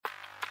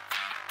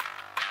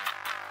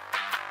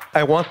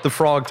I want the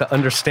frog to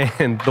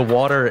understand the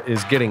water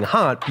is getting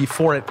hot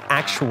before it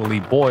actually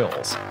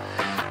boils.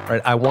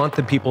 Right? I want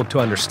the people to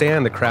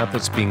understand the crap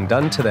that's being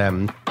done to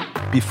them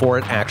before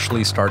it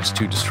actually starts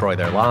to destroy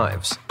their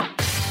lives.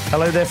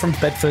 Hello there from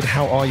Bedford.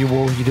 How are you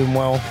all? You doing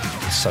well?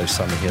 It's so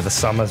sunny here. The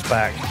summer's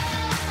back.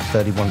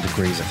 31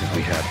 degrees, I think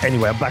we had.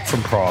 Anyway, I'm back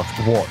from Prague.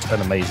 What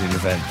an amazing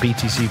event.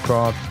 BTC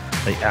Prague,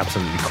 they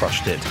absolutely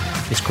crushed it.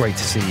 It's great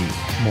to see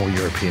more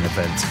European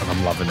events, and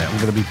I'm loving it. I'm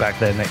going to be back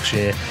there next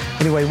year.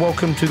 Anyway,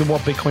 welcome to the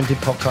What Bitcoin Did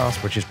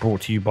podcast, which is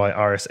brought to you by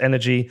RS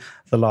Energy,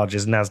 the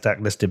largest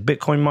NASDAQ-listed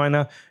Bitcoin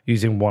miner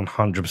using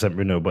 100%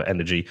 renewable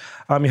energy.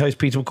 I'm your host,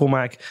 Peter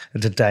McCormack,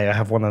 and today I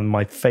have one of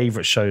my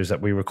favorite shows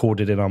that we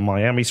recorded in our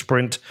Miami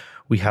sprint.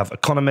 We have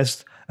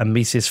economist and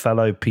Mises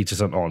fellow Peter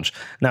Onge.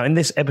 Now, in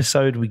this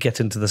episode, we get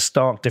into the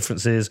stark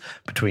differences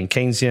between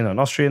Keynesian and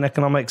Austrian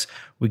economics.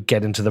 We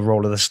get into the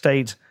role of the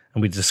state,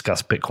 and we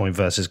discuss Bitcoin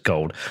versus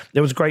gold.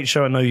 It was a great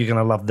show. I know you're going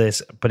to love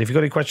this. But if you've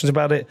got any questions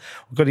about it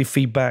or got any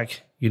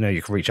feedback, you know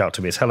you can reach out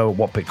to me. It's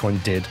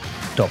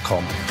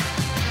hello@whatbitcoindid.com.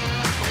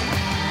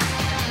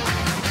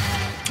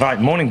 All right,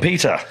 morning,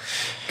 Peter.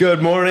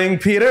 Good morning,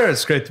 Peter.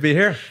 It's great to be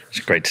here. It's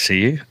great to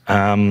see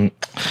you.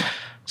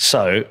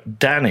 So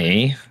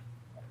Danny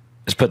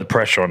has put the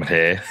pressure on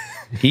here.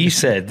 He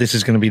said this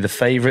is going to be the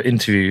favorite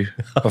interview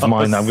of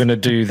mine that I'm going to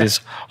do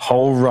this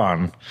whole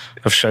run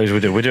of shows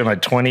we do. We're doing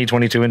like 20,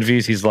 22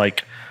 interviews. He's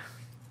like,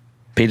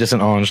 Peter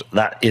Onge,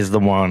 that is the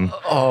one.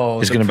 Oh,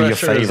 it's going to be your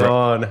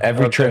favorite.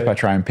 Every trip I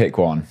try and pick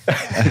one.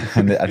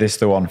 And this is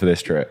the one for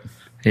this trip.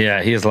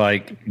 Yeah, he's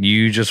like,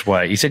 you just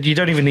wait. He said, you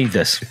don't even need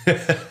this.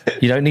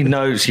 You don't need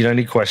notes. You don't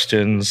need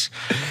questions.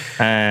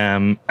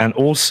 And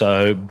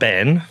also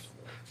Ben,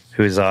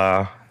 who is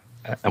one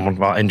of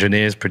our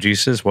engineers,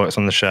 producers, works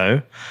on the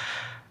show.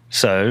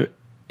 So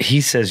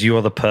he says you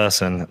are the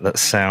person that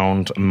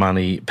sound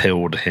money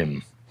pilled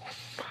him.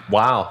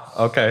 Wow.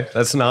 Okay.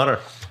 That's an honor.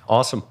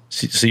 Awesome.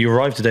 So you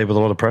arrived today with a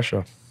lot of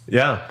pressure.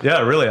 Yeah,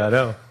 really, I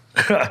know.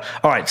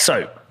 All right.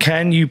 So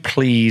can you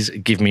please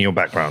give me your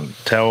background?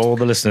 Tell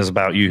the listeners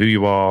about you, who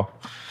you are.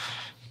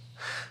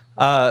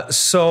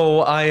 So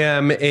I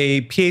am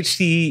a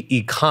PhD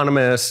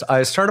economist.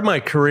 I started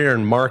my career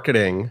in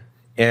marketing,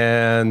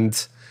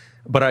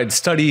 but I'd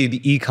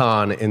studied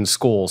econ in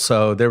school.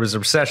 So there was a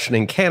recession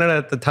in Canada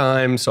at the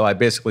time. So I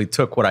basically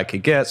took what I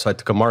could get. So I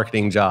took a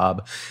marketing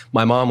job.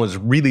 My mom was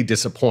really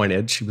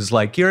disappointed. She was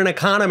like, "You're an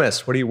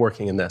economist. What are you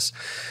working in this?"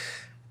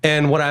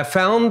 And what I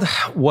found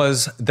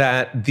was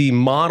that the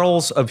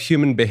models of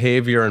human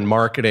behavior in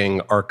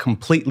marketing are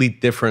completely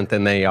different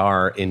than they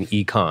are in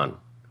econ,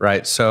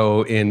 right?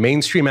 So in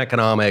mainstream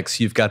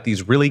economics, you've got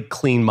these really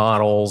clean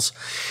models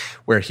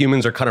where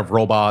humans are kind of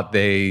robot,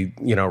 they,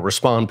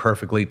 respond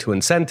perfectly to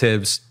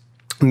incentives.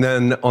 And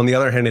then on the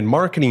other hand, in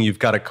marketing, you've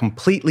got a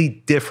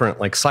completely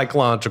different,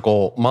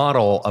 psychological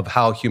model of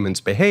how humans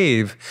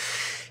behave.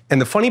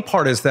 And the funny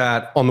part is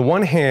that on the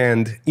one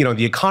hand,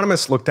 the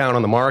economists look down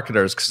on the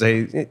marketers because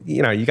they,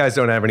 you guys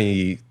don't have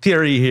any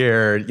theory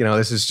here.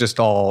 This is just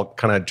all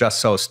kind of just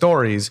so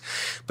stories.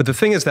 But the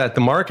thing is that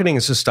the marketing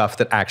is the stuff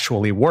that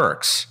actually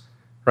works.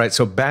 Right.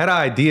 So bad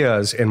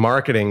ideas in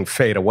marketing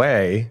fade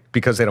away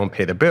because they don't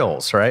pay the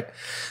bills. Right.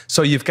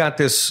 So you've got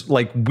this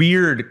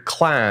weird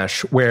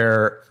clash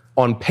where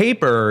on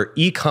paper,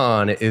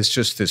 econ is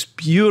just this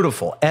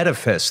beautiful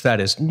edifice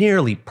that is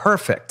nearly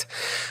perfect,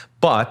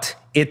 but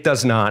it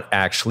does not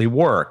actually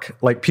work.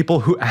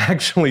 People who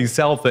actually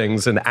sell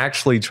things and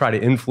actually try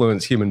to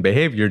influence human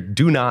behavior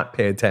do not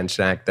pay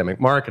attention to academic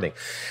marketing.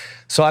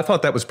 So I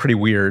thought that was pretty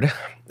weird.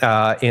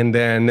 And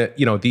then,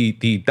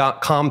 the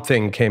 .com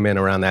thing came in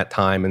around that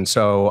time. And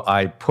so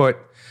I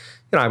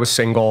I was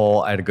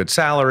single, I had a good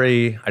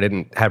salary, I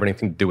didn't have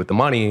anything to do with the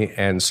money.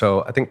 And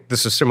so I think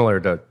this is similar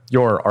to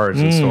your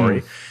origin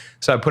story.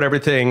 So I put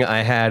everything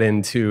I had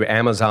into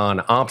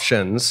Amazon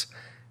options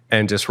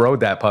and just rode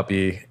that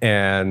puppy.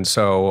 And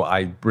so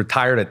I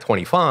retired at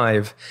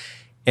 25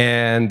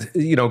 and,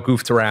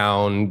 goofed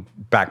around,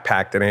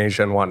 backpacked in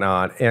Asia and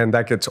whatnot. And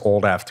that gets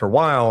old after a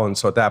while. And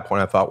so at that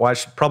point, I thought, well, I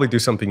should probably do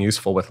something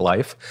useful with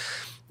life.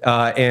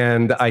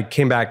 And I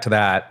came back to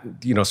that,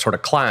 sort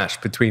of clash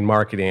between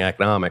marketing and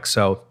economics.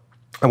 So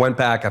I went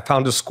back, I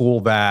found a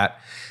school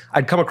that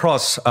I'd come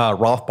across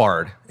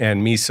Rothbard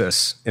and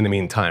Mises in the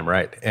meantime,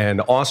 right?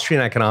 And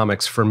Austrian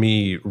economics, for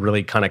me,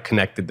 really kind of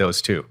connected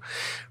those two,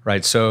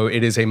 right? So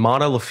it is a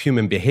model of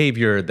human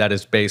behavior that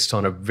is based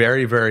on a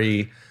very,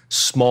 very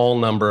small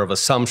number of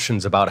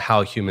assumptions about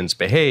how humans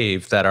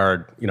behave that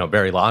are,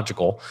 very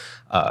logical.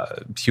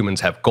 Humans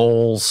have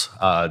goals,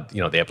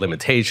 they have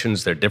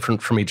limitations, they're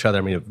different from each other.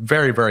 I mean, a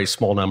very, very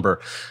small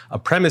number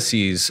of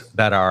premises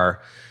that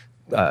are,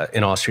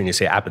 in Austrian you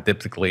say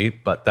apodictically,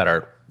 but that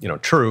are,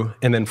 true.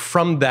 And then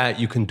from that,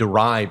 you can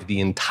derive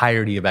the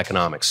entirety of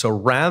economics. So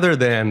rather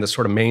than the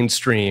sort of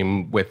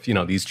mainstream with,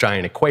 these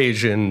giant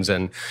equations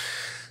and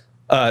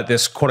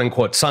this quote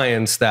unquote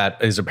science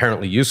that is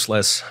apparently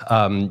useless,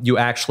 you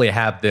actually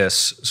have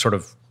this sort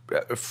of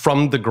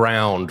from the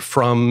ground,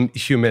 from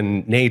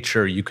human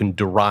nature, you can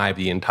derive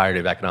the entirety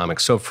of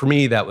economics. So for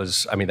me, that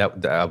was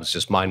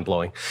just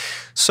mind-blowing.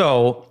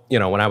 So,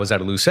 when I was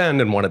at a loose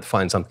end and wanted to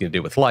find something to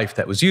do with life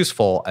that was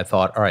useful, I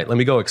thought, all right, let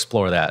me go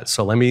explore that.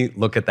 So let me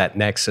look at that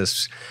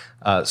nexus,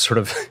 sort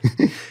of,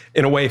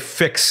 in a way,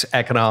 fix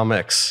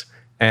economics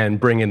and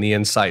bring in the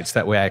insights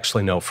that we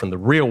actually know from the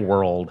real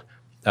world,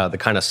 the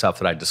kind of stuff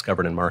that I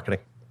discovered in marketing.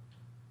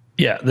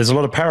 Yeah, there's a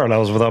lot of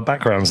parallels with our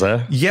backgrounds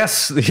there.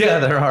 Yes, yeah,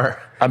 there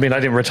are. I mean, I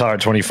didn't retire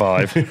at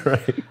 25,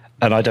 Right.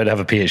 And I don't have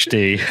a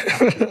PhD.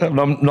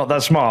 I'm not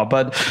that smart,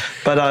 but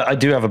I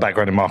do have a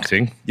background in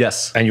marketing.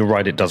 Yes. And you're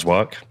right, it does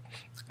work.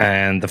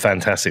 And the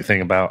fantastic thing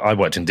about I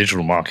worked in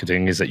digital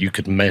marketing is that you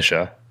could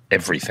measure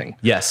everything.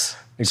 Yes,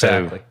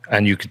 exactly. So,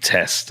 and you could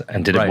test,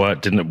 and did it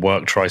work, didn't it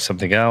work, try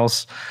something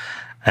else.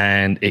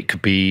 And it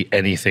could be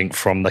anything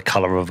from the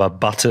color of a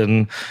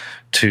button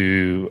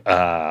to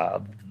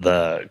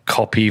the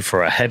copy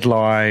for a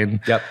headline,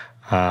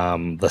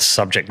 the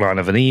subject line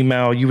of an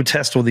email. You would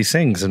test all these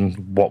things and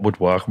what would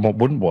work and what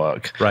wouldn't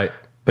work. Right.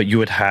 But you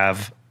would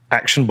have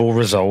actionable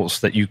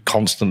results that you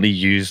constantly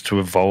use to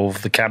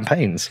evolve the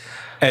campaigns.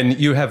 And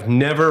you have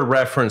never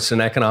referenced an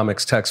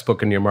economics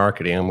textbook in your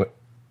marketing.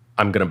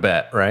 I'm going to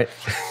bet, right?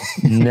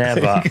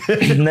 Never,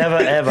 never,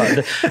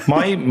 ever.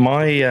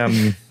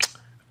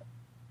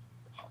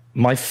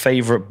 My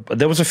favorite,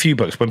 there was a few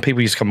books. When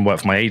people used to come and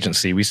work for my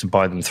agency, we used to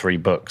buy them 3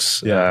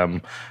 books. Yeah.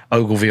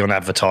 Ogilvy on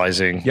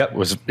Advertising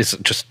it's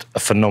just a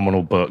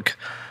phenomenal book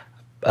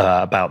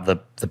about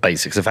the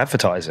basics of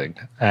advertising.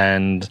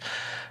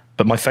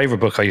 But my favorite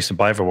book I used to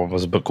buy everyone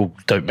was a book called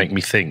Don't Make Me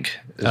Think.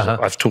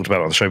 I've talked about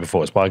it on the show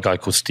before. It's by a guy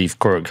called Steve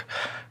Krug.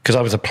 Because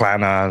I was a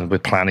planner, and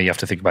with planner you have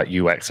to think about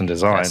UX and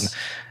design. Yes.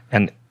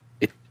 And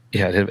he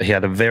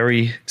had a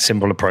very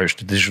simple approach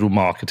to digital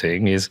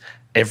marketing is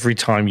every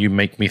time you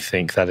make me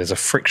think, that is a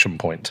friction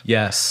point.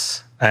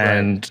 Yes.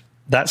 And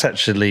that's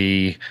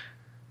actually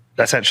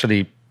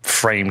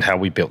framed how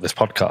we built this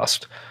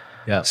podcast.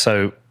 Yeah.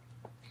 So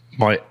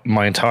my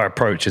entire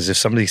approach is if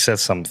somebody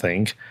says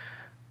something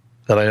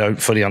that I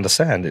don't fully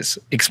understand, it's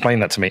explain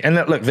that to me. And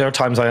look, there are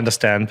times I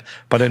understand,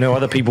 but I know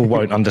other people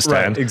won't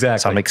understand. Right, exactly.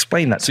 So I'm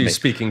explain that to me. So you're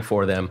speaking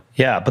for them.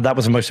 Yeah, but that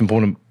was the most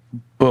important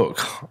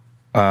book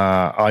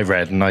I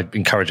read, and I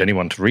encourage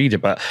anyone to read it.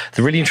 But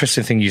the really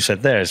interesting thing you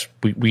said there is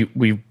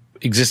we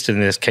existed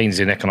in this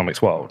Keynesian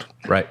economics world.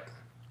 Right.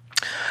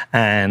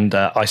 And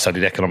I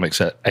studied economics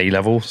at A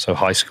level, so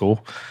high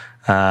school.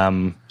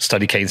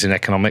 Studied Keynesian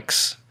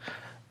economics,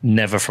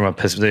 never from a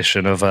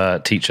position of a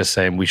teacher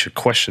saying we should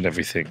question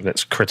everything.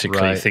 Let's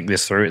critically think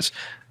this through.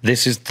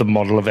 This is the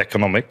model of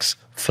economics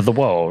for the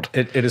world.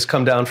 It has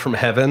come down from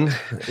heaven.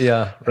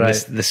 Yeah,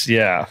 right.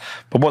 Yeah.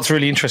 But what's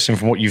really interesting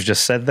from what you've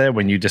just said there,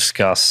 when you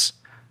discuss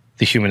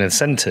the human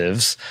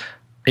incentives,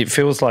 it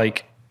feels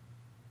like,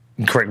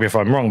 and correct me if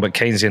I'm wrong, but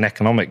Keynesian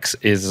economics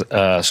is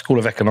a school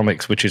of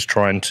economics which is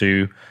trying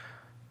to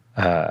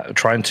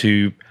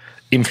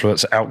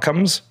influence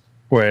outcomes,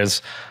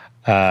 whereas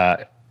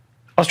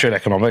Austrian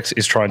economics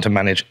is trying to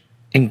manage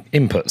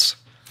inputs.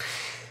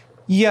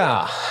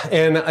 Yeah,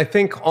 and I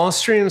think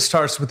Austrian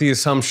starts with the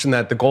assumption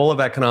that the goal of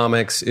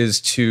economics is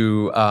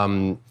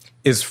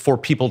for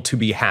people to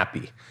be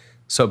happy.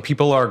 So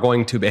people are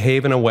going to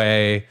behave in a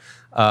way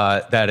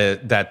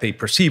that they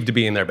perceive to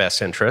be in their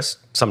best interest.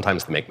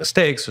 Sometimes they make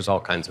mistakes. There's all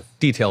kinds of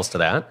details to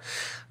that.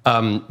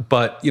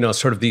 But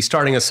sort of the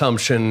starting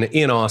assumption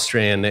in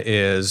Austrian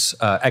is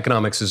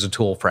economics is a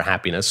tool for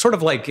happiness, sort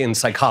of like in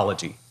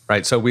psychology.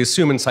 Right? So we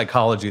assume in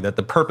psychology that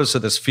the purpose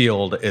of this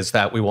field is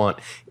that we want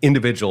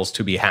individuals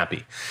to be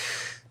happy.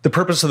 The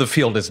purpose of the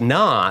field is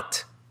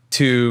not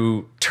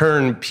to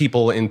turn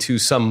people into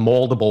some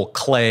moldable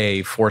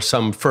clay for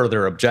some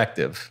further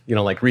objective,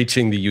 like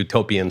reaching the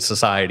utopian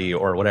society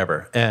or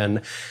whatever.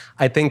 And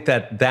I think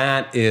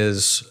that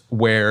is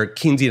where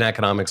Keynesian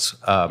economics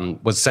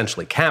was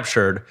essentially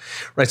captured,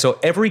 right? So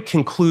every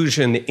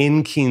conclusion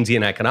in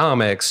Keynesian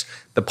economics,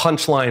 the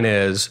punchline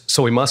is,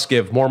 so we must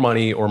give more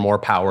money or more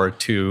power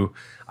to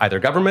either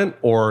government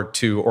or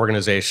to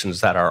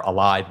organizations that are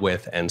allied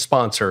with and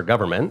sponsor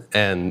government.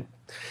 And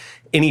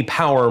any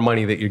power or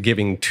money that you're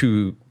giving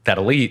to that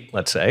elite,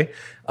 let's say,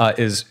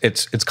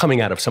 it's coming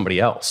out of somebody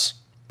else,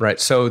 right?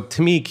 So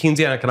to me,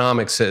 Keynesian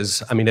economics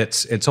is,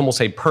 it's almost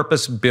a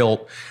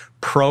purpose-built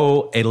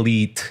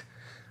pro-elite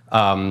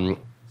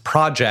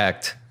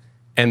project,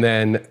 and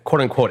then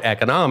quote-unquote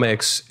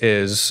economics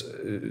is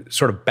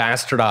sort of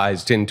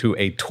bastardized into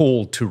a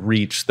tool to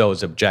reach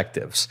those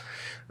objectives.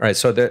 Right,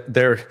 so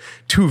there are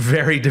 2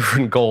 very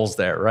different goals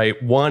there,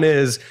 right? One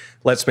is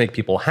let's make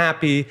people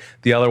happy.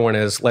 The other one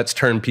is let's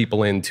turn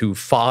people into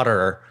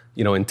fodder,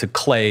 into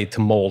clay to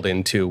mold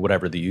into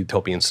whatever the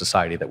utopian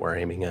society that we're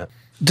aiming at.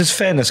 Does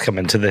fairness come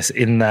into this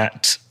in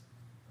that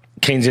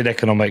Keynesian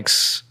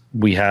economics,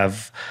 we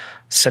have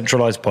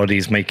centralized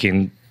bodies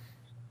making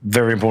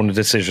very important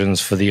decisions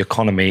for the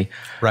economy,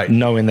 right,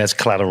 knowing there's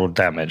collateral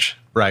damage.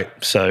 Right.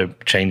 So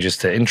changes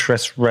to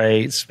interest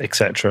rates, et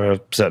cetera,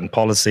 certain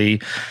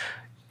policy.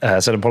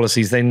 certain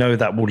policies, they know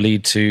that will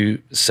lead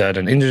to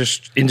certain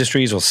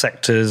industries or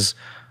sectors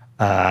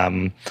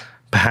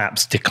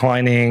perhaps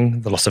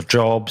declining, the loss of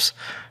jobs,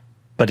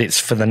 but it's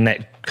for the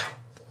net,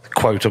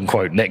 quote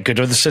unquote, net good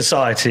of the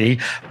society.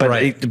 But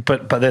Right.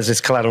 but there's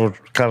this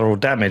collateral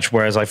damage.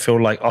 Whereas I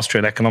feel like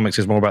Austrian economics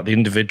is more about the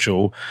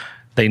individual.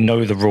 They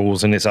know the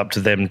rules, and it's up to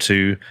them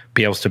to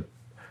be able to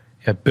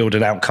build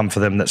an outcome for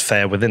them that's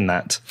fair within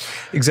that.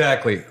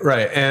 Exactly,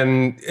 right.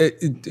 And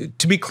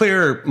to be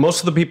clear, most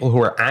of the people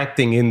who are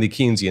acting in the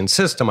Keynesian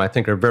system, I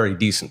think, are very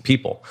decent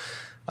people.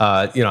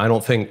 I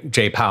don't think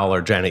Jay Powell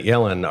or Janet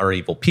Yellen are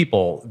evil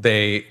people.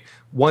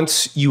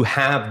 Once you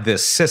have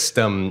this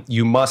system,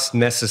 you must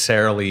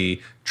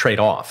necessarily trade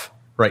off,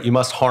 right? You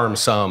must harm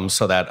some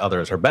so that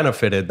others are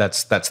benefited.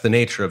 That's the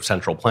nature of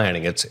central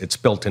planning. It's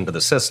built into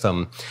the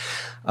system.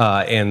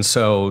 And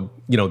so,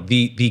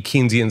 the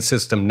Keynesian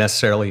system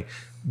necessarily,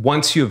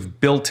 once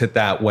you've built it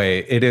that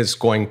way, it is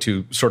going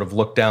to sort of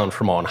look down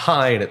from on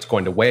high, and it's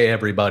going to weigh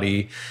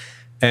everybody.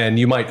 And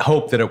you might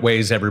hope that it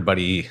weighs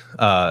everybody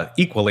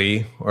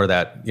equally, or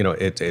that,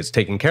 it's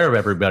taking care of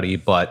everybody.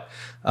 But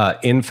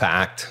in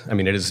fact,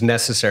 it is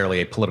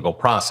necessarily a political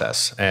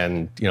process.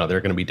 And, there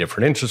are going to be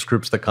different interest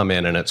groups that come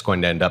in, and it's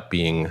going to end up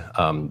being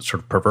sort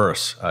of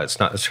perverse. It's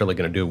not necessarily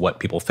going to do what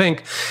people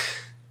think.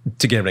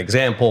 To give an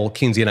example,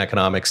 Keynesian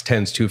economics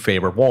tends to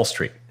favor Wall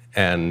Street.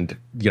 And,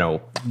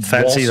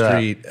 Fancy Wall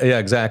Street, yeah,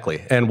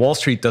 exactly. And Wall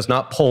Street does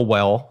not poll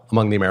well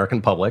among the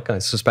American public. I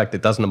suspect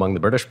it doesn't among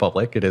the British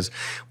public. It is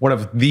one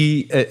of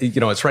the,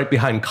 it's right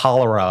behind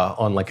cholera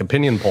on like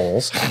opinion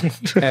polls.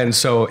 And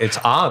so it's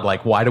odd,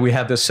 like, why do we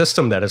have this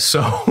system that is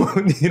so,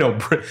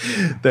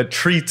 that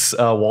treats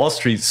Wall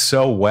Street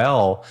so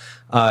well?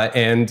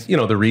 And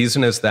the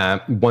reason is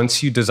that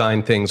once you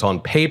design things on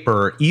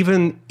paper,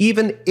 even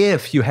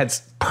if you had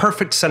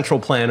perfect central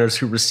planners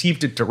who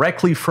received it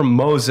directly from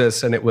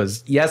Moses, and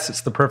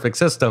it's the perfect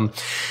system,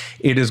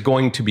 it is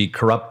going to be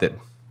corrupted.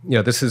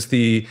 This is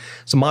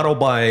it's a model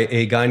by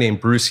a guy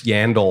named Bruce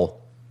Yandel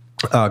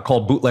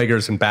called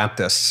Bootleggers and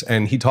Baptists,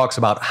 and he talks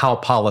about how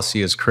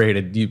policy is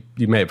created.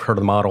 You may have heard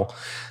of the model,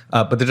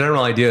 but the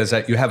general idea is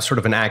that you have sort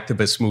of an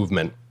activist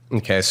movement.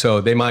 Okay, so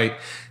they might.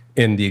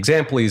 In the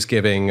example he's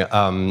giving,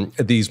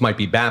 these might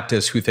be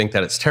Baptists who think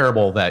that it's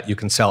terrible that you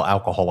can sell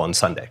alcohol on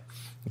Sunday.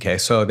 Okay,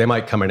 so they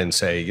might come in and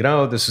say,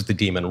 this is the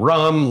demon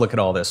rum, look at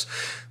all this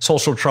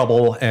social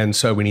trouble, and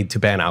so we need to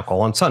ban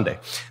alcohol on Sunday.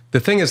 The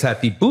thing is that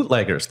the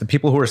bootleggers, the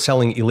people who are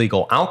selling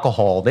illegal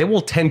alcohol, they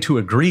will tend to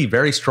agree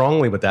very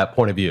strongly with that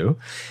point of view.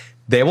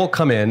 They will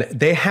come in,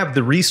 they have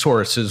the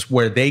resources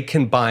where they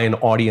can buy an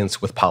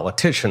audience with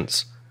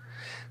politicians.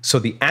 So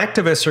the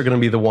activists are going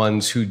to be the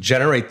ones who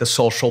generate the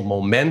social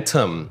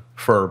momentum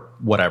for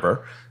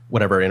whatever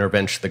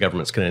intervention the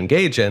government's going to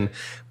engage in.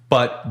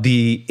 But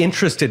the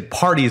interested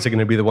parties are going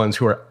to be the ones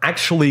who are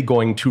actually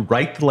going to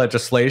write the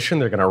legislation.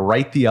 They're going to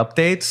write the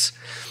updates.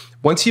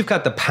 Once you've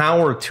got the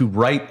power to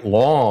write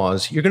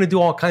laws, you're going to do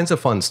all kinds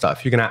of fun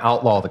stuff. You're going to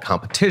outlaw the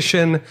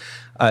competition.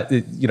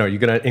 You're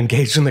going to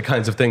engage in the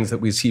kinds of things that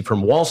we see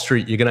from Wall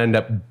Street. You're going to end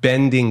up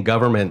bending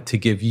government to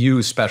give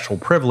you special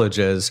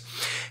privileges.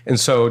 And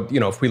so,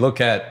 if we look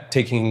at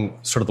taking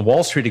sort of the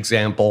Wall Street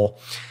example,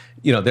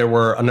 there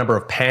were a number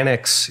of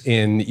panics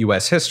in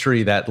U.S.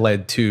 history that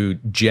led to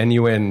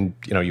genuine,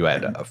 you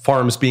had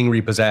farms being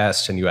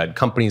repossessed, and you had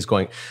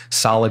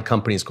solid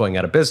companies going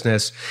out of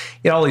business,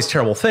 all these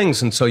terrible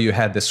things. And so you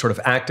had this sort of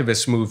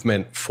activist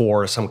movement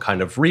for some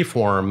kind of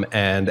reform.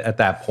 And at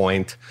that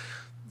point,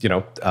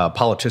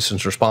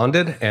 politicians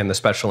responded and the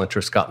special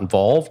interests got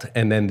involved.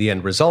 And then the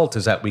end result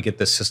is that we get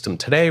this system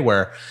today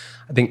where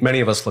I think many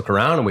of us look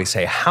around and we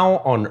say, how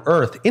on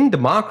earth, in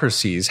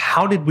democracies,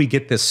 how did we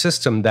get this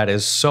system that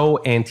is so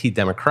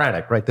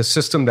anti-democratic, right? The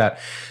system that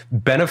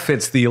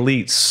benefits the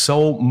elite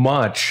so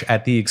much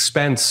at the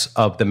expense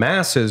of the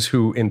masses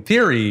who, in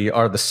theory,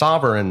 are the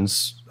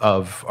sovereigns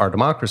of our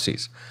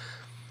democracies.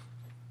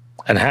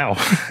 And how?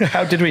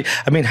 How did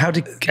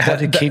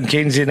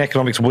Keynesian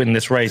economics win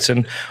this race?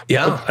 And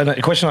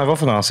a question I've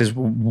often asked is,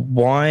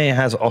 why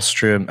has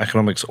Austrian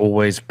economics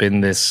always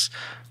been this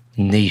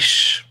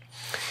niche,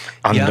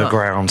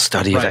 underground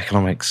study of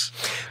economics?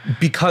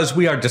 Because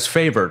we are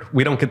disfavored.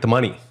 We don't get the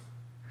money,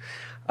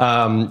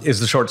 is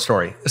the short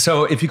story.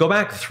 So if you go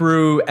back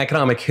through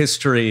economic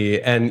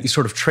history and you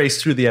sort of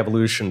trace through the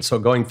evolution, so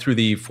going through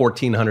the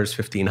 1400s,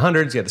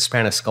 1500s, you had the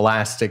Spanish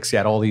scholastics, you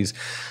had all these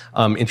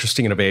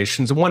interesting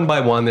innovations. And one by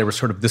one, they were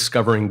sort of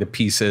discovering the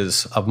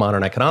pieces of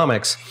modern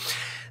economics.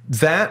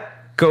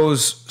 That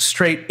goes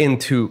straight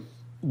into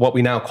what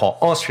we now call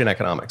Austrian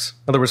economics.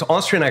 In other words,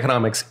 Austrian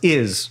economics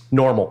is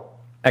normal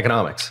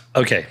economics.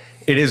 Okay.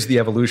 It is the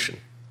evolution.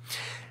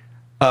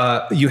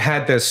 You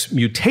had this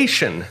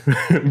mutation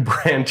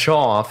branch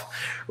off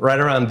right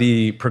around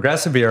the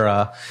progressive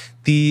era.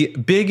 The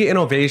big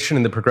innovation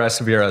in the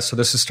progressive era, so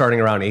this is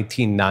starting around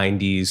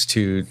 1890s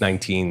to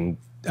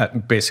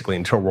basically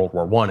until World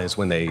War I is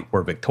when they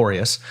were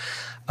victorious.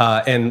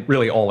 and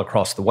really all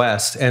across the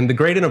West. And the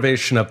great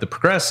innovation of the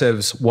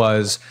progressives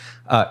was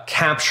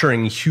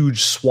capturing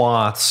huge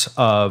swaths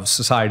of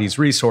society's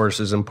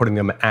resources and putting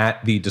them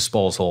at the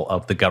disposal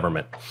of the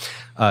government.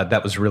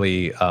 That was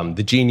really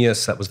the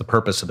genius. That was the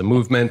purpose of the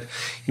movement.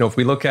 If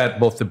we look at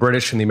both the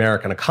British and the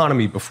American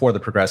economy before the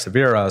progressive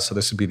era, so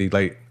this would be the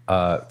late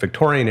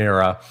Victorian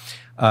era,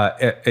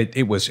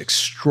 it was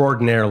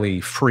extraordinarily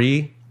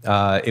free.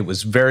 It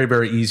was very,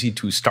 very easy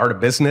to start a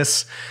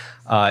business.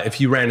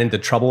 If you ran into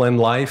trouble in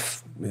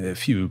life,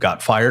 if you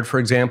got fired, for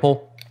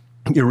example,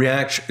 your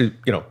reaction,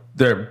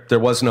 there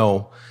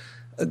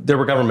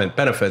were government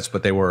benefits,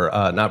 but they were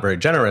not very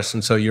generous.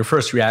 And so your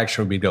first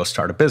reaction would be to go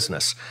start a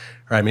business.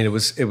 Right? I mean, it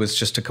was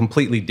just a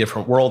completely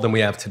different world than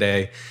we have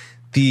today.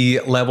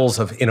 The levels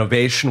of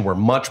innovation were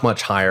much,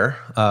 much higher.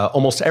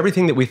 Almost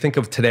everything that we think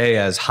of today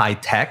as high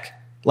tech,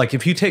 like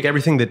if you take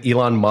everything that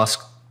Elon Musk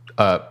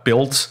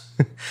builds,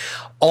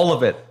 all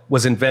of it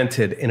was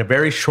invented in a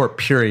very short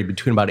period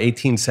between about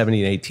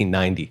 1870 and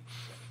 1890.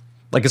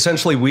 Like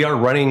essentially, we are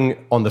running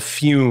on the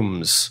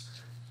fumes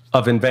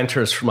of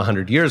inventors from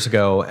 100 years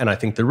ago. And I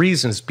think the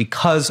reason is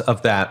because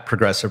of that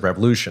progressive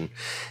revolution.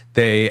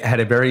 They had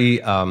a very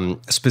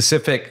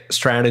specific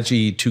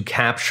strategy to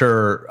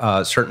capture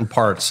certain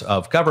parts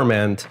of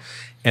government,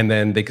 and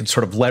then they could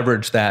sort of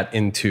leverage that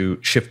into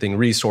shifting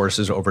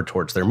resources over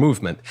towards their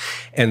movement.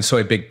 And so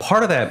a big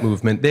part of that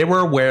movement, they were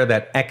aware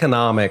that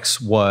economics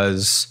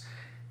was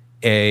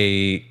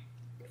a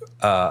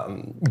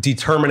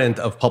determinant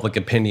of public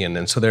opinion.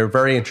 And so they're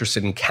very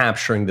interested in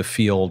capturing the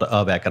field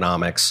of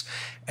economics.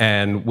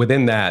 And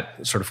within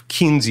that sort of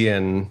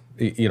Keynesian,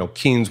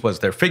 Keynes was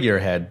their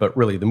figurehead, but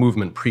really the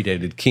movement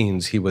predated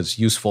Keynes. He was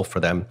useful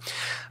for them.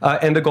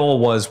 And the goal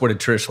was what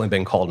had traditionally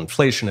been called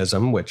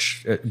inflationism,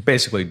 which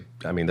basically,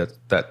 I mean,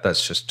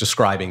 that's just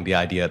describing the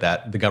idea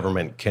that the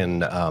government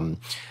can,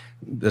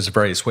 there's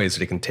various ways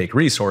that it can take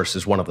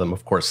resources. One of them,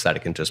 of course, that it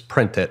can just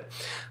print it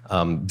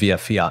via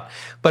fiat.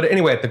 But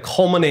anyway, at the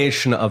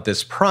culmination of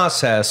this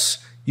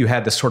process, you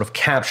had this sort of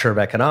capture of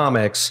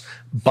economics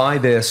by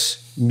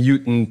this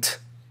mutant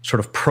sort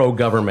of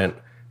pro-government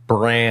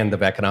brand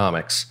of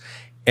economics.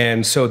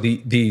 And so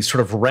the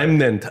sort of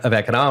remnant of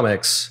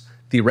economics,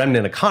 the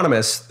remnant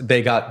economists,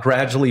 they got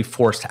gradually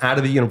forced out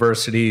of the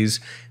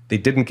universities. They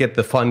didn't get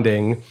the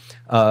funding.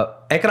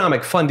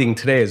 Economic funding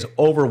today is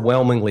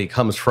overwhelmingly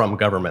comes from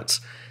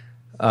governments.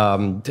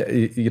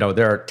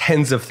 There are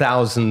tens of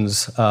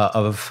thousands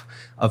of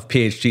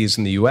PhDs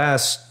in the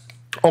U.S.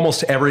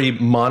 Almost every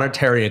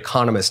monetary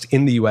economist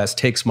in the U.S.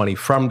 takes money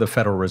from the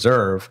Federal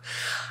Reserve.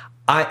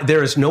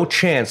 There is no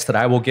chance that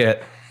I will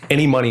get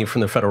any money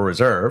from the Federal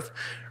Reserve,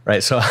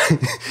 right? So,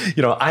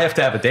 I have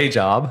to have a day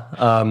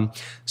job.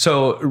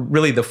 So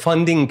really the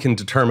funding can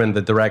determine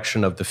the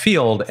direction of the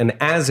field. And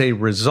as a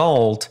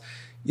result,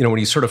 when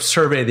you sort of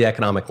survey the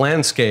economic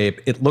landscape,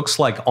 it looks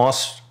like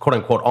quote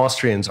unquote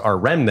Austrians are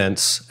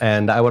remnants.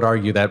 And I would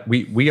argue that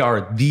we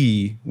are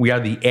the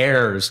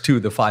heirs to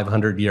the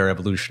 500-year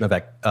evolution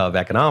of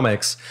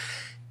economics.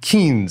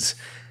 Keynes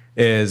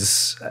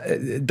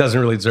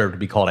doesn't really deserve to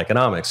be called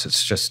economics.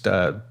 It's just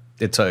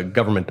it's a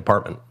government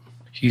department.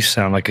 You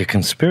sound like a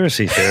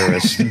conspiracy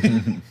theorist.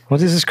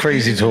 What is this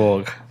crazy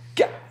talk?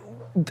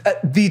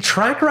 The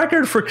track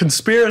record for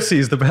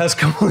conspiracies the past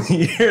couple of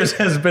years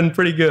has been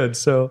pretty good.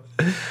 So,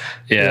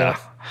 yeah.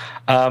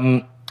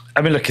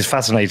 Look, it's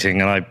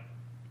fascinating, and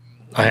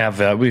I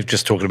have. We've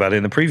just talked about it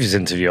in the previous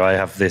interview. I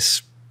have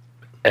this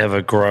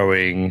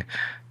ever-growing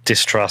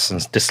distrust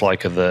and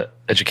dislike of the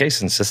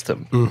education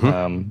system.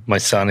 Mm-hmm. My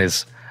son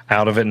is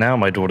out of it now.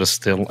 My daughter's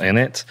still in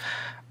it.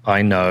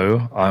 I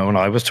know when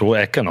I was taught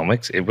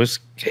economics, it was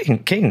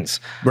Keynes.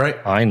 Right.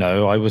 I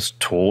know I was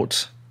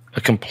taught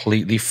a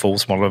completely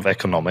false model of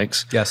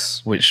economics,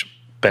 yes, which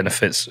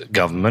benefits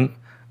government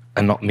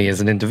and not me as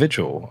an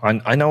individual.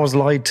 I know I was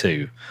lied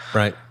to.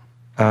 Right.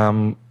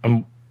 And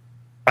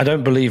I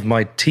don't believe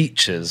my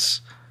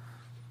teachers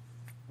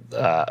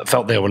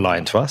felt they were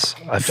lying to us.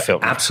 I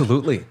felt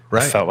absolutely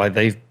right. I felt like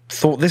they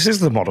thought this is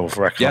the model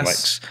for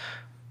economics. Yes.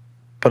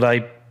 But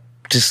I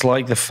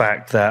dislike the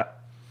fact that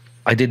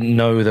I didn't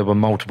know there were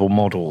multiple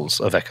models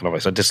of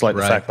economics. I dislike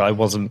the fact that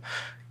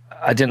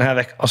I didn't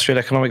have Austrian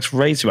economics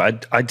raised to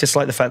it. I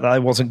dislike the fact that I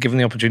wasn't given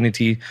the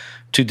opportunity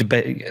to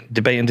debate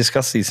and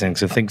discuss these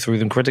things and think through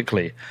them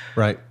critically.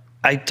 Right.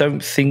 I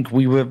don't think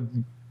we were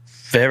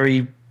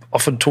very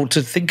often taught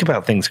to think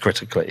about things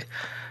critically.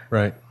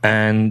 Right.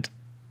 And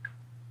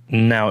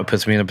now it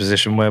puts me in a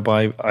position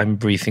whereby I'm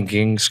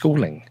rethinking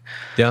schooling.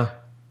 Yeah.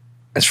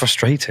 It's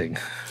frustrating.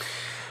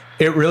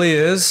 It really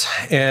is.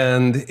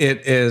 And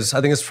it is, I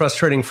think it's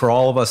frustrating for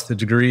all of us, the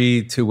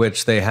degree to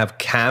which they have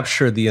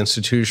captured the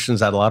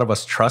institutions that a lot of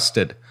us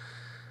trusted.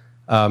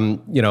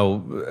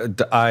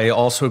 I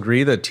also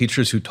agree that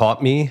teachers who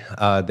taught me,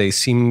 they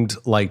seemed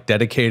like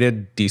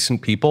dedicated,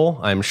 decent people.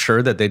 I'm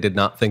sure that they did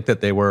not think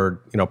that they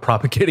were,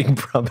 propagating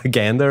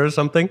propaganda or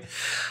something.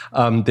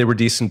 They were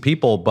decent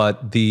people,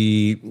 but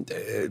the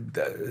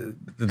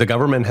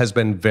government has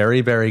been very,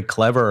 very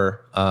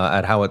clever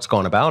at how it's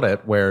gone about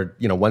it, where,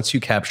 once you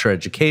capture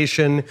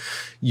education,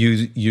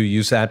 you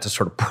use that to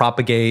sort of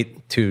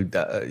propagate, to,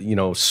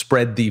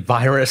 spread the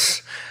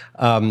virus.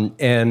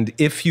 And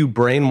if you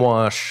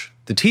brainwash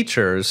the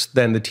teachers,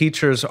 then the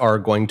teachers are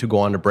going to go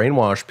on to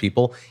brainwash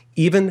people.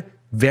 Even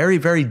very,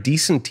 very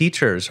decent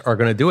teachers are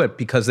going to do it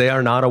because they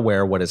are not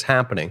aware what is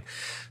happening.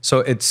 So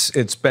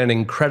it's been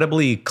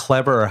incredibly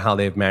clever how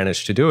they've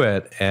managed to do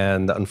it.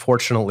 And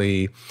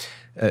unfortunately,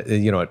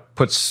 it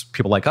puts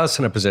people like us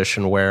in a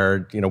position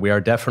where, we are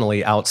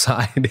definitely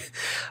outside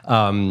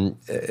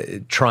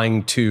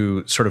trying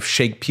to sort of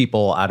shake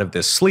people out of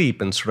this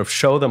sleep and sort of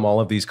show them all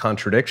of these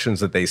contradictions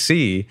that they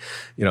see.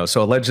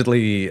 So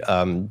allegedly,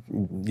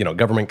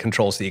 government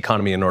controls the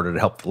economy in order to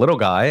help the little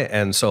guy.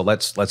 And so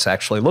let's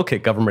actually look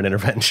at government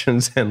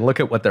interventions and look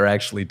at what they're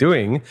actually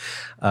doing.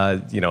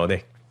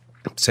 They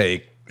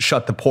say,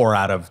 shut the poor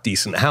out of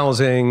decent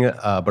housing,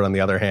 but on the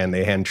other hand,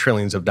 they hand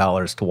trillions of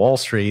dollars to Wall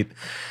Street.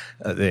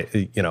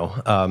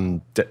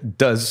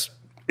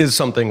 Is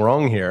something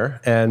wrong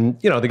here? And,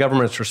 the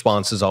government's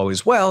response is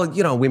always, well,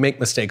 we make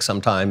mistakes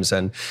sometimes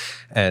and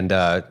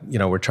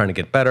we're trying to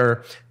get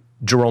better.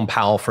 Jerome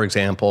Powell, for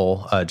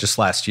example, just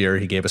last year,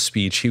 he gave a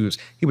speech. He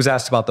was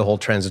asked about the whole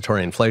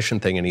transitory inflation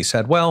thing. And he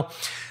said, well,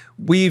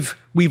 we've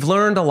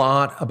learned a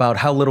lot about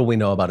how little we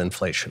know about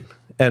inflation.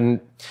 And,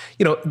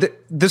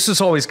 this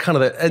is always kind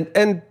of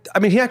and I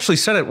mean, he actually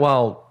said it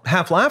while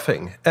half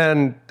laughing.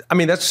 And I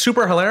mean, that's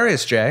super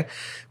hilarious, Jay,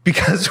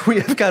 because we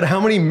have got how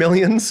many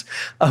millions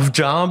of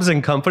jobs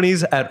and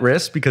companies at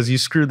risk because you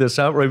screwed this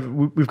up. Right?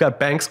 We've got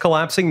banks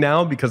collapsing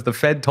now because the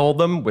Fed told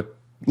them with,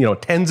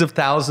 tens of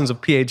thousands of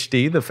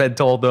PhD, the Fed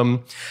told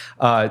them,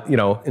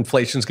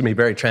 inflation's going to be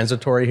very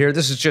transitory here.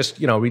 This is just,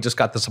 we just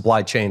got the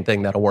supply chain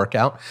thing that'll work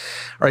out. All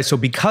right. So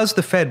because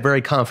the Fed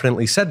very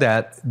confidently said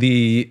that,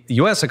 the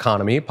U.S.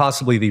 economy,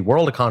 possibly the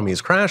world economy,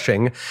 is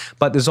crashing,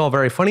 but this is all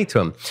very funny to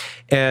them.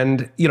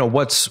 And,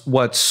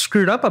 what's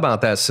screwed up about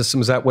that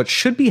system is that what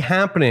should be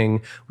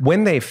happening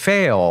when they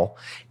fail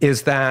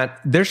is that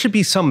there should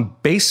be some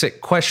basic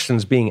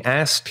questions being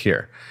asked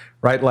here.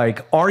 Right?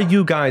 Like, are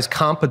you guys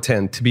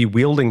competent to be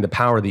wielding the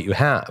power that you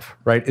have?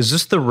 Right? Is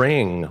this the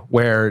ring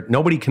where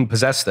nobody can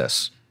possess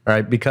this?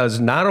 Right? Because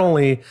not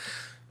only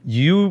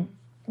Jerome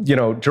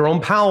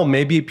Powell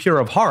may be pure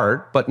of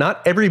heart, but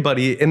not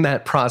everybody in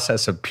that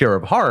process of pure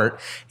of heart.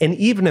 And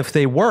even if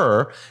they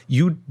were,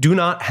 you do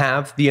not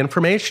have the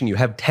information. You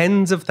have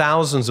tens of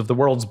thousands of the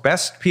world's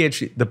best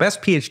PhD, the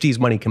best PhDs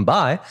money can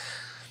buy,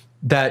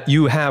 that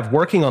you have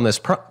working on this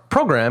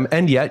program,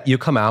 and yet you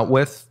come out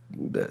with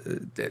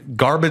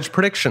garbage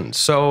predictions.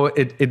 So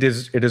it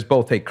is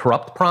both a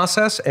corrupt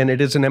process and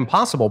it is an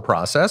impossible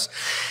process.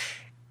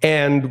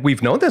 And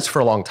we've known this for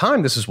a long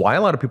time. This is why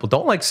a lot of people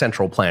don't like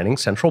central planning.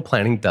 Central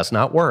planning does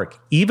not work.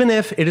 Even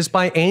if it is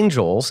by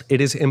angels, it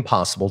is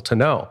impossible to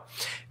know.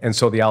 And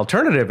so the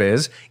alternative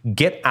is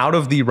get out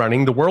of the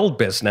running the world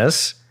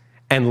business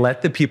and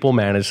let the people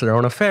manage their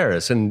own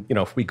affairs. And,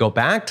 if we go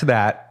back to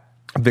that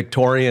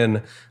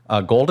Victorian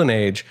golden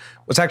age,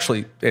 was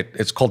actually,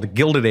 it's called the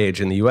Gilded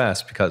Age in the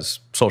US because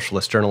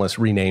socialist journalists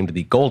renamed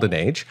the Golden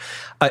Age.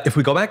 If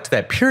we go back to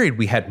that period,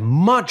 we had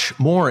much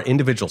more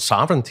individual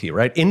sovereignty,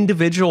 right?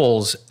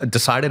 Individuals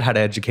decided how to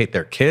educate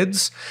their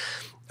kids.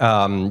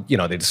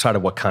 They decided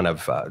what kind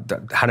of,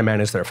 how to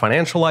manage their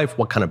financial life,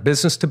 what kind of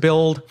business to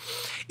build.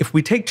 If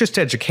we take just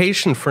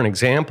education for an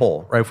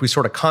example, right? If we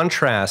sort of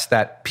contrast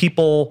that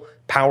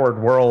people-powered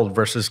world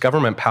versus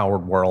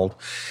government-powered world,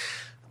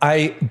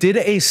 I did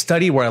a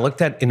study where I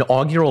looked at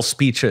inaugural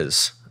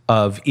speeches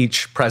of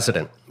each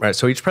president, right?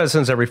 So each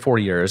president's every 4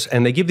 years,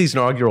 and they give these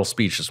inaugural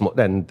speeches,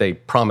 and they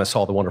promise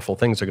all the wonderful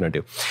things they're going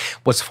to do.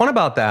 What's fun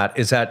about that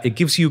is that it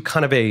gives you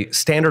kind of a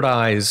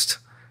standardized,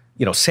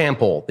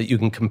 sample that you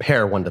can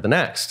compare one to the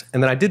next.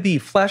 And then I did the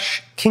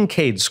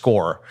Flesch-Kincaid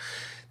score,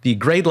 the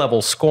grade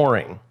level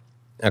scoring,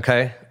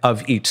 okay,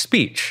 of each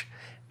speech.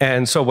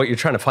 And so what you're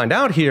trying to find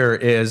out here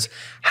is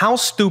how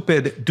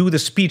stupid do the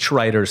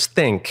speechwriters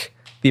think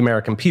the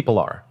American people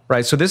are,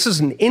 right? So this is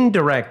an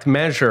indirect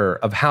measure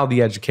of how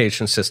the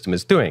education system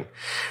is doing,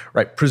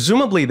 right?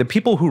 Presumably, the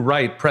people who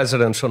write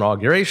presidential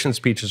inauguration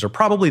speeches are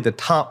probably the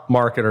top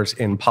marketers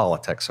in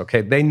politics,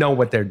 okay? They know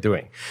what they're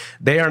doing.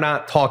 They are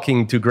not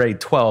talking to grade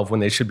 12 when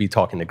they should be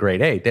talking to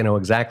grade 8. They know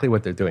exactly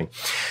what they're doing.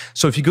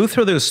 So if you go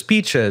through those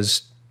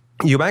speeches,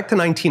 you go back to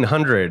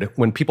 1900,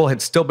 when people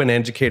had still been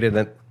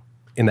educated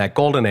in that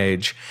golden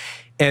age,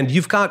 and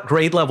you've got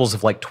grade levels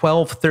of like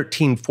 12,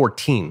 13,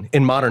 14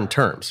 in modern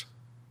terms.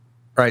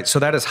 Right, so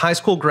that is high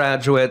school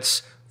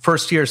graduates,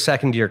 first year,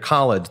 second year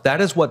college.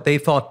 That is what they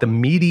thought the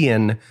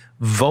median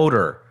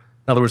voter,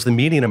 in other words, the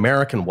median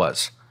American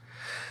was.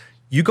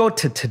 You go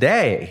to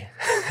today,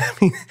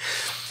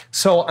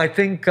 so I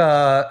think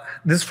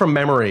this is from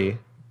memory,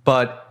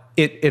 but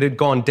it had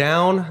gone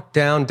down,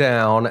 down,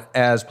 down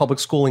as public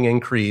schooling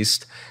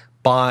increased.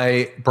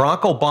 By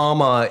Barack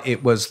Obama,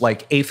 it was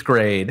like 8th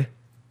grade.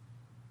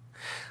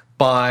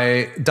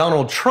 By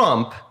Donald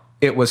Trump,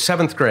 it was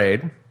 7th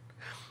grade.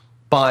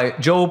 By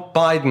Joe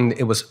Biden,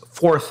 it was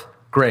 4th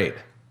grade.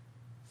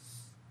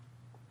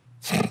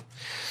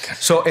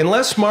 So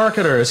unless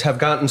marketers have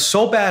gotten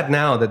so bad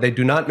now that they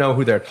do not know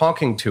who they're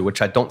talking to,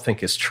 which I don't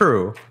think is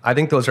true, I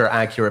think those are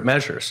accurate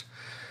measures.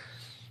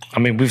 I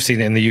mean, we've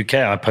seen it in the UK.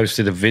 I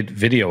posted a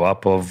video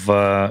up of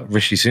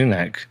Rishi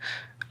Sunak.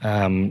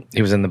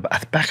 He was in the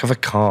back of a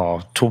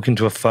car, talking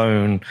to a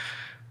phone,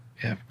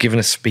 giving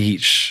a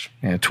speech,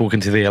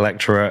 talking to the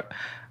electorate.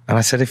 And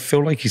I said, I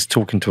feel like he's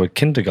talking to a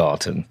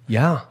kindergarten.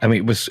 Yeah. I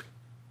mean,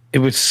 it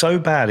was so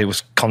bad. It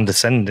was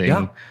condescending.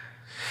 Yeah.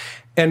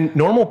 And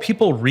normal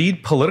people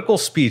read political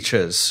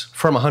speeches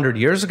from 100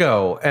 years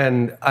ago,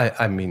 and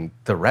I mean,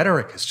 the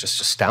rhetoric is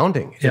just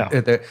astounding.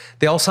 Yeah.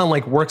 They all sound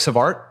like works of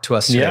art to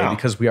us today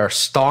because we are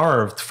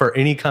starved for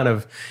any kind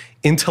of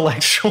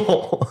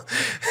intellectual.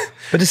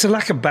 But it's a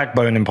lack of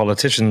backbone in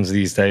politicians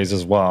these days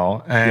as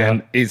well.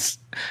 And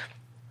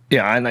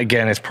and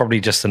again, it's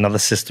probably just another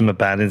system of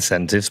bad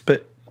incentives.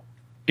 But,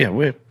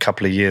 we're a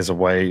couple of years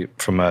away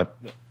from a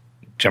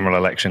general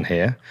election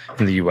here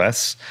in the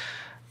US.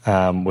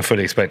 We're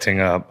fully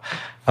expecting a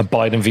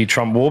Biden v.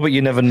 Trump war, but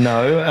you never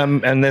know.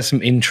 And there's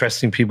some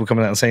interesting people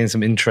coming out and saying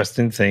some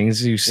interesting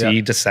things. You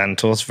see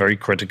DeSantis very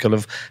critical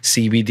of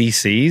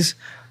CBDCs.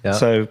 Yeah.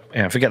 So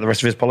forget the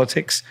rest of his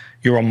politics.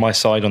 You're on my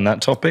side on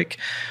that topic.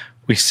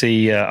 We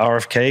see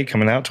RFK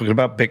coming out talking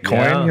about Bitcoin.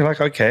 Yeah. You're like,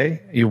 okay,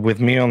 you're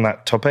with me on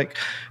that topic.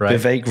 Right.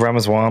 Vivek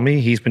Ramaswamy,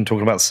 he's been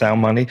talking about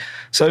sound money.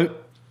 So,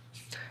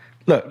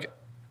 look,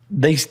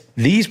 these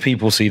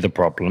people see the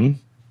problem.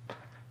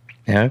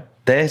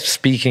 They're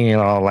speaking in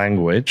our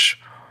language.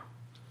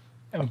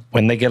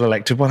 When they get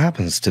elected, what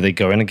happens? Do they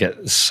go in and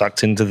get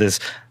sucked into this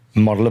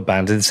model of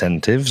bad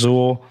incentives,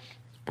 or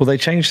will they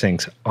change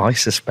things? I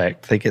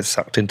suspect they get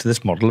sucked into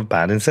this model of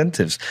bad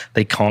incentives.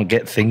 They can't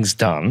get things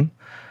done.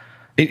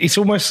 It's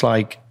almost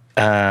like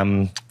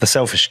the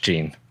selfish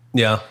gene.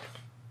 Yeah.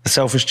 The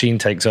selfish gene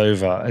takes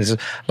over. It's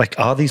like,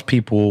 are these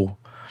people,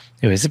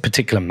 is it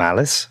particular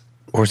malice,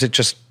 or is it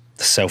just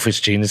the selfish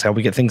gene is how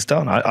we get things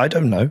done? I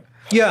don't know.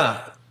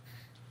 Yeah.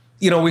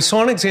 We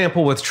saw an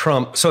example with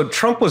Trump. So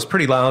Trump was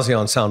pretty lousy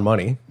on sound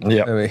money.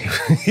 Yeah. I mean,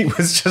 he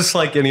was just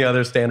like any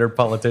other standard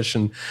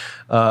politician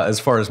as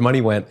far as money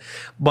went.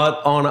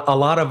 But on a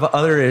lot of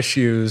other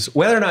issues,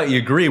 whether or not you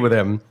agree with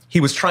him, he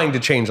was trying to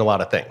change a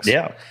lot of things.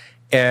 Yeah.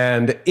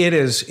 And it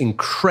is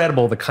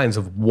incredible the kinds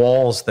of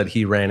walls that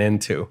he ran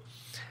into.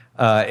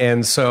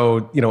 And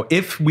so,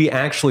 if we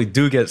actually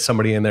do get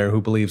somebody in there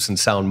who believes in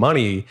sound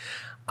money,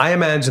 I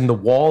imagine the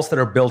walls that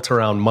are built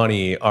around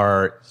money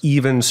are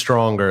even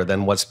stronger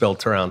than what's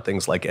built around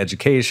things like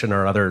education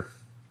or other,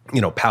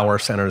 power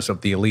centers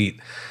of the elite.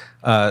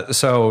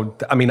 So,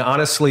 I mean,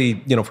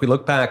 honestly, if we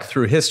look back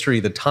through history,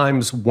 the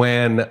times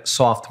when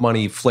soft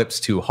money flips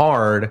too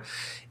hard,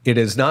 it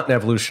is not an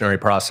evolutionary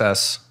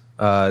process.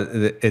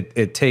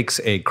 It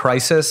takes a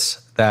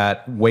crisis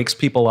that wakes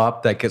people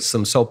up, that gets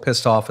them so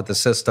pissed off at the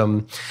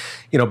system,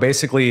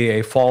 basically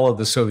a fall of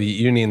the Soviet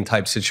Union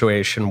type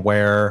situation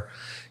where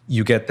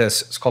you get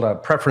this, it's called a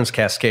preference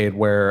cascade,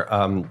 where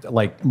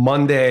like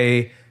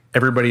Monday,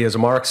 everybody is a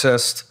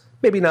Marxist,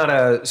 maybe not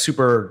a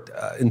super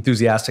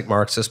enthusiastic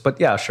Marxist, but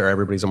yeah, sure,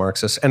 everybody's a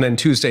Marxist. And then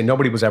Tuesday,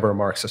 nobody was ever a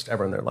Marxist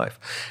ever in their life,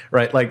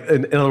 right? Like,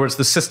 in other words,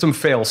 the system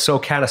fails so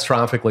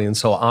catastrophically and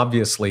so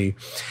obviously.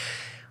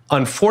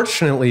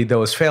 Unfortunately,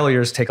 those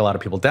failures take a lot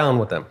of people down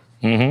with them,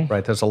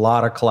 right? There's a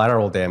lot of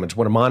collateral damage.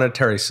 When a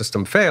monetary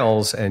system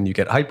fails and you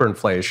get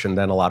hyperinflation,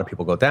 then a lot of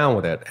people go down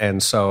with it.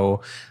 And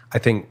so I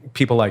think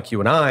people like you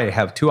and I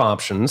have two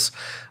options.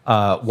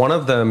 One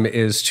of them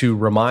is to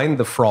remind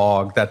the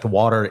frog that the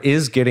water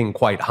is getting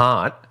quite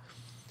hot.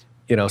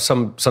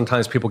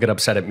 Sometimes people get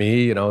upset at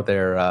me.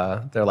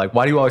 They're like,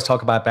 "Why do you always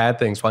talk about bad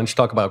things? Why don't you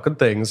talk about good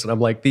things?" And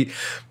I'm like,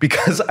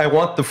 because I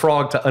want the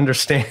frog to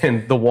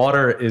understand the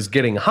water is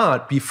getting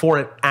hot before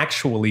it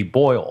actually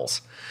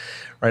boils,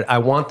 right? I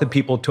want the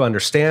people to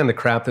understand the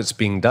crap that's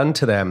being done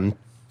to them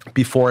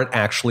before it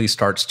actually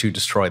starts to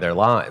destroy their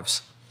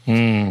lives.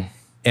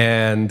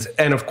 And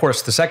of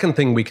course, the second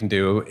thing we can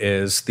do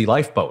is the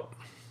lifeboat.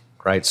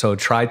 Right. So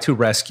try to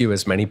rescue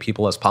as many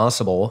people as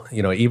possible.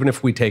 Even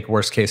if we take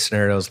worst case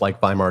scenarios like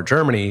Weimar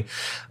Germany,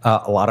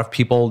 a lot of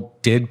people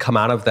did come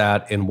out of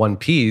that in one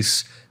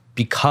piece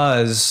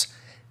because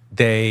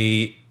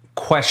they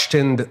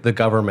questioned the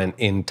government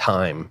in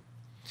time.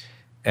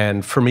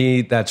 And for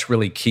me, that's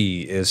really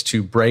key, is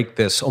to break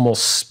this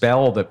almost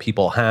spell that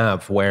people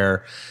have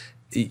where,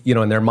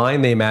 in their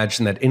mind, they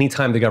imagine that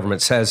anytime the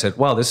government says it,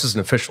 well, this is an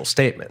official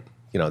statement.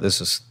 This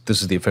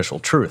is the official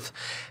truth.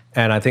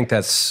 And I think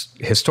that's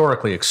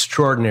historically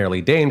extraordinarily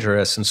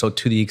dangerous. And so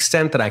to the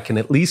extent that I can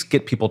at least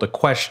get people to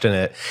question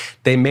it,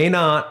 they may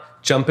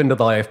not jump into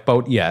the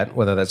lifeboat yet,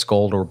 whether that's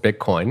gold or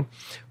Bitcoin,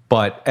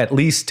 but at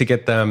least to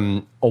get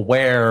them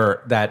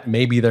aware that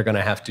maybe they're going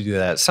to have to do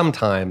that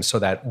sometime, so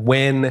that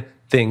when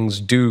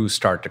things do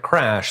start to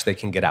crash, they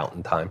can get out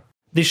in time.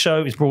 This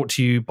show is brought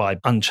to you by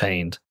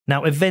Unchained.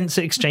 Now, events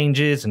at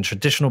exchanges and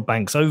traditional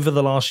banks over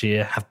the last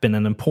year have been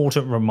an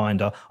important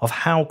reminder of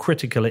how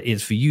critical it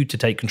is for you to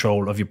take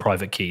control of your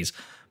private keys.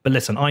 But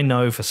listen, I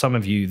know for some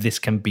of you this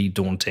can be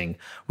daunting,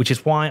 which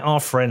is why our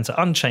friends at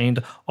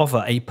Unchained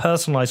offer a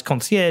personalized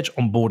concierge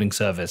onboarding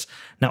service.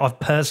 Now, I've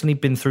personally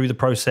been through the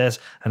process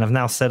and have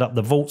now set up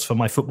the vaults for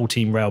my football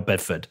team, Real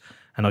Bedford.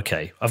 And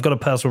okay, I've got a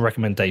personal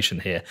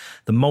recommendation here.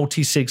 The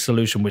multi-sig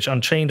solution which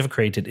Unchained have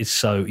created is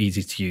so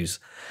easy to use.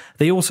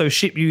 They also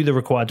ship you the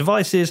required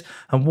devices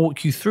and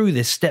walk you through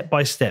this step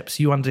by step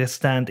so you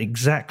understand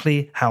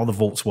exactly how the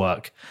vaults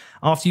work.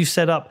 After you've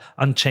set up,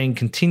 Unchained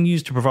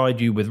continues to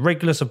provide you with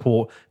regular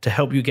support to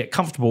help you get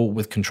comfortable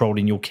with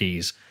controlling your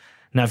keys.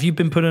 Now, if you've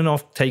been putting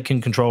off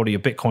taking control of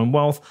your Bitcoin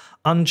wealth,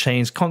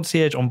 Unchained's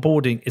concierge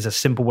onboarding is a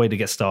simple way to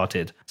get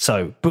started.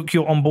 So book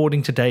your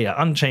onboarding today at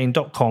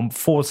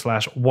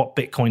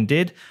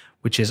unchained.com/whatbitcoindid,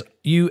 which is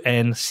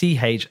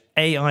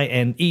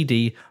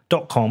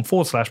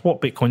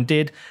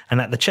unchained.com/whatbitcoindid.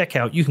 And at the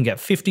checkout, you can get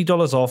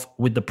 $50 off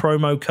with the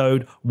promo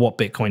code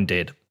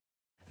whatbitcoindid.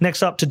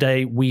 Next up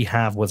today, we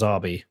have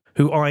Wasabi,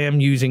 who I am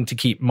using to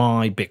keep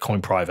my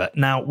Bitcoin private.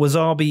 Now,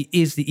 Wasabi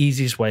is the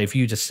easiest way for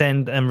you to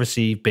send and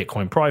receive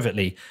Bitcoin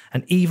privately.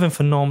 And even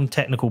for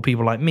non-technical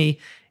people like me,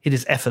 it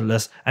is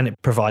effortless and it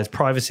provides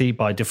privacy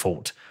by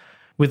default.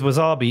 With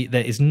Wasabi,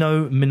 there is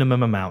no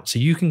minimum amount, so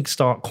you can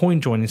start coin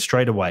joining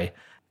straight away.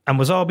 And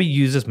Wasabi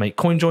users make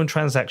CoinJoin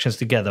transactions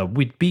together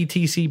with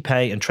BTC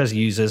Pay and Trezor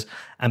users,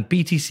 and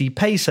BTC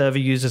Pay server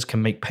users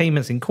can make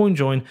payments in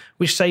CoinJoin,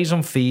 which saves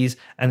on fees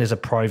and is a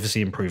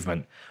privacy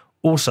improvement.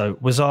 Also,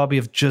 Wasabi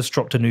have just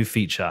dropped a new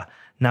feature.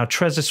 Now,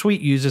 Trezor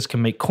Suite users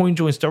can make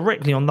CoinJoins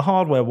directly on the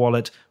hardware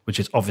wallet, which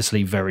is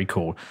obviously very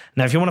cool.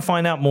 Now, if you want to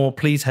find out more,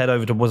 please head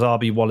over to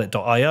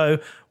wasabiwallet.io,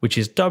 which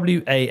is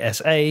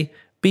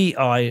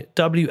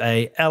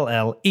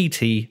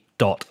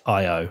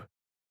WASABIWALLET.io.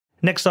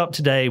 Next up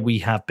today, we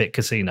have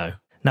BitCasino.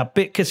 Now,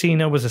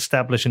 BitCasino was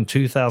established in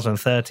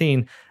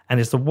 2013 and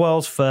is the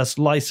world's first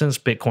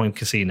licensed Bitcoin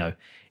casino.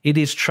 It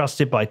is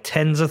trusted by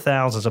tens of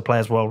thousands of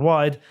players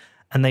worldwide,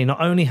 and they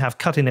not only have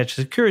cutting-edge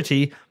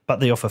security, but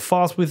they offer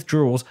fast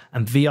withdrawals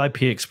and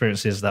VIP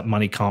experiences that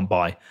money can't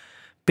buy.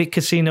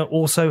 BitCasino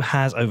also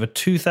has over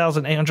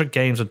 2,800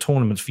 games and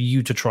tournaments for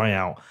you to try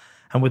out,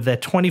 and with their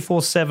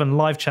 24/7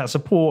 live chat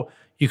support,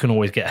 you can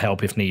always get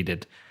help if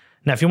needed.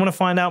 Now, if you want to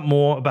find out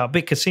more about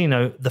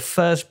BitCasino, the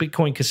first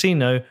Bitcoin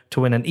casino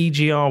to win an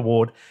EGR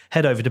award,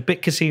 head over to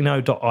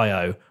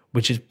bitcasino.io,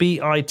 which is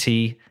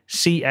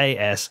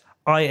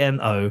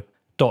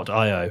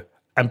bitcasino.io.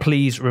 And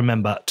please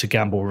remember to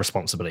gamble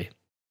responsibly.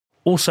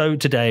 Also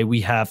today,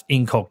 we have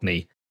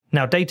Onge.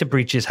 Now, data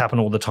breaches happen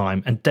all the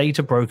time, and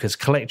data brokers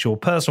collect your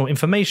personal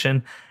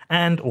information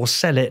and or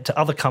sell it to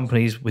other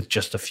companies with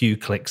just a few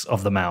clicks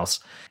of the mouse.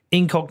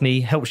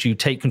 Onge helps you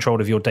take control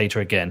of your data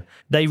again.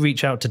 They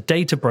reach out to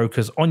data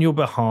brokers on your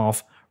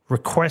behalf,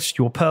 request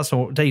your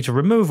personal data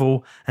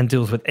removal, and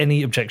deals with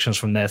any objections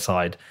from their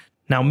side.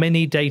 Now,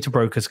 many data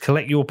brokers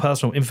collect your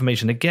personal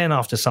information again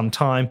after some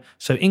time,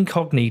 so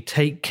Onge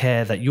take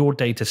care that your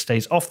data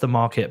stays off the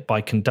market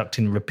by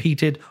conducting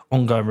repeated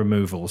ongoing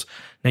removals.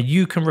 Now,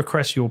 you can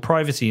request your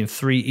privacy in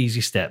 3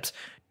 easy steps.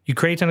 You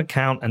create an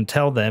account and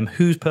tell them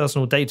whose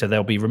personal data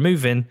they'll be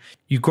removing.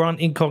 You grant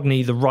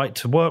Onge the right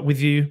to work with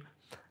you,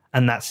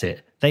 and that's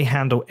it. They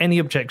handle any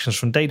objections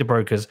from data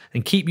brokers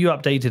and keep you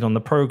updated on the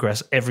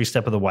progress every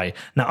step of the way.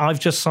 Now, I've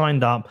just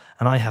signed up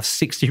and I have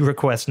 60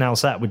 requests now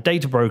sat with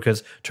data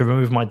brokers to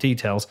remove my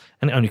details,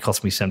 and it only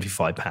cost me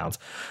 £75.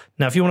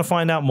 Now, if you want to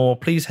find out more,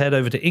 please head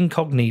over to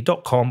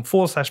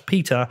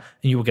onge.com/Peter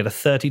and you will get a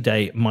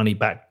 30-day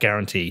money-back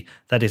guarantee.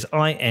 That is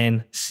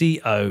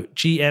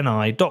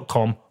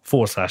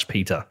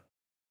incogni.com/Peter.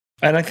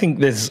 And I think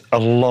there's a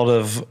lot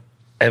of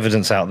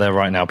evidence out there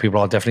right now. People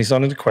are definitely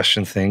starting to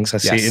question things. I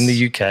see it in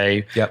the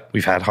UK. Yep.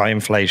 We've had high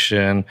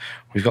inflation.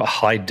 We've got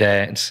high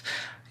debt.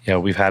 You know,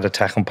 we've had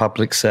attack on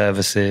public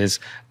services.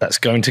 That's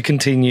going to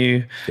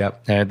continue.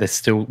 Yep. There's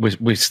still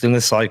we're still in the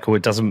cycle.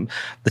 It doesn't.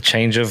 The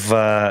change of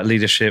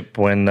leadership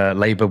when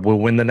Labour will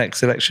win the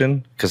next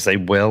election, because they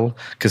will,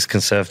 because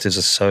Conservatives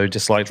are so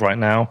disliked right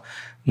now.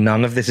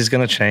 None of this is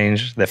going to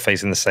change. They're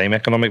facing the same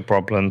economic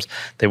problems.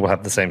 They will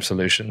have the same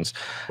solutions.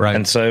 Right.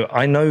 And so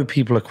I know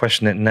people are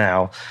questioning it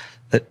now.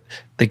 That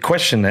they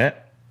question it,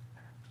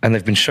 and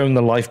they've been shown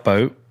the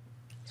lifeboat,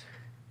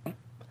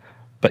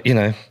 but you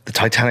know the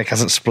Titanic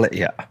hasn't split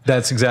yet.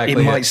 That's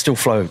exactly it. Might still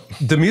float.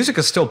 The music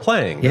is still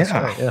playing. That's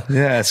right.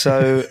 Yeah.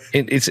 So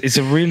it's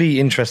a really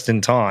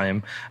interesting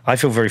time. I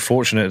feel very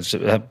fortunate to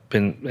have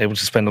been able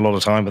to spend a lot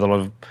of time with a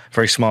lot of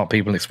very smart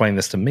people and explain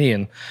this to me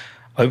and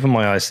open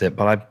my eyes to it.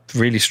 But I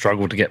really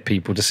struggled to get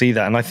people to see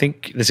that, and I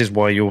think this is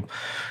why you're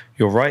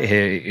right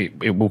here.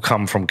 It will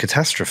come from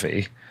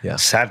catastrophe. Yeah.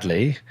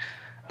 Sadly.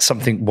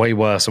 Something way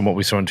worse than what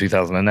we saw in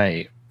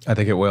 2008. I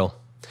think it will.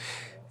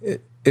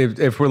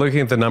 If we're looking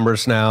at the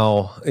numbers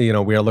now, you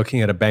know, we are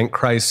looking at a bank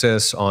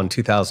crisis on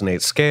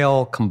 2008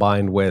 scale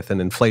combined with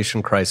an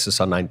inflation crisis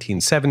on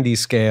 1970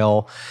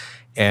 scale.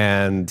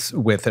 and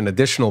with an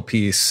additional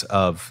piece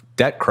of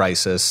debt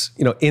crisis.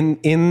 So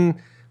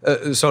in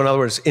other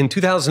words, in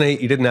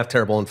 2008, you didn't have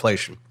terrible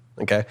inflation.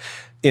 Okay,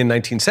 in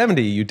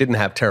 1970, you didn't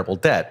have terrible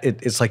debt.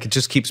 It's like it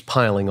just keeps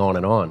piling on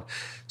and on.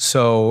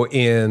 So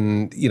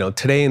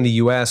today in the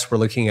U.S., we're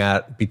looking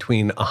at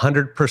between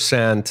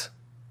 100%,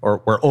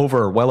 or we're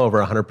well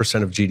over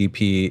 100% of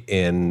GDP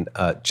in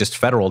just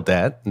federal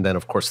debt, and then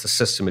of course the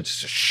system is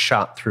just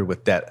shot through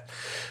with debt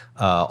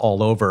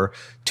all over.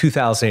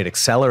 2008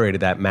 accelerated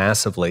that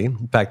massively.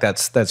 In fact,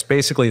 that's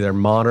basically their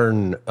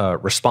modern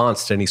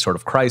response to any sort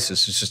of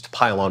crisis, is just to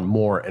pile on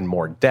more and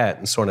more debt.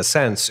 And so in a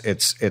sense,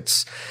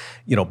 it's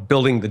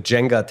building the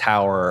Jenga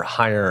tower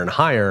higher and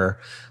higher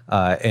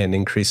and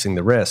increasing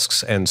the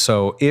risks. And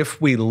so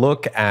if we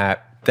look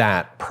at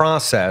that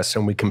process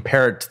and we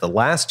compare it to the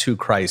last two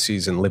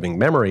crises in living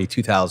memory,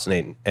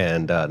 2008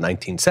 and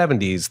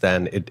 1970s,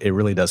 then it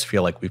really does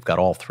feel like we've got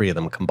all three of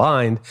them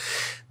combined.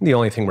 The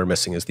only thing we're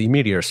missing is the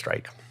meteor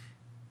strike.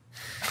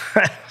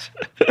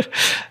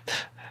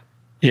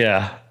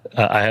 Yeah,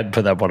 I had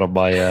put that one on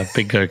my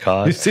bingo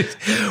card.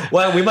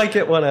 Well, we might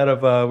get one out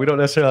of, we don't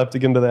necessarily have to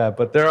get into that,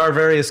 but there are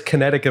various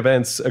kinetic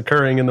events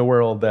occurring in the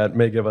world that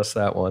may give us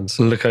that one.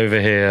 So. Look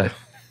over here.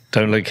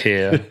 Don't look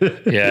here.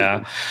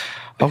 Yeah.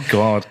 Oh,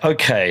 God.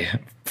 Okay.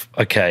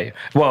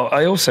 Well,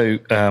 I also,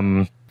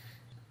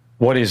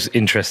 what is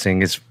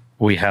interesting is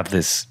we have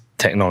this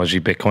technology,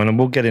 Bitcoin, and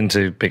we'll get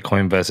into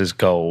Bitcoin versus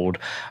gold.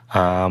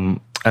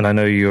 And I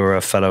know you're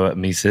a fellow at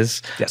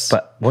Mises. Yes.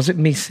 But was it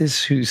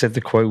Mises who said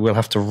the quote, "We'll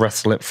have to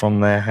wrestle it from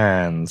their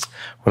hands"?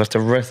 We'll have to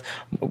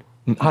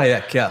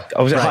Hayek, yeah.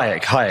 Oh, was it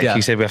Hayek? Hayek. Yeah.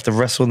 He said we have to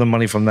wrestle the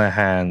money from their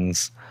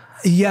hands.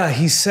 Yeah,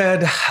 he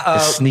said... a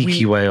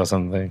sneaky way or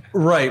something.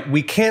 Right.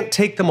 We can't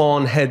take them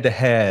on head to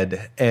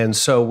head. And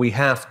so we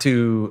have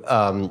to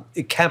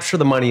capture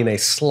the money in a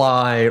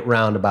sly,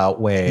 roundabout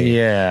way.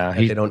 Yeah.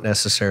 That they don't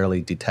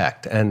necessarily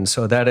detect. And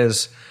so that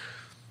is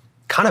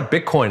kind of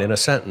Bitcoin in a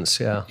sentence.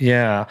 Yeah.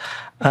 Yeah.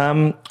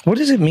 What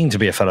does it mean to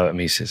be a fellow at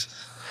Mises?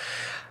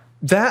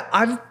 That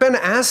I've been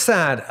asked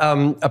that.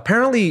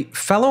 Apparently,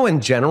 fellow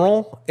in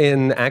general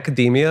in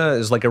academia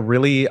is like a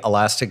really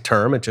elastic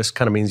term. It just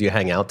kind of means you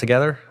hang out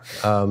together.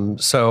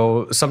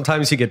 So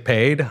sometimes you get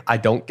paid. I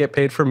don't get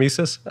paid for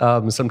Mises.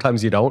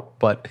 Sometimes you don't,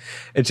 but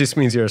it just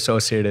means you're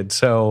associated.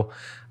 So,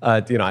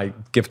 I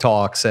give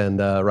talks and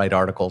write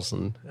articles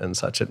and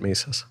such at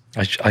Mises.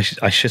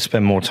 I should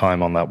spend more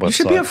time on that website. You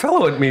should be a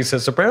fellow at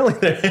Mises. Apparently,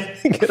 they're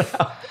handing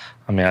it out.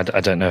 I mean, I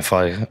don't know if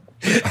I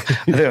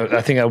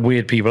think I'd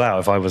weird people out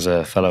if I was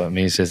a fellow at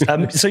Mises.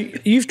 So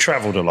you've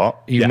traveled a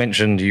lot. You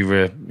mentioned you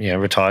were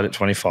retired at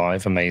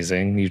 25.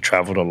 Amazing. You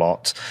traveled a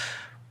lot.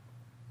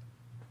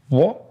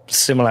 What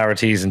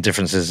similarities and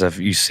differences have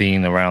you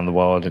seen around the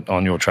world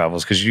on your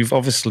travels? Because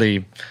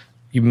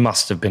you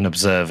must have been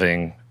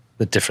observing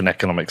the different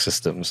economic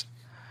systems.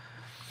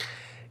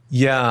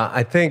 Yeah,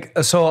 I think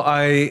so.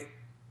 I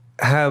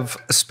have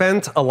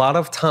spent a lot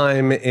of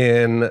time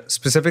in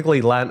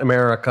specifically Latin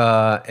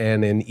America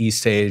and in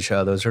East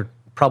Asia. Those are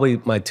probably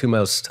my two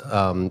most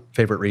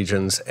favorite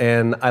regions.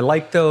 And I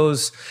like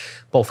those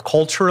both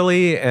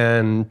culturally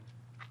and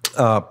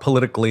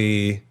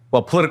politically.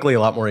 Well, politically,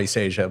 a lot more East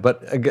Asia,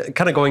 but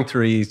kind of going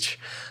through each.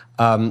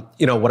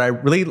 What I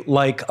really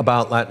like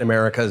about Latin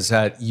America is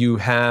that you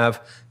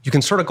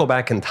can sort of go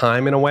back in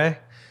time in a way.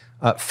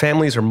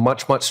 Families are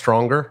much, much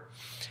stronger.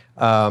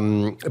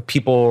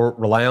 People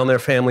rely on their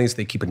families.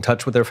 They keep in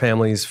touch with their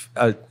families,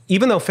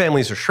 even though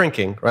families are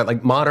shrinking, right?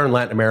 Like modern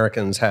Latin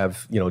Americans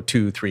have,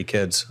 2-3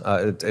 kids.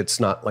 It's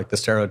not like the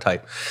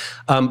stereotype.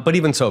 But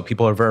even so,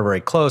 people are very,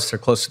 very close. They're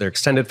close to their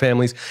extended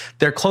families.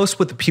 They're close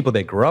with the people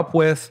they grew up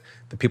with,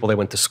 the people they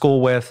went to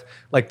school with.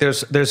 Like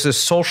there's this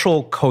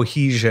social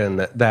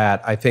cohesion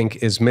that I think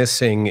is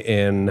missing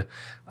in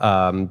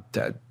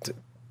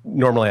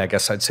normally, I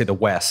guess I'd say the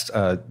West,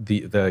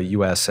 the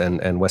U.S.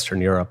 and Western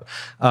Europe.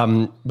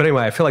 But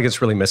anyway, I feel like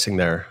it's really missing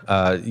there.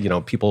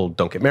 People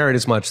don't get married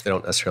as much. They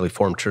don't necessarily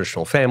form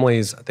traditional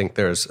families. I think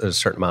there's a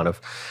certain amount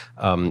of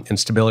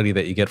instability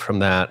that you get from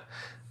that.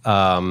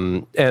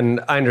 And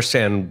I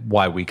understand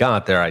why we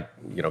got there. I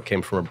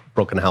came from a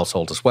broken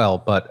household as well.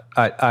 But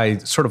I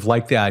sort of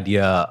like the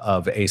idea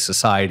of a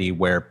society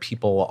where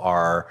people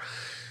are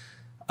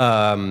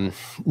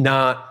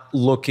not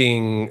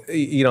looking,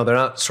 they're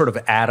not sort of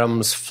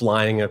atoms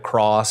flying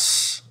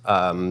across,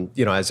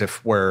 as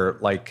if we're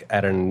like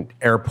at an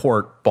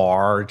airport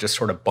bar, just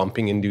sort of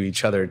bumping into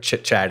each other,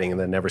 chit-chatting, and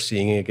then never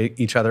seeing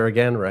each other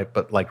again, right?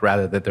 But like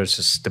rather that there's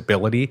a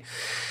stability.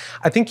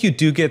 I think you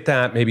do get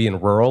that maybe in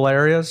rural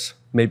areas,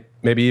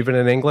 maybe even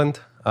in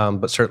England,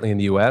 but certainly in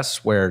the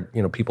U.S. where,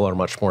 people are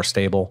much more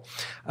stable.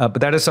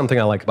 But that is something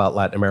I like about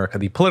Latin America.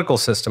 The political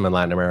system in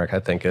Latin America, I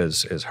think,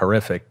 is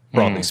horrific,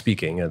 broadly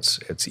speaking.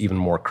 It's even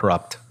more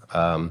corrupt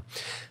than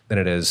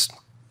it is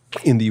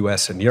in the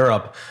U.S. and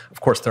Europe.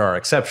 Of course, there are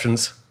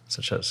exceptions,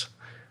 such as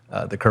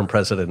the current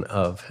president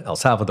of El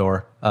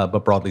Salvador,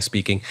 but broadly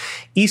speaking.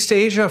 East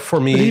Asia, for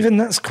me... But even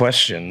that's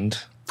questioned.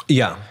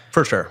 Yeah.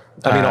 For sure.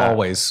 I mean,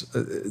 always.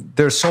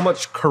 There's so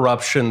much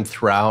corruption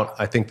throughout,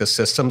 I think, the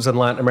systems in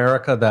Latin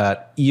America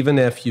that even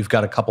if you've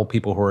got a couple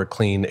people who are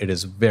clean, it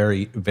is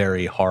very,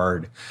 very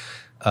hard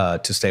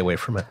to stay away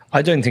from it.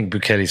 I don't think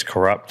Bukele's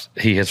corrupt.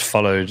 He has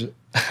followed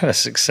a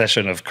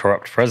succession of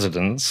corrupt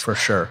presidents. For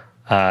sure.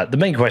 The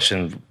main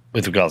question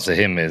with regards to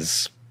him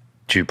is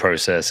due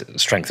process,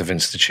 strength of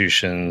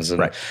institutions.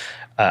 And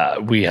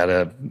we had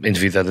an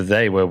interview the other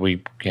day where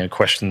we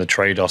questioned the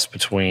trade-offs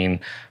between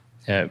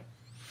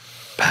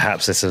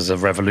perhaps this is a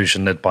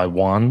revolution led by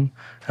one,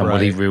 and will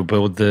he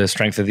rebuild the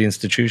strength of the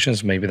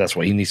institutions? Maybe that's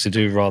what he needs to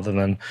do rather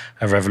than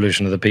a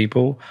revolution of the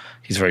people.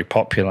 He's very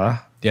popular.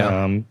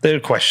 Yeah. There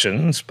are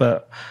questions,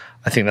 but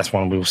I think that's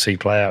one we'll see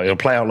play out. It'll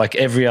play out like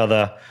every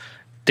other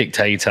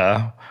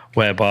dictator,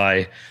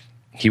 whereby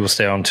he will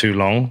stay on too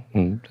long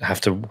and have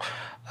to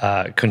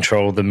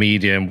control the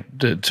media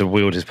to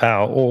wield his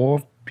power,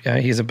 or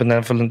he's a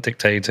benevolent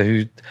dictator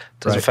who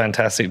does a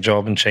fantastic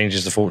job and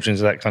changes the fortunes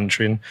of that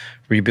country and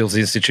rebuilds the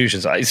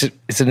institutions.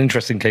 It's an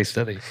interesting case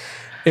study.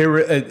 It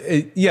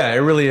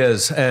really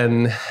is.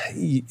 And,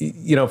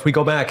 if we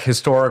go back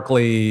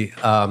historically,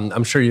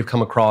 I'm sure you've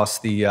come across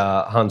the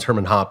Hans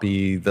Hermann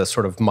Hoppe, the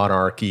sort of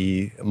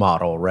monarchy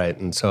model, right?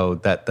 And so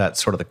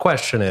that's sort of the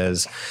question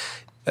is,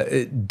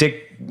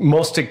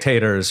 most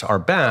dictators are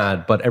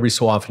bad, but every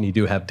so often you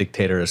do have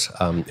dictators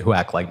who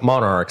act like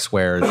monarchs,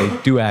 where they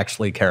do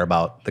actually care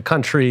about the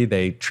country.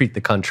 They treat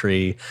the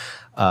country,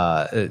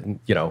 as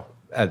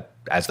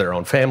their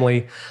own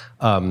family.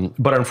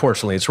 But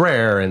unfortunately, it's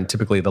rare, and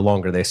typically the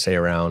longer they stay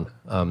around,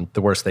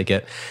 the worse they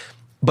get.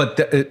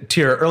 But to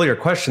your earlier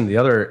question, the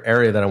other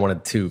area that I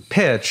wanted to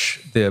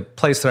pitch, the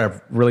place that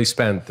I've really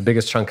spent the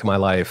biggest chunk of my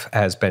life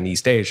has been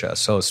East Asia.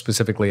 So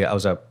specifically, I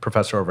was a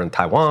professor over in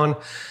Taiwan,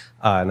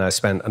 and I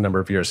spent a number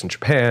of years in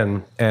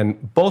Japan.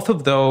 And both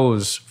of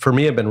those, for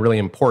me, have been really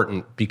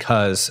important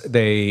because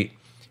they,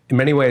 in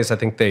many ways, I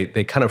think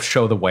they kind of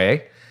show the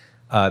way.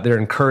 They're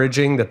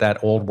encouraging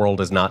that old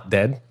world is not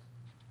dead.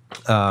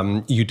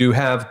 You do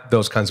have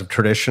those kinds of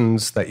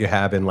traditions that you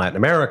have in Latin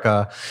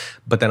America,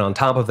 but then on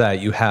top of that,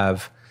 you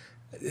have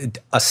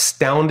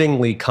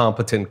astoundingly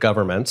competent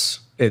governments.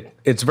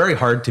 It's very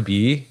hard to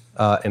be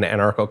an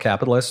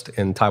anarcho-capitalist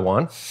in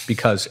Taiwan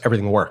because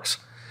everything works.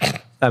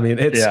 I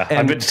mean,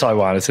 I've been to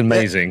Taiwan. It's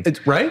amazing.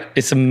 Right?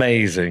 It's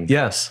amazing.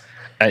 Yes.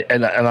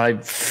 And I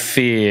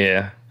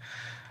fear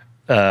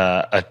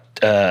a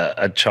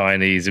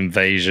Chinese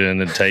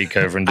invasion and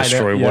takeover and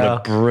destroy. What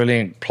a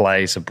brilliant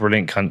place, a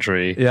brilliant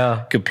country.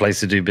 Yeah. Good place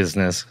to do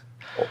business.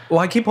 Well,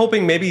 I keep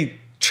hoping maybe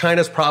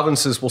China's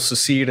provinces will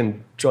secede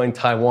and join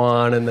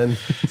Taiwan, and then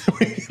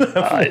we can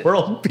have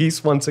world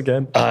peace once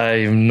again.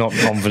 I'm not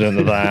confident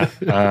of that.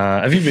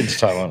 Have you been to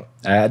Taiwan?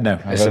 No,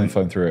 I've only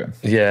flown through it.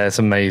 Yeah, it's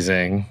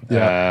amazing.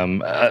 Yeah.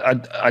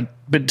 I've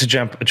been to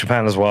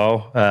Japan as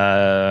well.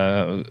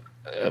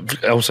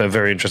 Also a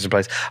very interesting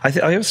place.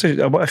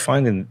 What I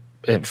found in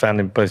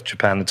both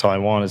Japan and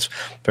Taiwan is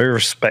very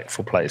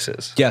respectful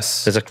places.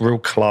 Yes. There's a real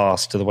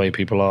class to the way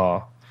people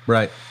are.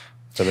 Right.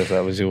 So if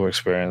that was your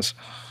experience.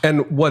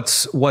 And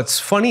what's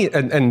funny,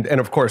 and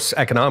of course,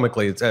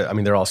 economically,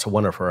 they're also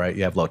wonderful, right?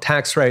 You have low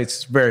tax rates.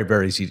 It's very,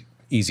 very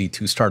easy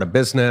to start a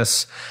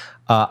business.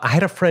 I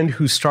had a friend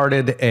who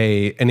started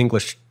an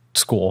English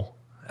school,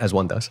 as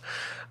one does.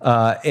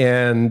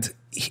 And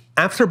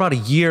after about a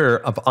year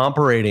of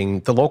operating,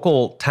 the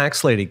local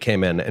tax lady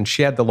came in, and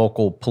she had the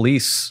local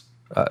police,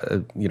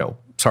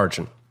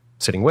 sergeant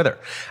sitting with her.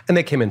 And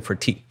they came in for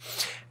tea.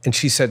 And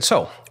she said,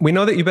 so we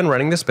know that you've been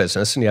running this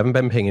business and you haven't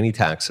been paying any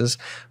taxes,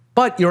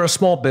 but you're a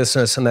small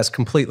business and that's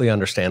completely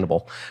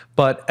understandable.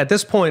 But at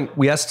this point,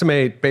 we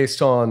estimate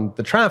based on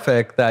the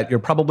traffic that you're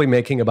probably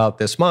making about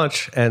this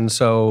much. And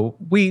so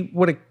we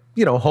would,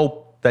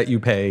 hope that you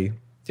pay,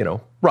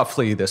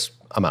 roughly this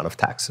amount of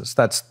taxes.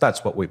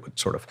 That's what we would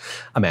sort of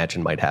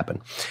imagine might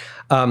happen.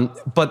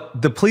 But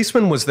the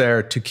policeman was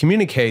there to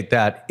communicate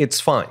that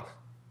it's fine.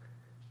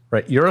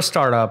 Right, you're a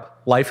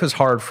startup. Life is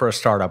hard for a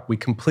startup. We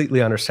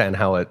completely understand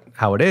how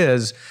it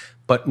is,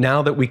 but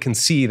now that we can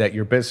see that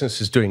your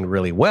business is doing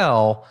really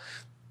well,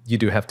 you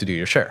do have to do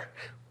your share.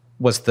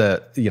 Was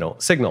the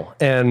signal,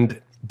 and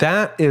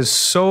that is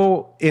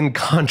so in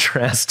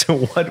contrast to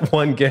what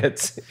one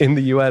gets in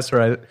the U.S.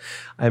 or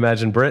I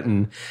imagine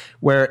Britain,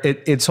 where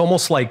it's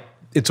almost like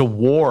it's a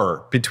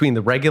war between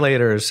the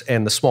regulators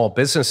and the small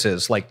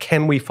businesses. Like,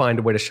 can we find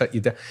a way to shut you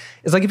down?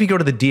 It's like if you go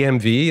to the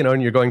DMV,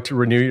 and you're going to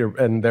renew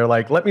and they're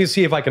like, let me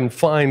see if I can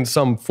find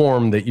some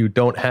form that you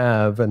don't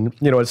have. And,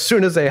 as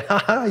soon as they,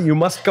 you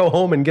must go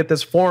home and get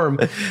this form,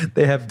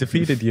 they have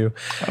defeated you.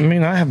 I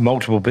mean, I have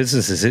multiple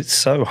businesses. It's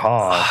so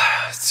hard.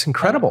 It's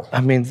incredible.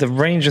 The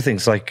range of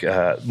things, like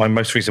my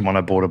most recent one,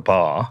 I bought a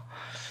bar.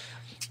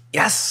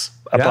 Yes.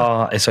 A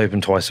bar, it's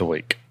open twice a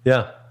week.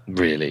 Yeah.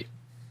 Really.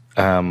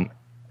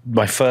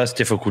 My first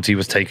difficulty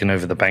was taking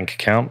over the bank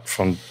account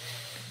from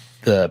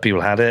the people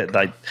who had it.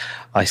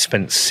 I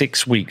spent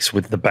 6 weeks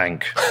with the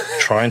bank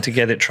trying to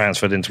get it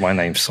transferred into my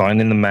name,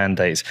 signing the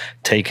mandates,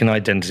 taking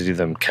identity of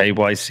them,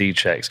 KYC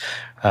checks,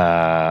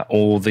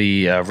 all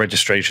the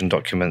registration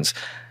documents.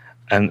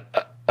 And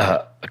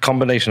a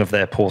combination of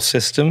their poor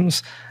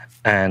systems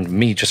and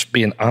me just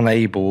being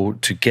unable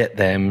to get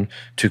them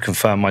to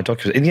confirm my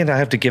documents. In the end, I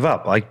have to give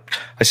up. I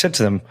said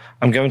to them,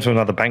 I'm going to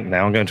another bank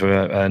now. I'm going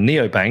to a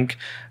neobank,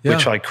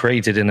 which I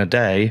created in a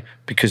day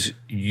because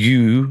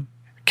you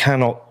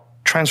cannot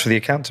transfer the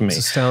account to me. It's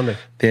astounding.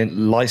 The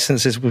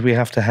licenses we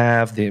have to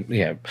have.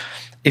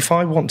 If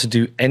I want to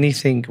do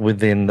anything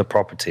within the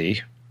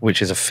property,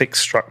 which is a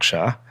fixed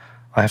structure,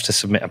 I have to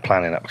submit a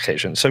planning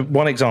application. So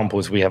one example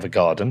is we have a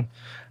garden,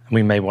 and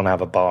we may want to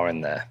have a bar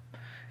in there.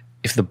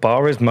 If the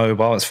bar is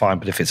mobile, it's fine.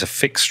 But if it's a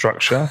fixed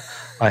structure,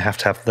 I have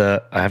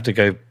to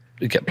go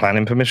get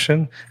planning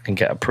permission and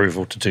get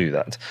approval to do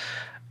that.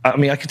 I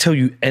mean, I could tell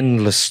you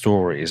endless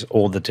stories,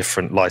 all the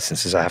different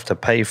licenses I have to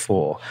pay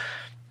for.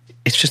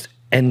 It's just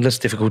endless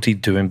difficulty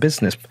doing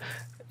business.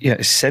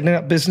 It's setting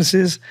up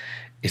businesses,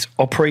 it's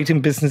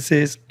operating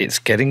businesses, it's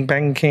getting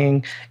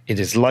banking, it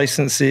is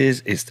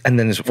licenses, and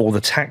then there's all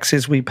the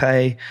taxes we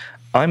pay.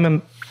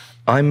 I'm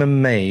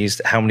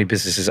amazed how many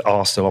businesses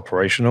are still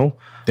operational,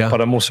 but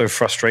I'm also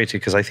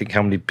frustrated because I think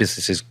how many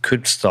businesses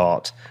could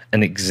start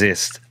and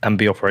exist and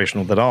be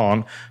operational that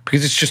aren't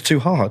because it's just too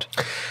hard.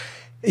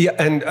 Yeah,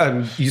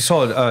 and you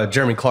saw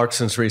Jeremy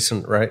Clarkson's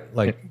recent, right?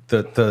 Like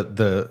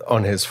the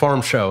on his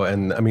farm show,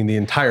 and I mean the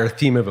entire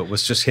theme of it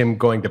was just him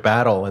going to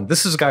battle. And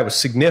this is a guy with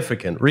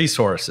significant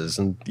resources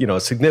and a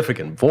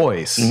significant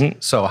voice. Mm-hmm.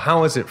 So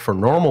how is it for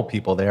normal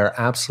people? They are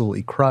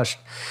absolutely crushed.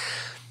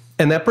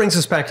 And that brings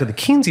us back to the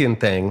Keynesian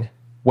thing,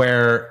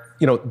 where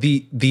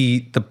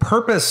the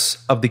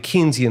purpose of the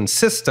Keynesian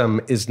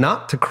system is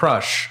not to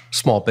crush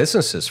small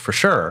businesses, for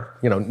sure.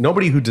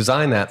 Nobody who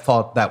designed that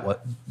thought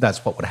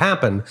that's what would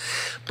happen.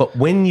 But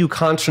when you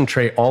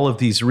concentrate all of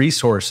these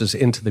resources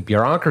into the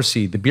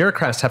bureaucracy, the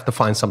bureaucrats have to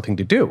find something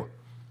to do.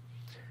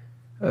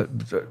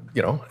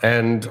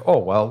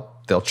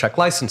 They'll check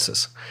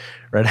licenses,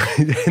 right?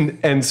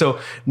 and so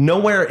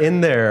nowhere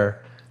in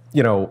there,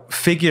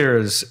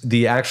 figures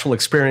the actual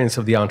experience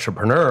of the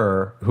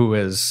entrepreneur who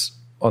is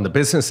on the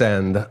business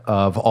end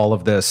of all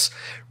of this.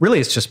 Really,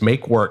 it's just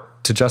make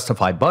work to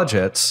justify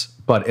budgets,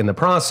 but in the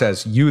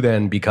process, you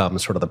then become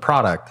sort of the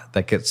product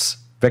that gets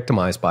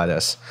victimized by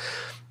this.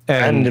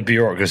 And the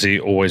bureaucracy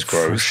always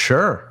grows. For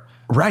sure.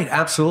 Right,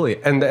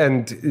 absolutely. And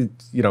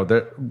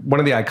one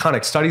of the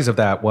iconic studies of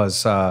that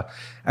was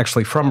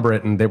actually from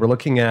Britain. They were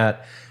looking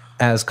at,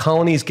 as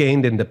colonies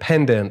gained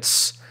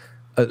independence,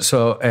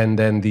 and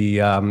then the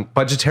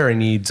budgetary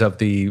needs of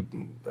the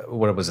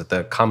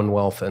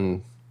Commonwealth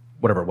and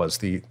whatever it was,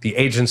 the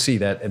agency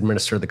that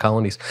administered the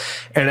colonies.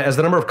 And as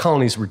the number of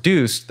colonies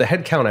reduced, the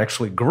headcount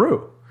actually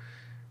grew.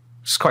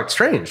 It's quite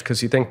strange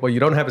because you think, well, you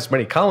don't have as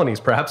many colonies,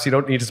 perhaps you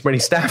don't need as many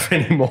staff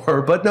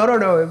anymore. But no,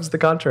 it was the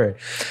contrary.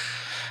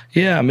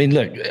 Yeah, I mean,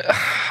 look,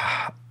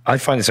 I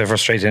find it so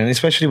frustrating, and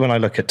especially when I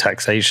look at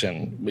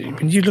taxation.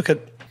 When you look at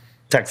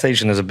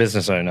taxation as a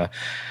business owner,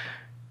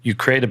 you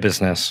create a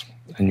business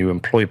and you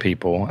employ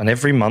people, and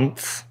every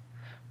month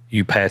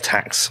you pay a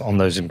tax on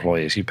those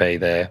employees. You pay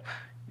their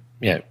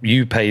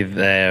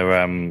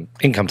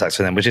income tax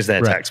for them, which is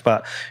their tax,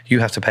 but you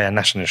have to pay a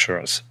national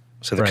insurance.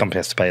 So the company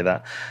has to pay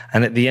that.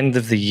 And at the end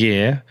of the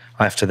year,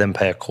 I have to then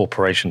pay a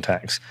corporation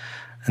tax.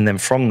 And then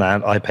from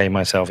that, I pay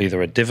myself either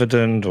a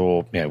dividend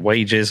or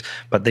wages,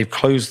 but they've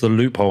closed the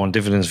loophole on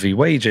dividends v.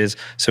 wages.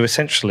 So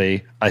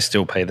essentially, I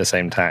still pay the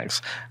same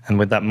tax. And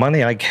with that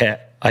money I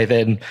get, I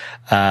then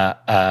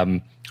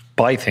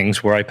buy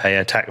things where I pay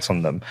a tax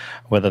on them,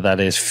 whether that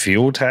is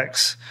fuel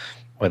tax,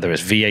 whether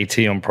it's VAT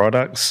on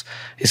products.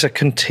 It's a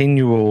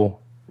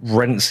continual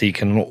rent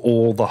seeking on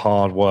all the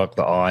hard work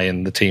that I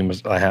and the team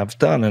I have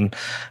done. And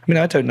I mean,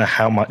 I don't know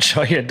how much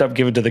I end up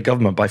giving to the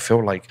government, but I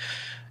feel like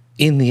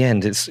in the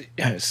end, it's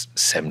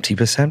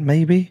 70%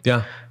 maybe.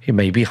 Yeah. It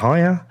may be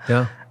higher.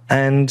 Yeah.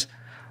 And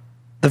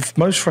the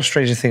most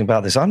frustrating thing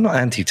about this, I'm not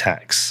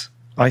anti-tax.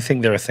 I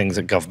think there are things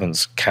that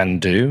governments can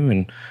do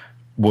and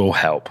will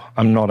help.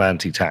 I'm not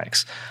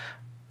anti-tax.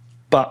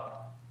 But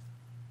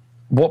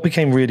what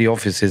became really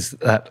obvious is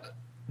that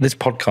this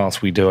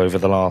podcast we do over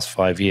the last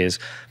 5 years,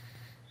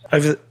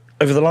 over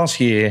the last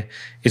year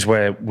is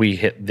where we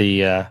hit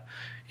the,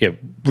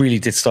 really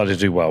did start to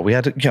do well. We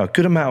had a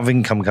good amount of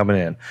income coming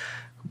in.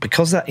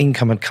 Because that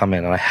income had come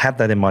in and I had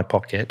that in my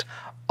pocket,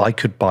 I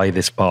could buy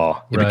this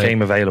bar. It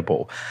became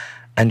available.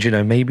 And,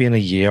 maybe in a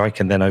year I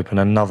can then open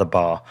another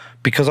bar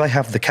because I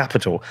have the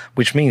capital,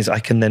 which means I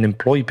can then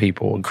employ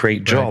people and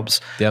create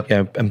jobs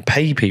and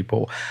pay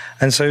people.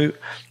 And so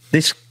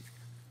this,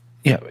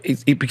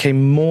 it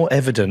became more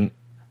evident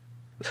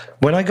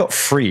when I got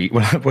free,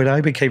 when I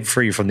became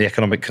free from the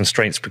economic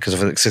constraints because of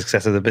the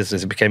success of the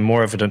business, it became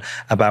more evident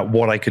about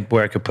where I could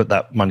put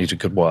that money to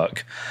good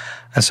work.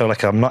 And so,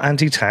 I'm not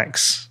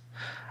anti-tax,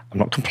 I'm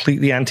not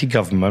completely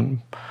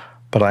anti-government,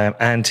 but I am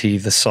anti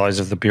the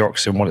size of the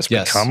bureaucracy and what it's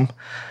become.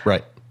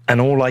 Right.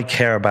 And all I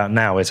care about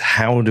now is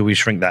how do we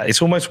shrink that?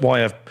 It's almost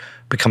why I've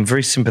become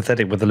very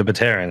sympathetic with the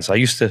libertarians. I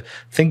used to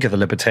think of the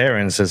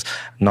libertarians as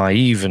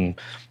naive and,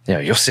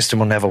 your system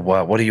will never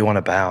work. What are you on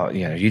about?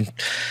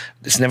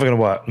 It's never going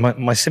to work.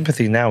 My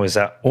sympathy now is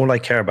that all I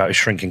care about is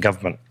shrinking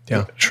government,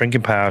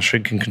 shrinking power,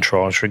 shrinking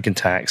control, shrinking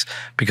tax,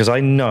 because I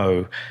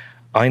know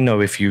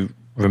if you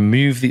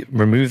remove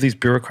these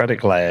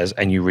bureaucratic layers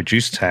and you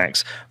reduce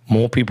tax,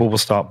 more people will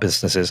start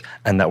businesses,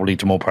 and that will lead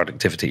to more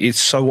productivity. It's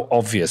so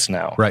obvious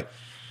now. Right.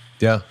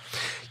 Yeah.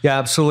 Yeah,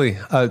 absolutely.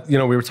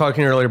 We were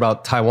talking earlier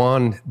about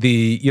Taiwan.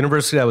 The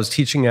university I was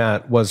teaching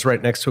at was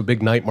right next to a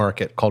big night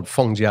market called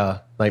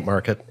Fengjia Night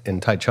Market in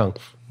Taichung,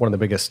 one of the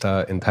biggest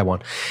in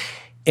Taiwan.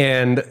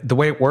 And the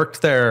way it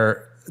worked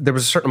there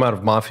was a certain amount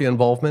of mafia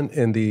involvement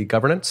in the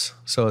governance.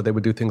 So they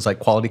would do things like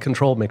quality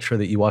control, make sure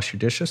that you wash your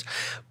dishes.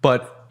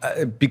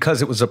 But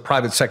because it was a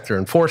private sector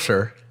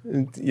enforcer,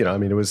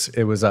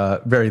 it was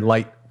a very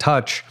light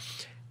touch.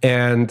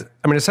 And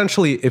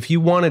essentially, if you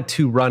wanted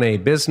to run a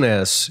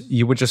business,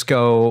 you would just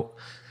go,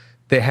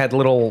 they had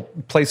little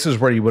places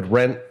where you would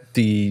rent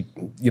the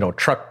little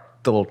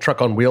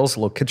truck on wheels,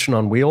 the little kitchen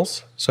on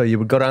wheels. So you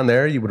would go down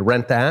there, you would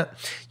rent that.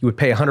 You would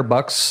pay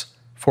 $100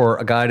 for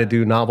a guy to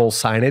do novel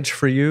signage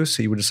for you.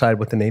 So you would decide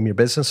what to name your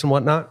business and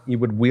whatnot. You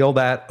would wheel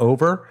that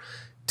over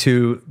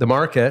to the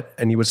market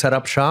and you would set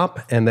up shop,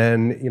 and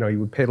then, you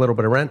would pay a little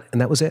bit of rent,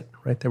 and that was it,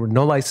 right? There were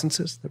no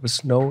licenses. There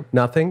was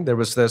nothing. There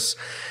was this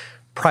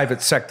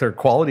private sector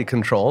quality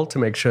control to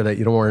make sure that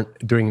you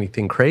weren't doing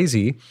anything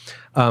crazy.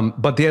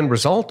 But the end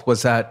result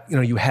was that,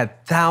 you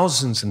had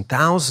thousands and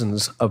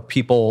thousands of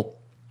people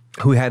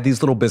who had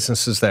these little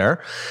businesses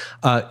there.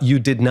 You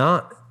did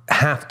not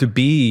have to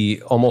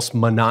be almost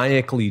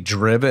maniacally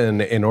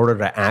driven in order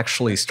to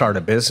actually start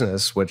a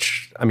business,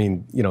 which,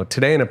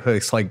 today in a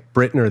place like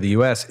Britain or the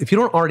US, if you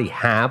don't already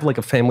have like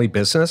a family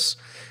business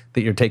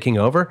that you're taking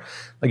over,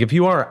 like if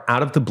you are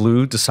out of the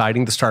blue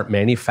deciding to start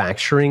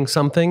manufacturing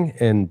something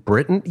in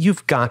Britain,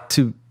 you've got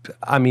to,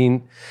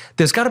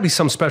 there's got to be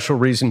some special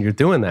reason you're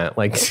doing that.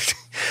 Like,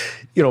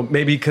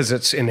 maybe because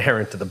it's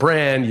inherent to the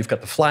brand, you've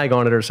got the flag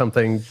on it or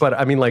something. But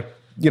if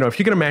you're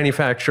going to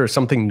manufacture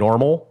something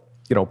normal,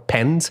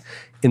 pens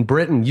in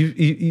Britain,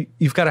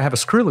 you've got to have a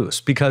screw loose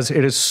because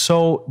it is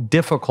so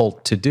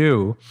difficult to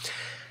do.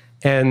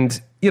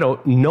 And,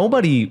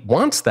 nobody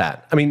wants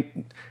that.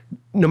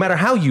 No matter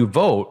how you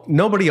vote,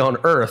 nobody on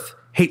earth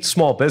hates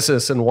small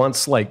business and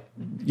wants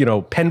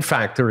pen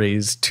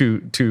factories to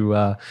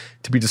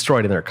be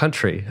destroyed in their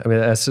country.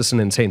 That's just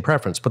an insane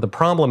preference. But the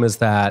problem is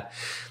that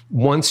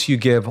once you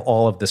give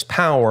all of this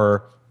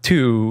power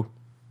to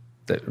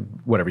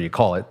whatever you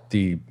call it,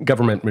 the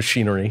government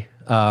machinery,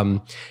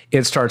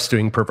 it starts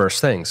doing perverse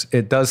things.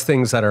 It does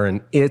things that are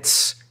in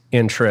its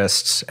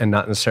interests and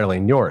not necessarily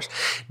in yours.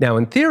 Now,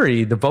 in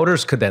theory, the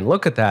voters could then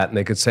look at that and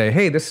they could say,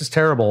 hey, this is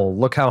terrible.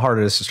 Look how hard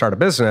it is to start a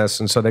business.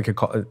 And so they could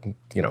call,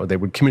 they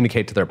would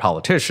communicate to their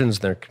politicians.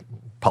 Their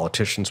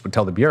politicians would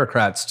tell the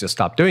bureaucrats to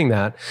stop doing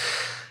that.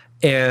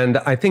 And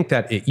I think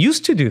that it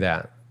used to do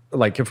that.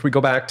 Like if we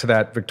go back to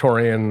that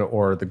Victorian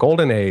or the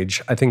Golden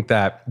Age, I think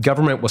that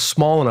government was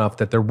small enough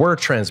that there were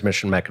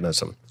transmission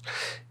mechanisms.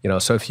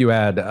 So if you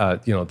had,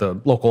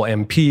 the local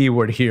MP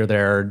would hear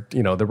the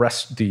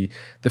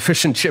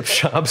fish and chip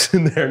shops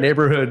in their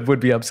neighborhood would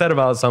be upset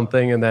about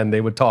something, and then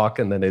they would talk,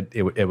 and then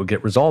it would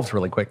get resolved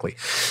really quickly.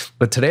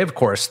 But today, of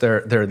course,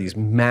 there are these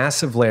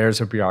massive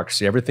layers of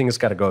bureaucracy. Everything has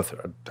got to go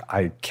through.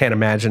 I can't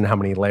imagine how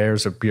many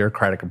layers of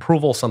bureaucratic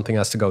approval something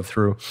has to go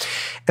through.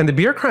 And the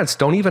bureaucrats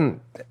don't even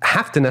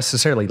have to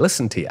necessarily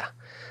listen to you.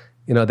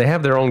 They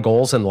have their own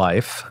goals in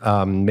life.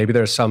 Maybe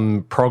there's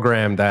some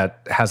program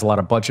that has a lot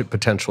of budget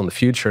potential in the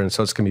future, and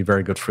so it's going to be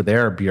very good for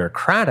their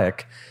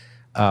bureaucratic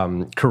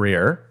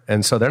career.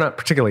 And so they're not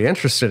particularly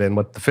interested in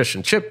what the fish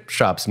and chip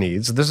shops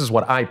needs. This is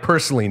what I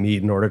personally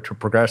need in order to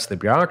progress the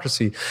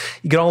bureaucracy.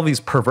 You get all these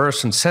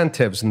perverse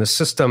incentives, and the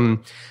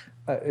system.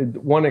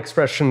 One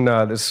expression,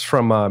 this is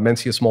from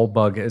Mencius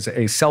Moldbug, is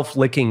a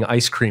self-licking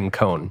ice cream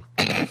cone.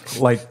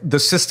 Like the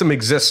system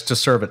exists to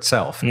serve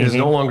itself. Mm-hmm. It is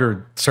no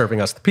longer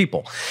serving us, the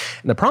people.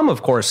 And the problem,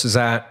 of course, is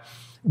that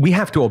we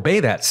have to obey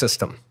that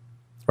system,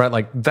 right?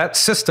 Like that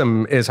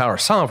system is our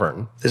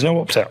sovereign. There's no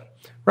opt-out.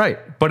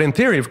 Right. But in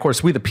theory, of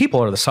course, we the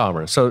people are the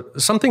sovereign. So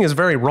something is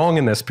very wrong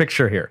in this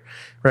picture here,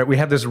 right? We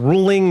have this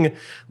ruling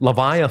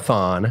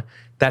Leviathan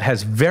that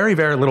has very,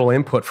 very little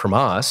input from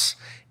us.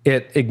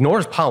 It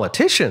ignores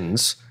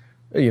politicians,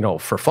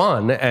 for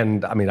fun.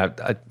 And I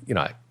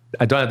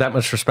don't have that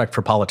much respect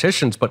for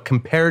politicians, but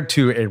compared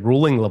to a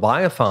ruling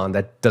Leviathan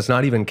that does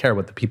not even care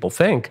what the people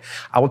think,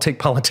 I will take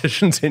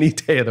politicians any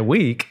day of the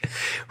week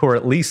who are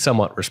at least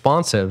somewhat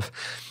responsive.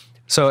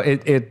 So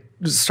it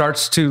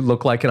starts to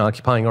look like an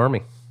occupying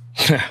army.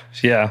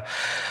 Yeah.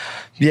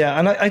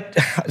 And I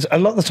a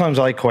lot of the times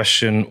I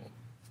question,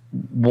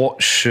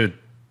 what should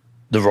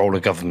the role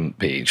of government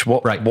be?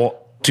 What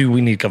do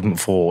we need government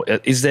for?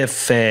 Is there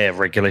fair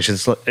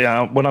regulations?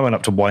 When I went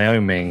up to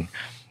Wyoming,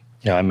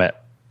 I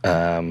met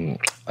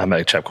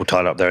a chap called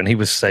Tyler up there, and he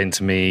was saying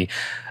to me,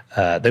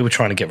 they were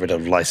trying to get rid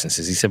of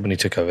licenses. He said when he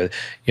took over,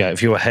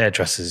 if you were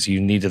hairdressers, you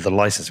needed the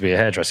license to be a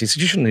hairdresser. He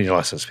said, you shouldn't need a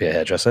license to be a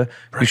hairdresser.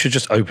 Right. You should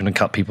just open and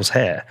cut people's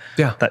hair.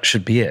 Yeah. That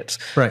should be it.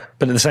 Right.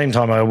 But at the same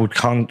time, I would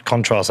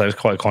contrast, that was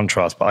quite a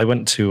contrast, but I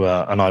went to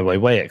an Ai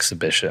Weiwei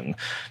exhibition,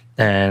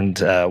 and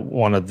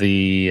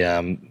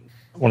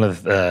one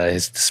of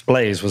his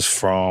displays was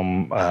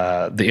from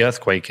the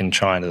earthquake in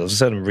China. There was a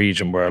certain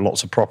region where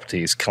lots of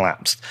properties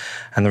collapsed,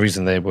 and the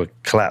reason they were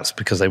collapsed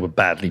because they were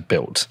badly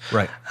built.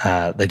 Right.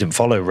 They didn't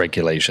follow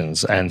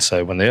regulations, and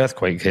so when the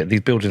earthquake hit,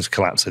 these buildings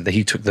collapsed. So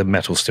he took the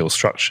metal steel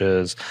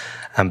structures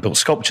and built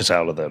sculptures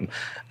out of them,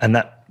 and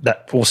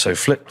that also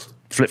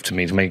flipped to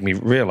me to make me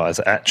realize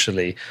that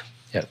actually,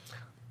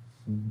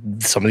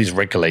 some of these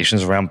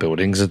regulations around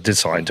buildings are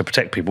designed to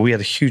protect people. We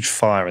had a huge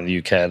fire in the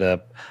UK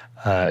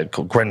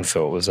called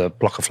Grenfell. It was a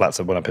block of flats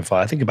that went up in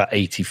fire. I think about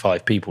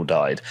 85 people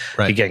died.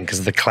 Right. Again,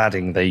 because the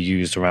cladding they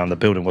used around the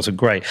building wasn't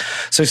great.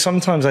 So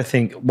sometimes I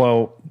think,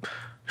 well,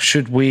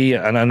 should we,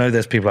 and I know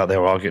there's people out there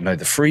who argue, no,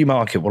 the free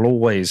market will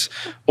always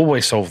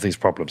solve these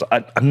problems.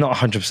 I'm not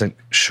 100%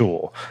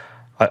 sure.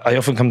 I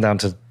often come down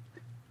to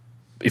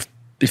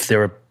if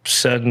there are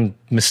certain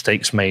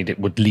mistakes made, it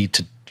would lead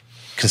to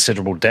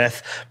considerable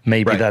death.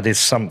 Maybe that is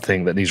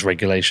something that needs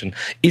regulation.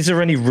 Is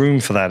there any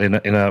room for that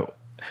in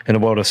a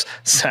world of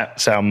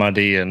sound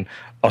muddy and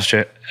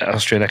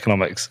Austrian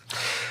economics?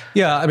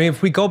 Yeah, I mean,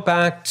 if we go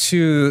back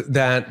to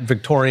that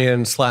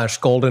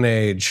Victorian/Golden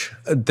Age,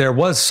 there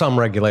was some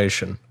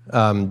regulation.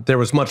 There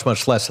was much,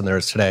 much less than there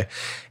is today.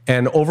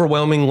 And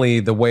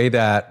overwhelmingly, the way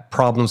that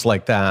problems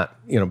like that,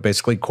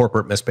 basically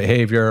corporate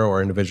misbehavior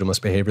or individual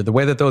misbehavior, the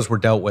way that those were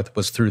dealt with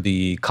was through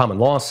the common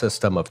law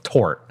system of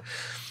tort.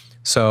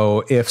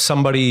 So if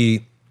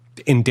somebody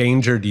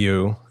endangered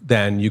you,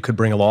 then you could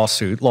bring a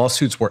lawsuit.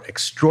 Lawsuits were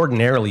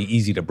extraordinarily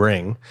easy to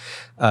bring.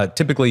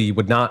 Typically, you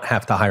would not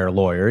have to hire a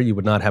lawyer. You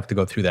would not have to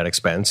go through that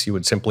expense. You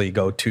would simply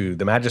go to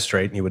the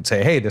magistrate and you would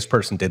say, hey, this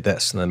person did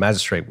this. And the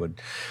magistrate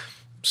would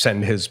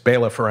send his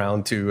bailiff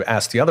around to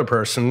ask the other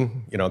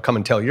person, come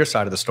and tell your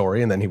side of the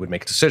story, and then he would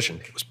make a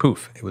decision. It was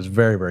poof. It was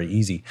very, very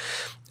easy.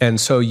 And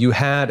so you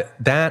had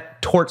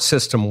that tort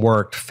system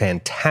worked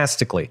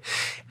fantastically.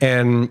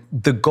 And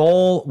the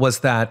goal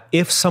was that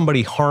if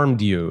somebody harmed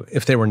you,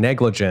 if they were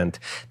negligent,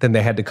 then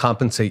they had to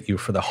compensate you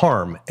for the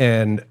harm.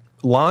 And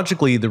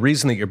logically, the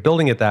reason that you're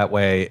building it that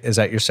way is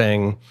that you're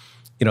saying,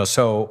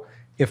 so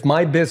if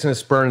my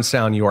business burns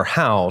down your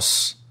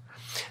house,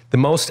 the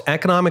most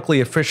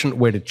economically efficient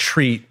way to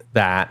treat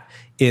that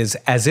is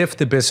as if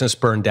the business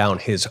burned down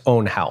his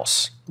own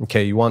house.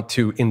 Okay, you want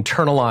to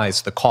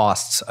internalize the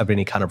costs of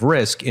any kind of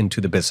risk into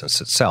the business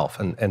itself,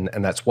 and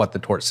that's what the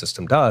tort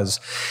system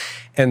does.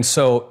 And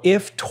so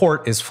if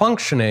tort is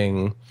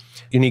functioning,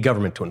 you need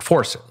government to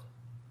enforce it,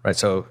 right?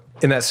 So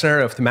in that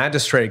scenario, if the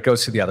magistrate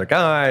goes to the other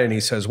guy and he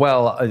says,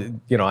 well,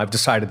 I've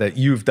decided that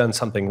you've done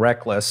something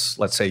reckless.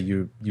 Let's say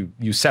you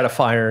set a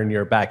fire in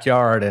your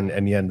backyard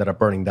and you ended up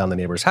burning down the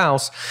neighbor's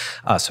house,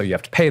 so you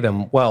have to pay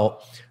them.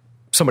 Well,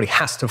 somebody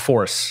has to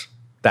force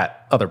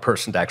that other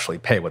person to actually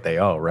pay what they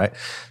owe, right?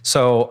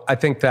 So I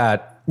think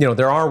that,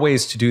 there are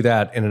ways to do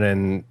that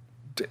in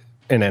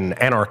an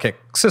anarchic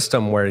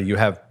system where you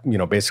have,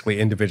 basically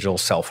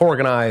individuals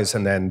self-organize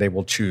and then they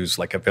will choose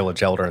like a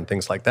village elder and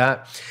things like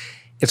that.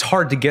 It's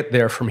hard to get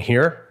there from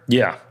here.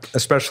 Yeah.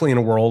 Especially in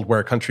a world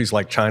where countries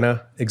like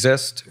China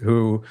exist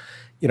who,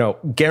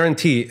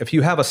 guarantee if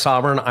you have a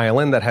sovereign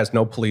island that has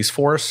no police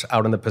force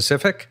out in the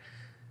Pacific,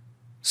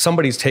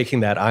 somebody's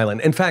taking that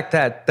island. In fact,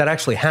 that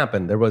actually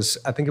happened. There was,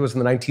 I think it was in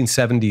the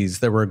 1970s,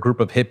 there were a group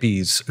of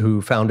hippies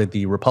who founded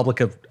the Republic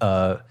of,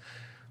 what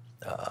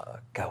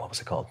was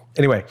it called?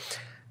 Anyway,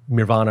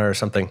 Nirvana or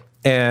something.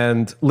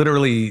 And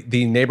literally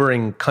the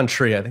neighboring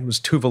country, I think it was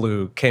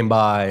Tuvalu, came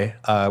by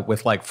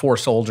with like 4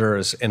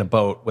 soldiers in a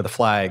boat with a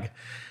flag.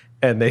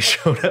 And they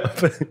showed up.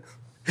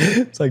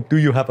 It's like, do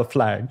you have a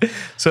flag?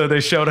 So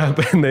they showed up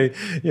and they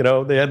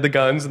had the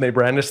guns and they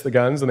brandished the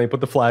guns and they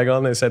put the flag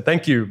on. They said,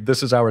 thank you,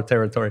 this is our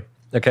territory.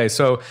 Okay,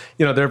 so,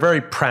 there are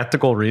very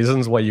practical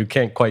reasons why you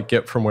can't quite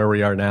get from where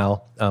we are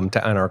now to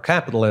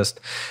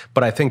anarcho-capitalist.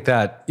 But I think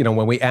that,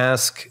 when we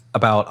ask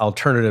about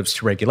alternatives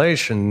to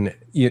regulation,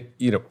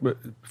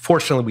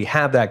 fortunately we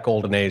have that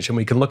golden age and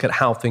we can look at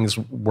how things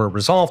were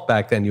resolved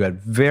back then. You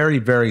had very,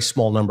 very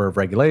small number of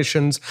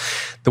regulations.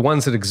 The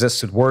ones that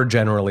existed were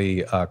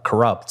generally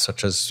corrupt,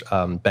 such as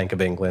Bank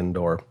of England,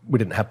 or we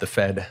didn't have the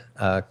Fed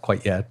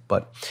quite yet,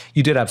 but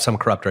you did have some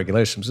corrupt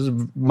regulations. It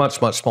was a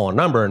much, much smaller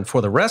number. And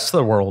for the rest of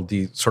the world,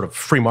 the sort of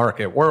free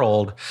market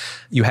world,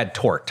 you had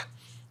tort.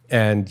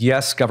 And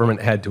yes,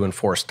 government had to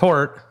enforce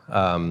tort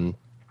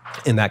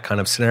in that kind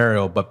of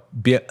scenario, but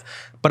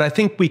I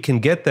think we can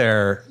get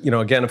there.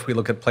 Again, if we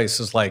look at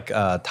places like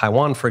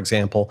Taiwan, for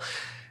example,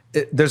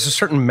 there's a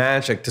certain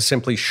magic to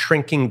simply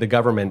shrinking the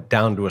government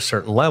down to a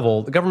certain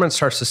level. The government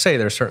starts to say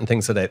there are certain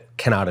things that it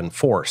cannot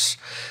enforce.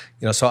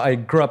 So I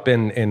grew up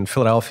in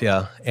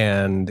Philadelphia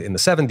and in the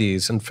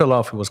 70s, and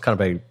Philadelphia was kind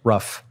of a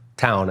rough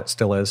town. It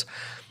still is.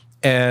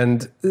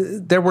 And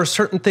there were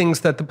certain things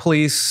that the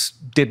police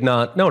did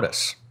not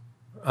notice.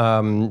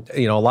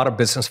 a lot of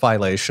business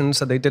violations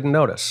that they didn't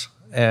notice.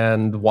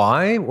 And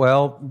why?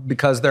 Well,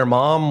 because their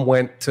mom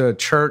went to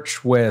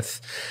church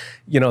with,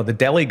 the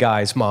deli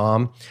guy's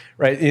mom,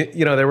 right?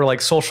 There were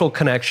like social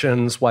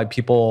connections why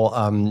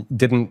people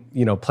didn't,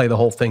 play the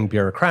whole thing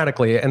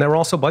bureaucratically. And there were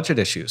also budget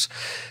issues.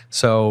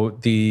 So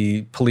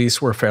the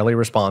police were fairly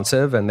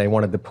responsive and they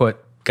wanted to put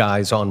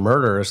guys on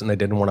murders and they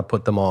didn't want to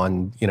put them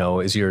on,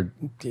 is your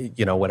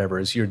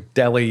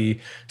deli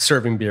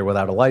serving beer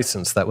without a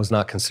license. That was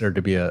not considered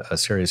to be a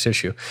serious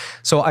issue.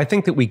 So I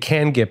think that we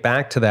can get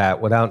back to that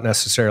without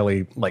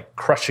necessarily like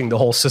crushing the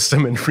whole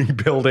system and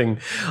rebuilding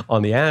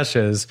on the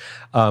ashes,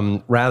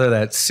 rather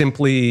that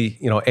simply,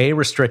 A,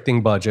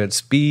 restricting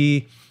budgets,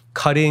 B,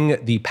 cutting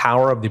the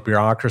power of the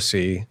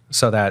bureaucracy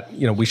so that,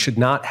 we should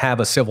not have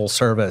a civil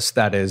service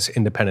that is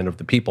independent of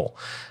the people.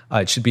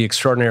 It should be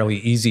extraordinarily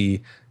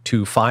easy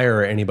to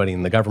fire anybody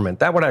in the government.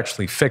 That would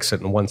actually fix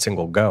it in one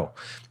single go.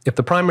 If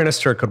the prime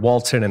minister could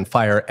waltz in and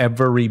fire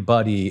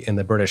everybody in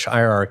the British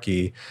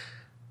hierarchy,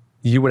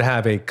 you would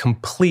have a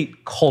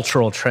complete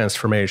cultural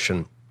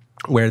transformation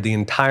where the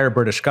entire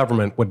British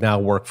government would now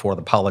work for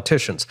the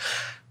politicians.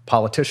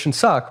 Politicians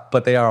suck,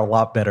 but they are a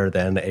lot better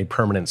than a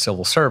permanent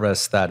civil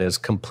service that is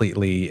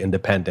completely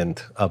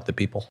independent of the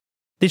people.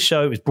 This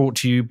show is brought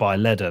to you by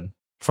Ledden.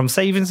 From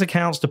savings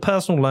accounts to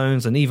personal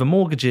loans and even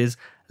mortgages,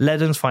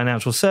 Ledden's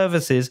financial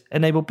services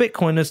enable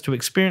Bitcoiners to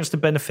experience the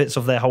benefits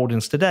of their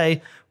holdings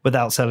today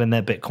without selling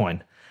their Bitcoin.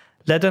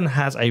 Ledden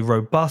has a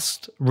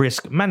robust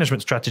risk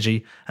management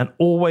strategy and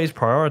always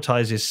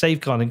prioritizes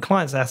safeguarding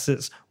clients'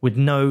 assets with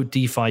no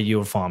DeFi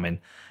yield farming.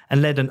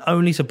 And Ledden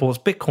only supports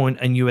Bitcoin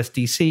and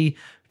USDC,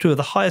 two of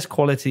the highest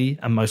quality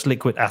and most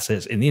liquid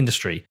assets in the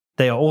industry.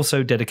 They are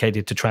also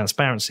dedicated to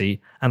transparency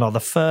and are the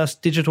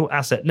first digital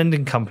asset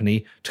lending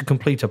company to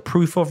complete a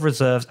proof of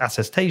reserves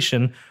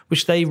attestation,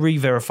 which they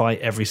re-verify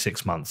every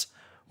 6 months.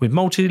 With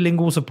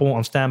multilingual support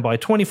on standby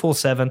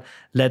 24/7,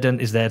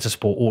 Ledden is there to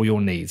support all your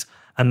needs.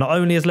 And not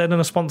only is Ledden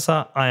a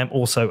sponsor, I am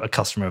also a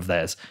customer of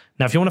theirs.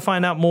 Now, if you want to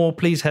find out more,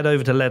 please head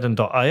over to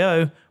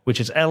ledden.io,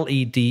 which is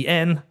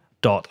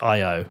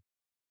LEDN.io.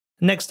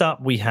 Next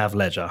up, we have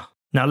Ledger.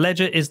 Now,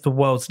 Ledger is the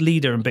world's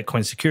leader in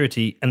Bitcoin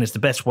security and is the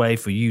best way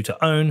for you to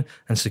own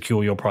and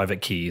secure your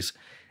private keys.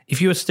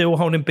 If you are still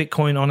holding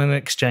Bitcoin on an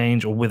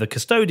exchange or with a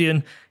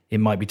custodian,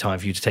 it might be time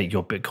for you to take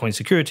your Bitcoin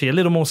security a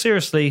little more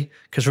seriously,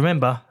 because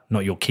remember,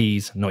 not your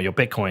keys, not your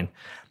Bitcoin.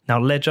 Now,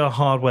 Ledger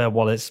hardware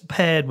wallets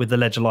paired with the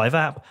Ledger Live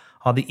app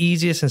are the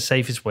easiest and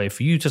safest way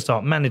for you to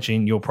start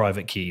managing your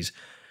private keys.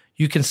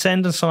 You can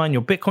send and sign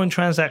your Bitcoin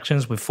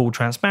transactions with full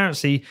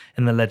transparency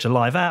in the Ledger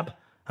Live app,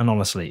 and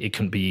honestly, it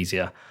couldn't be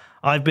easier.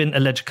 I've been a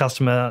Ledger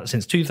customer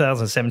since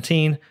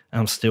 2017, and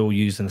I'm still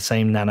using the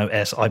same Nano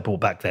S I bought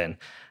back then.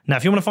 Now,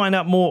 if you want to find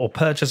out more or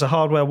purchase a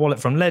hardware wallet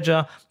from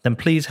Ledger, then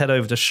please head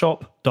over to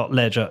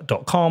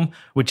shop.ledger.com,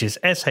 which is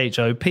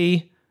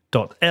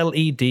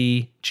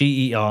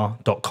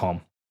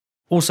shop.ledger.com.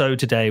 Also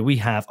today, we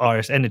have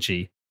Iris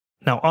Energy.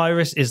 Now,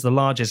 Iris is the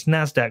largest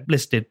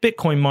NASDAQ-listed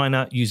Bitcoin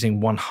miner using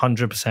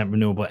 100%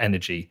 renewable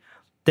energy.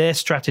 Their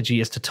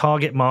strategy is to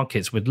target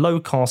markets with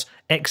low-cost,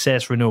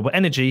 excess renewable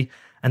energy,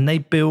 and they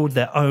build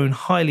their own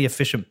highly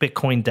efficient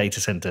Bitcoin data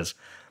centers.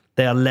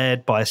 They are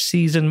led by a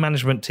seasoned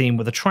management team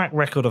with a track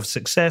record of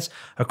success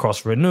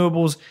across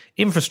renewables,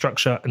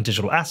 infrastructure, and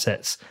digital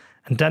assets.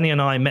 And Danny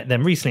and I met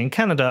them recently in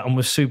Canada and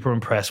were super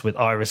impressed with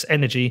Iris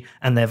Energy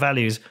and their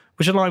values,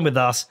 which align with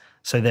us,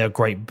 so they're a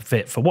great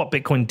fit for what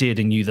Bitcoin did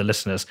in you, the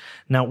listeners.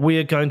 Now, we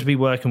are going to be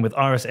working with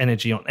Iris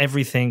Energy on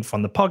everything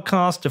from the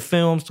podcast to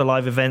films to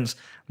live events,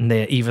 and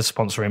they're even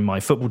sponsoring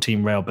my football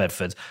team, Real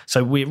Bedford.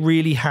 So we're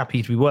really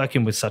happy to be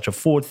working with such a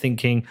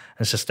forward-thinking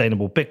and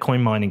sustainable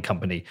Bitcoin mining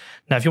company.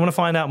 Now, if you want to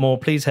find out more,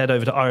 please head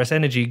over to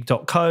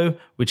irisenergy.co,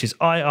 which is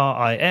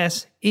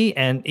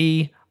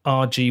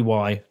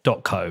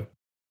IRISENERGY.co.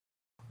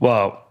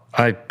 Well,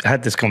 I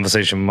had this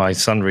conversation with my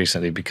son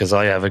recently because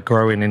I have a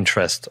growing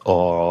interest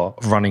of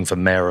running for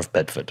mayor of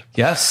Bedford.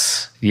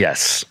 Yes.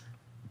 Yes.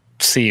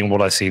 Seeing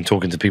what I've seen,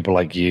 talking to people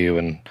like you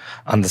and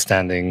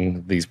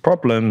understanding these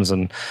problems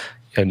and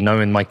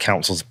knowing my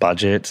council's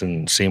budget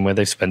and seeing where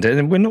they've spent it.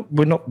 And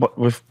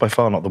we're by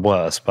far not the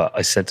worst, but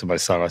I said to my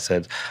son, I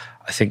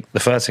think the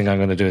first thing I'm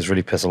going to do is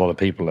really piss a lot of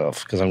people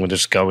off because I'm going to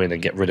just go in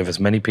and get rid of as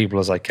many people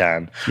as I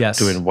can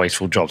doing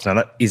wasteful jobs. Now,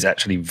 that is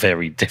actually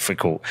very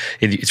difficult.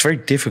 It's very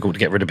difficult to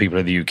get rid of people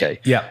in the UK.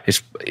 Yeah.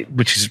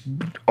 Which is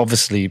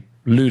obviously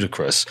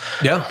ludicrous.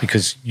 Yeah.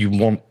 Because you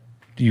want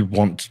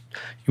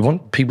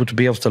people to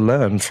be able to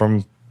learn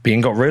from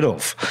being got rid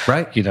of.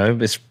 Right.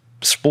 It's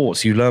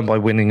sports. You learn by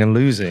winning and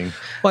losing.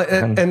 Well,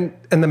 and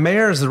the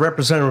mayor is the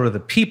representative of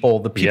the people.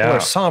 The people are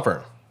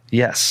sovereign.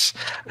 Yes.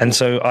 And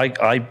so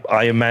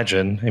I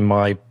imagine in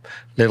my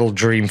little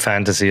dream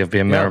fantasy of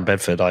being mayor in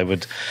Bedford, I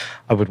would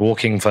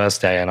walk in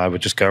first day and I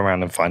would just go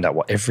around and find out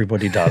what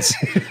everybody does.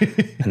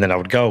 And then I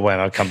would go away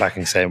and I'd come back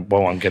and say,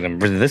 well, I'm getting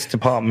rid of this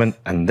department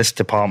and this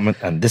department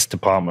and this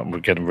department. We're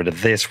getting rid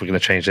of this. We're going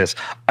to change this.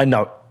 I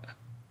know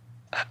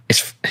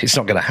it's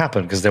not going to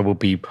happen because there will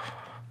be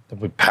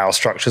with power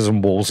structures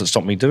and walls that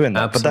stop me doing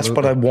that. But that's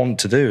what I want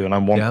to do, and I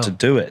want to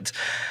do it.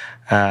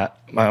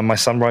 My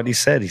son rightly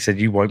said, he said,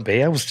 you won't be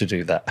able to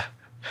do that.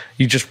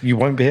 You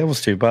won't be able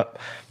to, but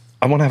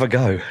I want to have a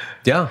go.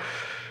 Yeah,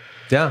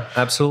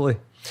 absolutely.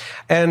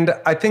 And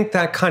I think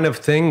that kind of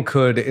thing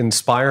could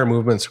inspire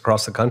movements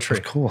across the country.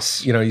 Of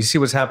course. You see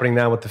what's happening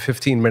now with the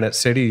 15-minute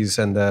cities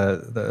and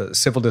the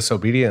civil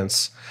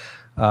disobedience.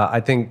 I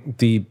think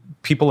the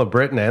people of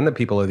Britain and the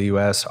people of the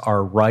U.S.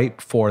 are ripe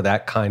for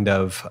that kind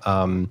of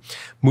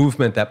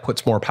movement that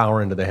puts more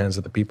power into the hands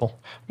of the people.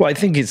 Well, I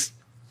think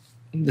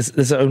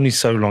there's only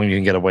so long you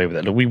can get away with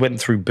it. Look, we went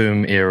through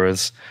boom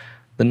eras.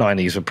 The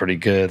 90s were pretty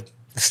good.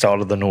 The start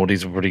of the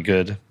noughties were pretty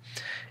good.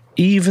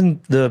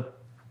 Even the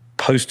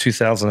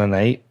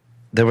post-2008,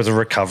 there was a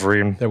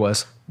recovery. There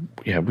was.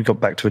 Yeah, we got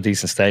back to a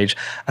decent stage.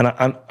 And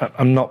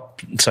I'm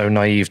not so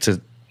naive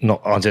to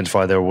not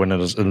identify there are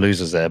winners and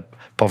losers there.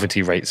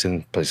 Poverty rates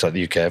in places like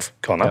the UK have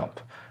gone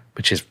up,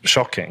 which is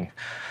shocking.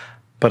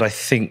 But I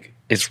think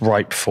it's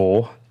ripe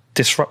for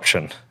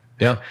disruption.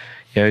 Yeah.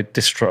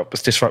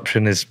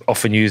 Disruption is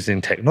often used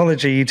in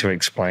technology to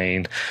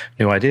explain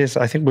new ideas.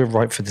 I think we're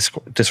ripe for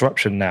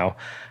disruption now.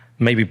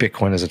 Maybe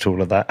Bitcoin is a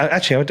tool of that.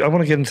 Actually, I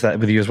want to get into that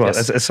with you as well.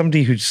 Yes. As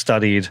somebody who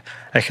studied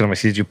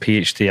economics, you did your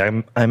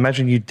PhD, I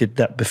imagine you did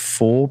that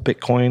before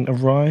Bitcoin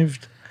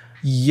arrived?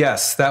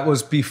 Yes, that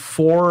was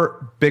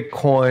before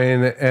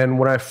Bitcoin. And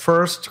when I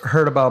first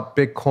heard about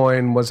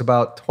Bitcoin was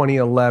about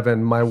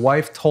 2011. My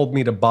wife told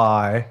me to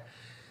buy,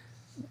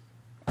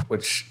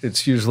 which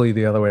it's usually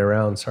the other way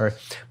around, sorry.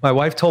 My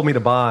wife told me to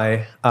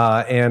buy,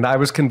 and I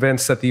was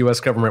convinced that the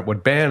U.S. government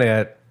would ban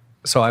it,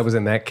 so I was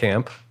in that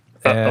camp.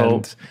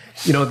 And,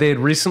 they had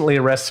recently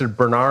arrested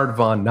Bernard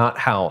von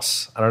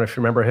Nothaus. I don't know if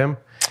you remember him.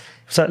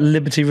 Was that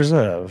Liberty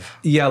Reserve?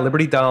 Yeah,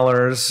 Liberty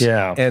dollars.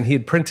 Yeah. And he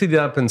had printed it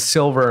up in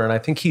silver, and I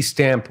think he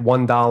stamped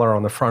 $1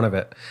 on the front of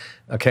it.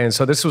 Okay, and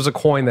so this was a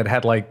coin that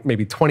had like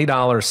maybe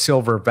 $20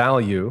 silver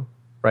value,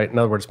 right? In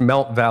other words,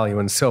 melt value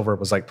in silver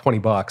was like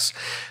 $20.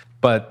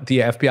 But the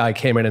FBI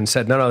came in and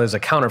said, no, there's a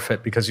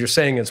counterfeit because you're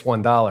saying it's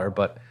 $1,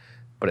 but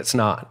it's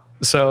not.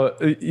 So,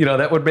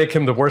 that would make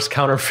him the worst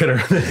counterfeiter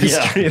in the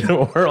history of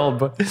the world.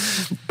 But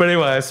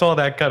anyway, I saw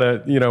that kind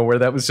of, where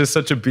that was just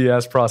such a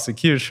BS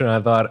prosecution. I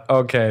thought,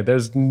 okay,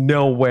 there's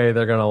no way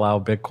they're going to allow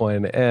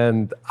Bitcoin.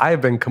 And I've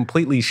been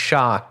completely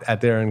shocked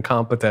at their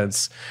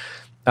incompetence.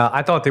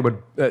 I thought they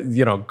would,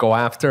 go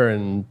after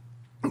and,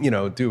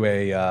 do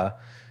a...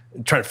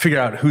 trying to figure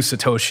out who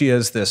Satoshi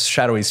is, this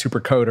shadowy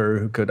supercoder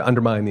who could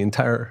undermine the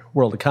entire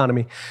world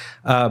economy.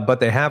 But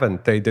they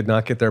haven't. They did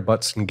not get their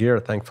butts in gear,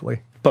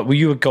 thankfully. But were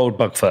you a gold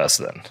bug first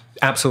then?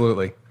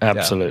 Absolutely.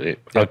 Absolutely.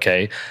 Yeah.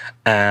 Okay.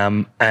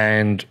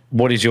 And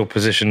what is your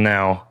position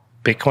now?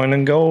 Bitcoin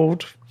and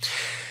gold?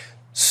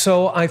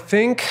 So I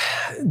think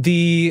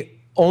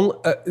on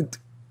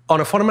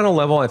a fundamental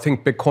level, I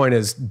think Bitcoin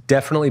is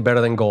definitely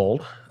better than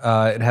gold.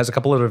 It has a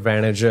couple of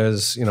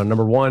advantages.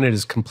 Number one, it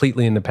is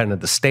completely independent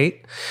of the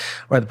state.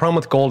 Right? The problem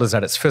with gold is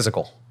that it's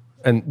physical.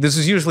 And this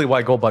is usually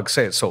why gold bugs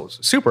say it's so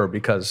super,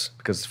 because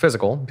it's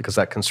physical, because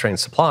that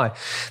constrains supply.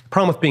 The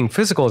problem with being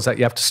physical is that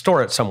you have to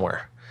store it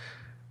somewhere.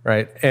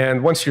 Right.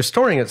 And once you're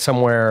storing it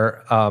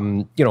somewhere,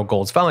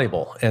 gold's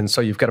valuable. And so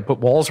you've got to put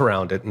walls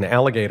around it and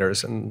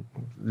alligators and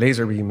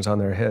laser beams on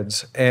their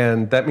heads.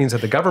 And that means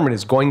that the government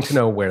is going to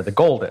know where the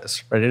gold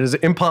is. Right. It is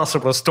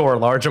impossible to store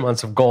large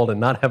amounts of gold and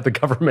not have the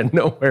government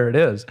know where it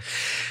is.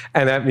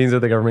 And that means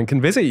that the government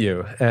can visit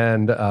you.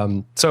 And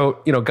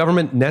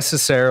government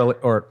necessarily,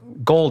 or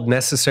gold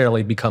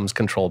necessarily becomes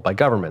controlled by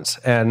governments.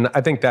 And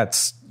I think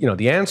that's,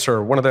 the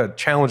answer. One of the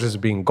challenges of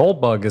being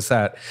gold bug is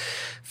that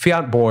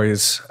fiat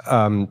boys,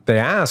 they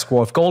ask,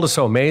 well, if gold is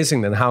so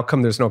amazing, then how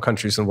come there's no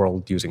countries in the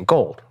world using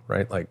gold,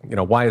 right? Like,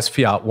 why has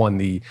fiat won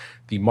the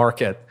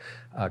market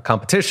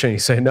competition? You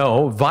say,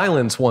 no,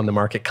 violence won the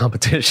market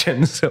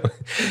competition. So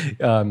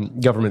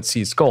government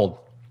seized gold.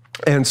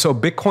 And so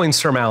Bitcoin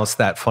surmounts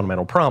that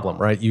fundamental problem,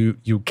 right?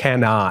 You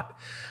cannot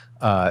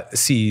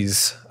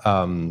seize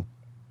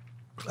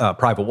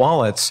private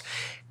wallets.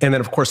 And then,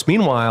 of course,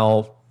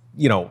 meanwhile,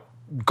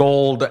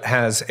 gold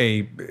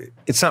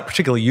it's not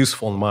particularly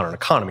useful in the modern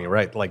economy,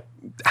 right? Like,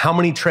 how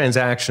many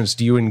transactions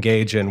do you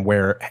engage in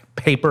where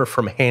paper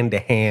from hand to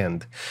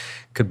hand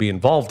could be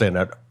involved in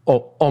it?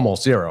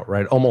 Almost zero,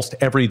 right? Almost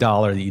every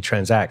dollar that you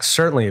transact,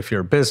 certainly if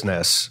you're a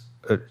business,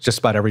 just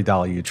about every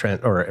dollar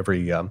or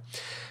every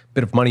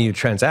bit of money you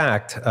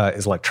transact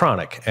is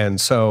electronic. And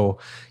so,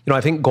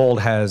 I think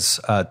gold has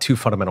two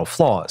fundamental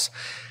flaws.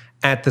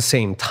 At the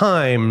same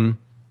time,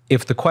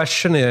 if the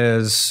question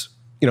is,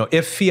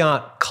 if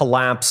fiat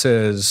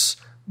collapses,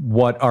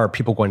 what are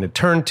people going to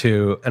turn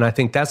to? And I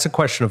think that's a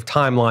question of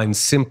timeline,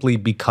 simply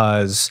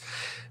because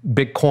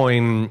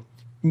Bitcoin,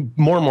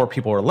 more and more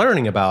people are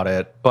learning about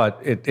it, but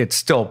it's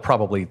still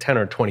probably 10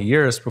 or 20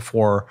 years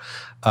before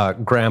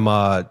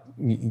grandma,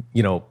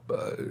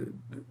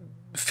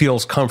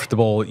 feels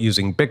comfortable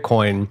using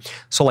Bitcoin.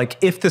 So like,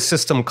 if the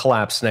system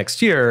collapsed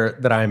next year,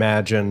 that I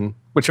imagine,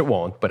 which it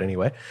won't, but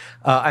anyway,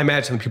 I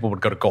imagine people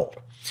would go to gold.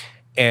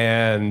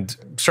 and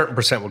certain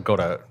percent would go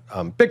to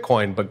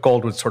Bitcoin, but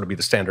gold would sort of be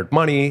the standard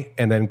money.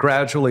 And then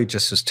gradually,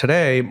 just as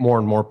today, more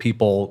and more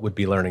people would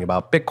be learning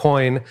about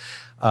Bitcoin.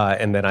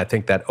 And then I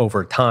think that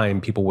over time,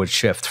 people would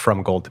shift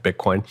from gold to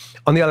Bitcoin.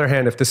 On the other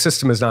hand, if the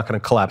system is not going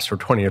to collapse for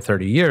 20 or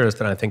 30 years,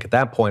 then I think at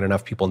that point,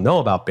 enough people know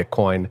about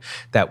Bitcoin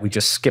that we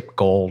just skip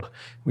gold.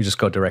 We just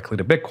go directly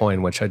to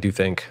Bitcoin, which I do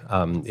think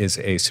is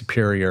a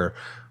superior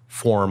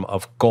form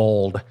of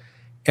gold.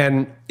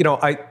 And,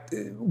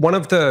 one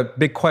of the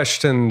big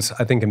questions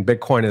I think in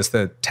Bitcoin is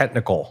the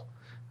technical,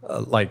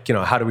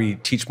 how do we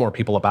teach more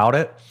people about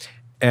it?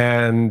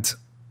 And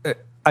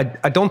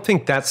I don't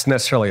think that's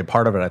necessarily a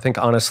part of it. I think,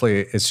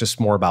 honestly, it's just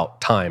more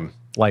about time.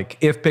 Like,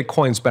 if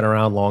Bitcoin's been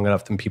around long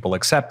enough, then people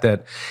accept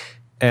it.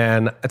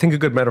 And I think a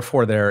good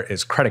metaphor there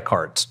is credit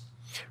cards,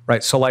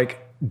 right? So,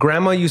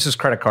 grandma uses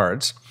credit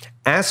cards.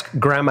 Ask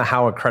grandma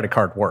how a credit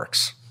card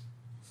works,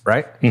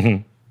 right?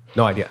 Mm-hmm.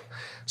 No idea.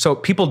 So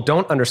people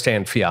don't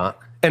understand fiat.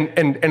 And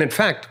in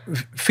fact,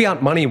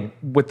 fiat money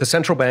with the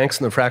central banks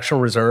and the fractional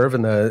reserve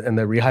and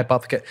the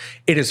rehypothecate,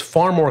 it is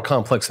far more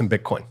complex than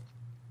Bitcoin.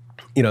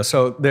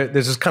 So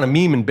there's this kind of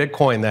meme in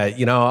Bitcoin that,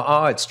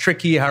 it's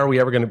tricky. How are we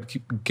ever going to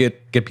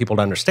get people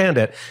to understand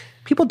it?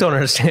 People don't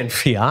understand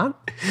fiat,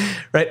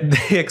 right?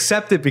 They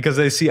accept it because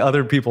they see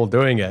other people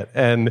doing it.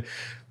 And,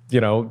 they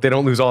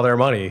don't lose all their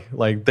money.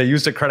 Like, they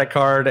used a credit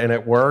card and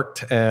it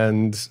worked,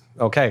 and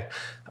okay.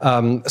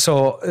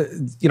 So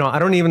I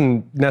don't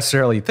even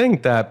necessarily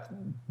think that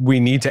we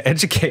need to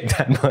educate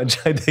that much.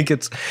 I think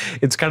it's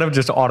kind of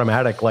just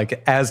automatic.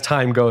 Like, as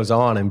time goes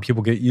on and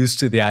people get used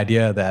to the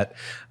idea that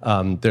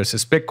there's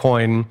this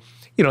Bitcoin,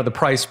 the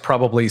price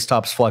probably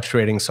stops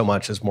fluctuating so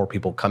much as more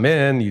people come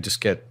in. You just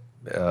get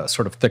a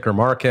sort of thicker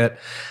market.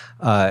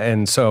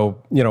 And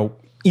so,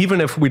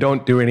 even if we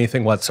don't do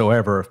anything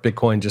whatsoever, if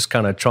Bitcoin just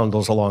kind of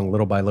trundles along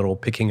little by little,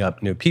 picking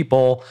up new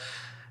people,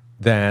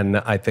 then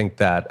I think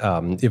that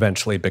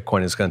eventually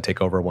Bitcoin is going to take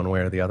over one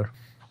way or the other.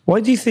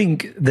 Why do you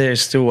think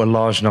there's still a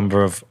large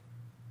number of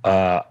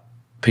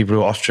people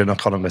who are Austrian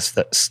economists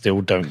that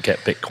still don't get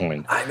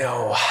Bitcoin? I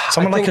know.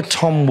 Someone like a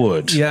Tom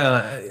Wood.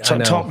 Yeah, I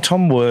know.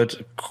 Tom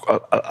Wood,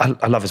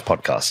 I love his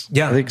podcast.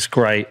 Yeah. I think it's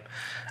great.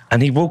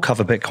 And he will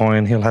cover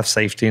Bitcoin. He'll have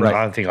safety. And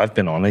I think I've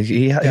been on.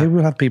 He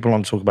will have people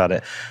on to talk about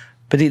it.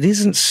 But it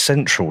isn't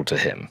central to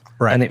him.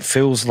 Right. And it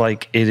feels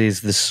like it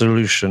is the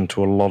solution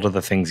to a lot of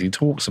the things he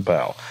talks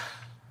about.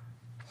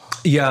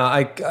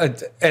 Yeah,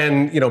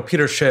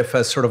 Peter Schiff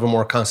has sort of a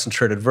more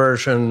concentrated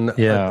version.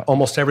 Yeah.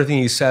 Almost everything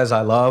he says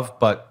I love,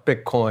 but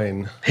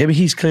Bitcoin.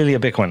 He's clearly a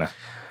Bitcoiner.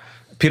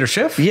 Peter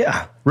Schiff?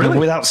 Yeah. Really?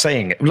 Without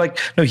saying it.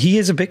 No, he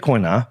is a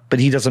Bitcoiner, but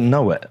he doesn't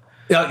know it.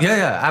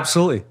 Yeah,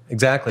 absolutely.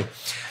 Exactly.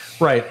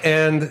 Right.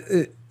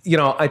 And,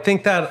 I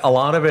think that a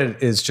lot of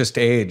it is just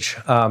age.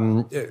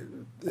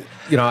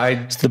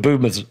 It's the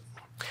boomers.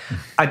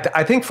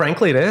 I think,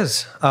 frankly, it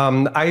is.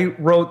 I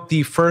wrote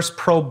the first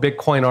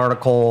pro-Bitcoin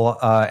article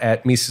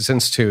at Mises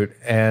Institute,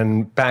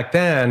 and back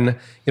then,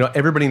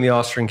 everybody in the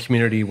Austrian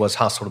community was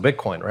hostile to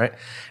Bitcoin, right?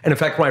 And in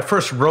fact, when I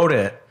first wrote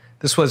it,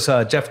 this was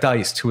Jeff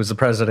Deist, who was the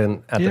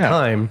president at the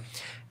time,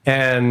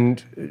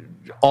 and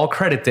all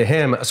credit to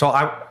him. So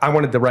I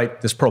wanted to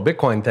write this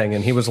pro-Bitcoin thing,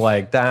 and he was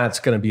like, that's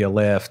going to be a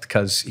lift,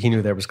 because he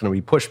knew there was going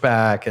to be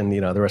pushback and,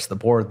 the rest of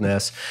the board and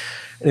this.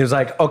 And he was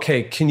like,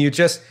 okay, can you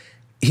just...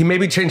 He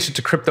maybe changed it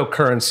to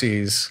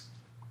cryptocurrencies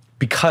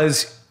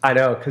because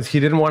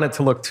he didn't want it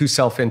to look too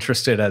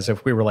self-interested, as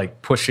if we were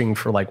pushing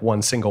for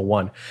one single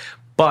one.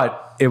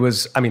 But it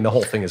was, the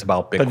whole thing is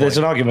about Bitcoin. But there's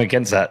an argument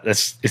against that.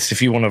 It's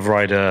if you want to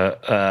write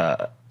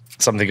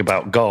something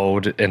about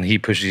gold and he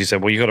pushes, you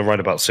said, well, you got to write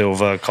about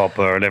silver,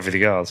 copper, and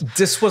everything else.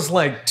 This was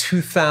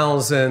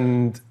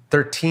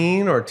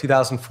 2013 or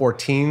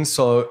 2014,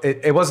 so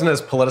it wasn't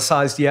as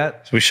politicized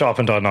yet. So we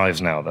sharpened our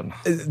knives now, then.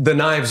 The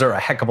knives are a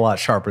heck of a lot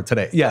sharper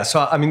today. Yeah,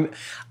 so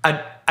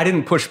I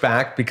didn't push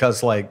back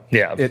because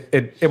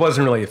it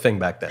wasn't really a thing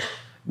back then.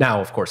 Now,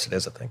 of course, it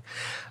is a thing.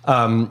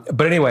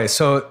 But anyway,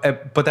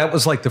 but that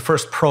was the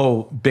first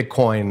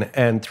pro-Bitcoin,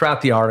 and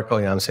throughout the article,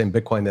 I'm saying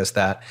Bitcoin this,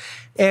 that.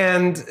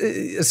 And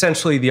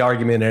essentially the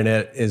argument in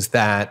it is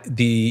that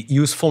the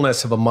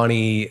usefulness of a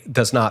money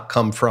does not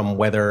come from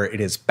whether it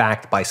is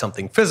backed by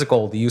something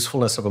physical. The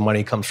usefulness of a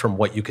money comes from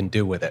what you can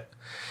do with it.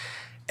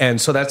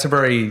 And so that's a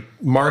very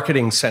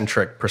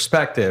marketing-centric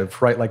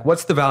perspective, right?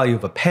 What's the value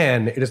of a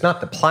pen? It is not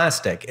the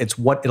plastic, it's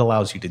what it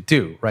allows you to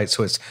do, right?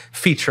 So it's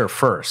feature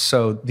first.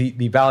 So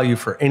the value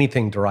for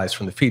anything derives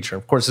from the feature.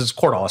 Of course, it's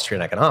core to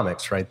Austrian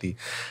economics, right? The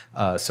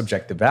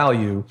subjective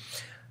value.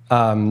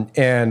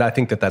 And I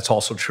think that that's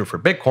also true for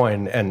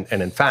Bitcoin. And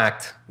in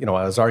fact, I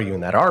was arguing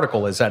in that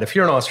article is that if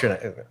you're an Austrian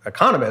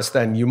economist,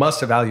 then you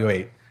must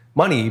evaluate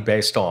money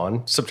based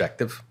on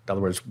subjective. In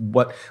other words,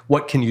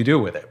 what can you do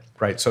with it,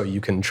 right? So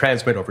you can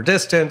transmit over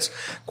distance,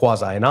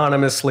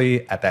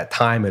 quasi-anonymously, at that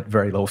time at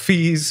very low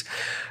fees.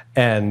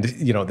 And,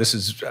 this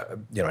is,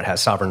 it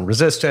has sovereign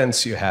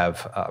resistance, you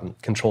have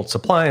controlled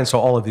supply, and so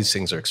all of these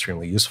things are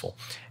extremely useful.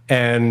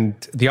 And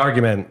the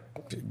argument,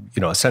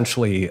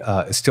 essentially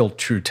is still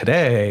true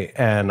today.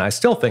 And I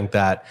still think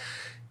that,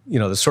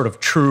 the sort of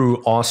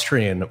true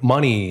Austrian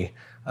money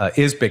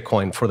is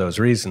Bitcoin for those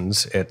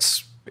reasons.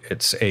 It's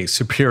a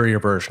superior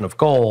version of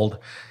gold,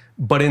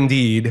 but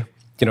indeed,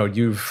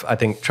 you've, I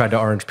think, tried to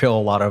orange pill a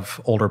lot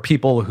of older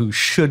people who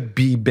should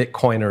be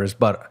Bitcoiners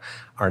but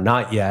are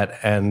not yet.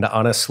 And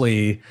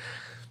honestly,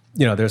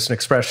 there's an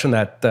expression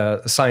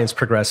that science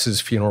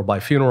progresses funeral by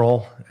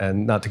funeral,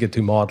 and not to get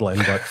too maudlin,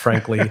 but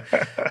frankly,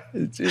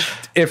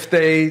 if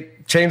they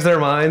change their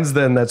minds,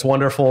 then that's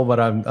wonderful, but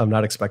I'm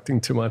not expecting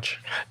too much.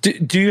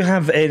 Do you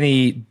have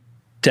any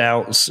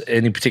doubts,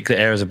 any particular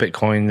areas of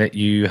Bitcoin that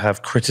you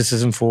have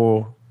criticism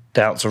for,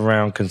 doubts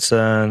around,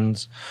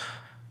 concerns?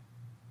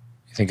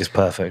 You think it's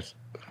perfect?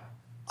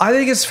 I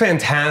think it's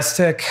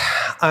fantastic.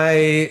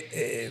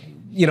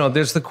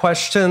 There's the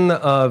question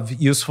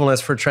of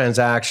usefulness for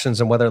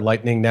transactions and whether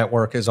Lightning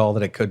Network is all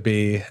that it could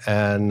be.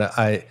 And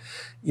there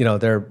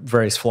are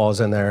various flaws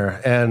in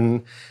there.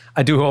 And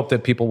I do hope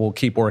that people will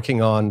keep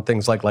working on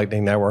things like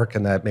Lightning Network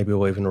and that maybe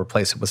we'll even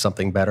replace it with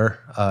something better.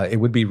 It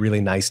would be really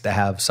nice to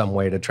have some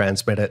way to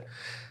transmit it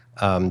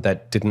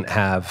that didn't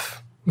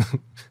have,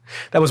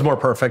 that was more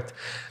perfect.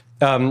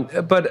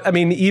 But I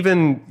mean,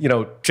 even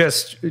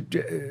just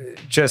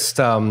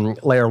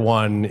layer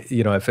one,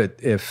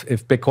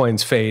 if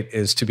Bitcoin's fate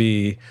is to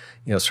be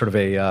sort of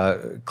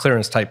a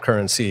clearance type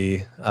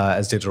currency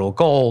as digital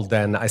gold,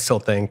 then I still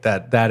think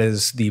that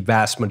is the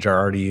vast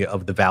majority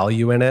of the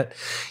value in it.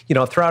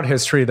 Throughout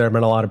history, there have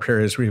been a lot of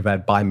periods where you've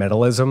had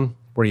bimetallism,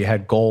 where you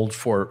had gold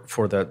for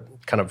the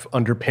kind of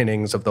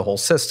underpinnings of the whole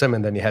system,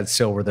 and then you had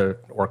silver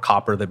or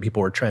copper that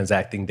people were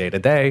transacting day to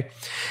day.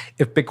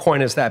 If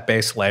Bitcoin is that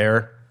base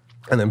layer,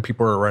 and then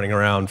people are running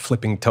around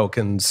flipping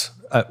tokens.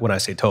 When I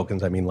say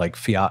tokens, I mean like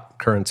fiat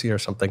currency or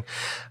something.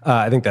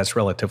 I think that's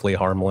relatively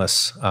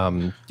harmless.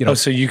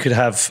 So you could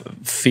have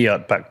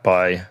fiat backed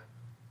by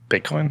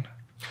Bitcoin?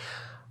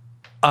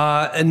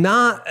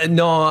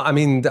 No, I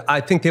mean,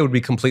 I think they would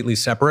be completely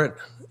separate.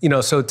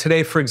 So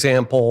today, for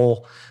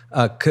example,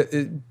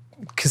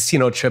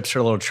 casino chips are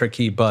a little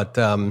tricky, but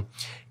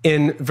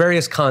in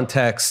various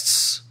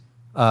contexts,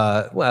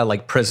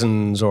 like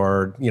prisons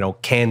or,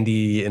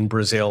 candy in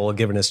Brazil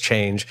given as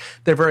change.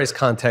 There are various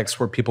contexts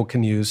where people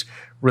can use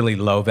really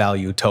low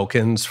value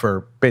tokens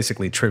for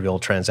basically trivial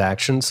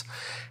transactions.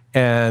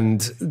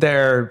 And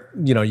there,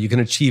 you can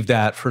achieve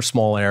that for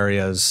small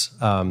areas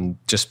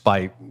just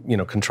by,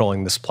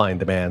 controlling the supply and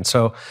demand.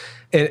 So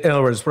in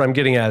other words, what I'm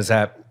getting at is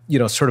that,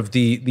 sort of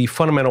the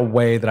fundamental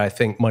way that I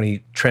think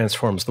money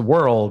transforms the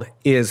world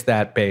is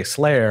that base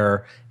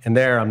layer. And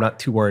there, I'm not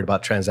too worried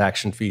about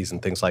transaction fees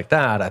and things like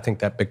that. I think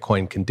that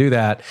Bitcoin can do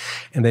that.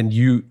 And then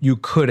you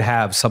could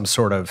have some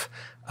sort of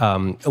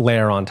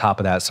layer on top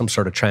of that, some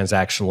sort of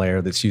transaction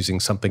layer that's using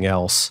something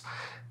else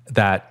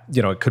that,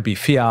 it could be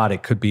fiat,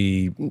 it could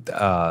be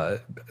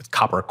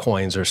copper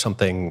coins or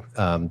something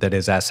that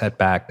is asset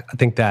backed. I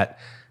think that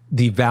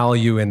the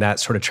value in that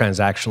sort of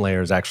transaction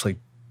layer is actually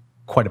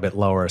quite a bit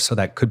lower. So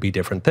that could be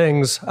different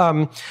things.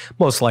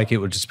 Most likely it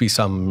would just be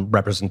some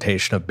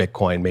representation of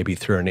Bitcoin, maybe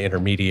through an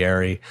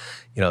intermediary,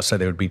 so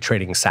they would be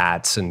trading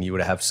sats and you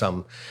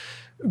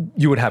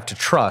would have to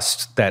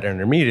trust that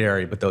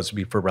intermediary, but those would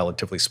be for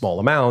relatively small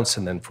amounts.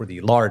 And then for the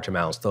large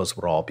amounts, those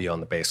would all be on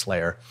the base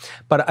layer.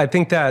 But I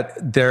think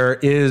that there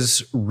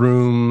is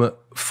room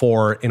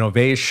for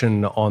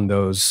innovation on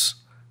those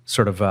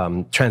sort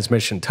of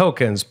transmission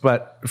tokens.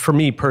 But for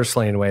me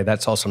personally, anyway,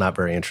 that's also not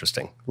very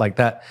interesting. Like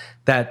that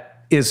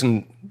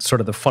isn't sort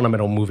of the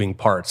fundamental moving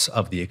parts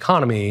of the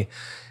economy,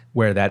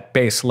 where that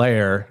base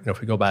layer,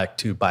 if we go back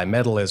to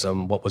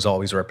bimetallism, what was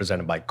always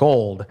represented by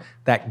gold,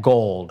 that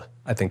gold,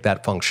 I think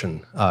that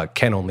function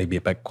can only be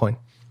Bitcoin.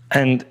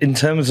 And in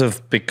terms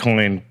of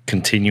Bitcoin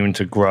continuing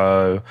to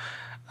grow,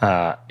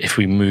 if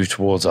we move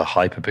towards a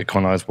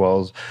hyper-Bitcoinized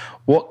world,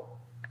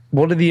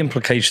 what are the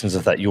implications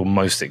of that you're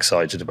most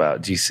excited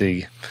about? Do you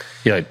see,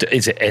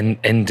 is it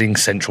ending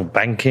central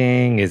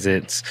banking? Is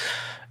it,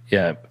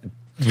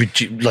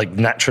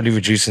 naturally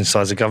reducing the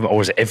size of government,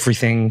 or is it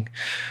everything?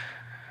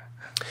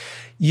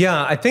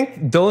 Yeah, I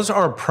think those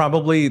are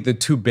probably the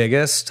two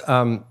biggest.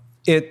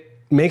 It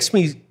makes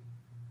me,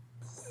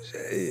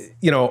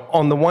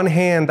 on the one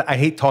hand, I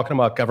hate talking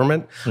about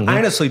government. Mm-hmm. I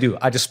honestly do.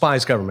 I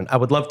despise government. I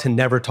would love to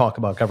never talk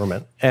about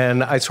government.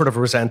 And I sort of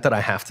resent that I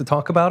have to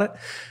talk about it.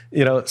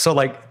 So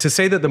like to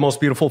say that the most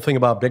beautiful thing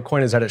about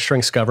Bitcoin is that it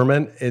shrinks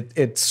government,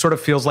 it sort of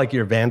feels like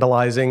you're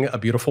vandalizing a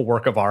beautiful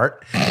work of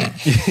art.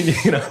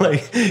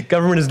 Like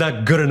government is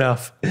not good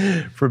enough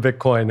for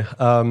Bitcoin.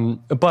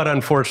 But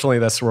unfortunately,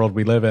 that's the world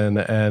we live in.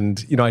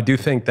 And, I do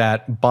think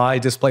that by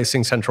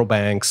displacing central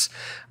banks,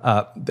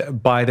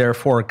 by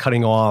therefore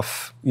cutting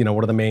off,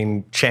 what are the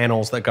main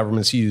channels that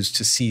governments use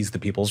to seize the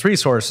people's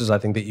resources, I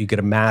think that you get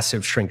a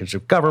massive shrinkage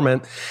of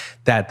government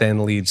that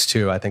then leads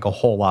to, I think, a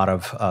whole lot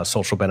of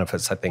social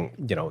benefits. I think,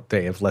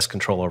 they have less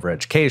control over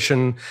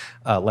education,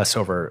 less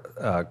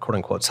over quote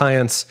unquote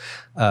science.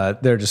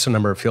 There are just a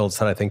number of fields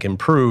that I think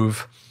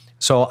improve.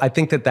 So I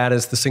think that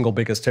is the single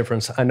biggest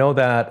difference. I know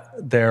that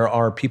there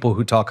are people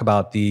who talk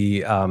about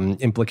the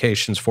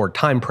implications for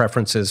time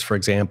preferences, for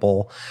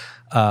example,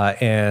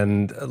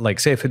 and like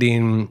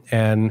Seyfedin.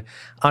 And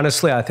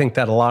honestly, I think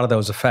that a lot of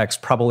those effects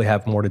probably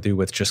have more to do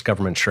with just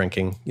government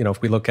shrinking.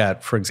 If we look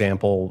at, for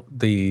example,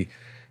 the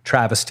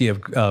travesty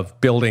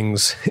of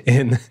buildings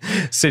in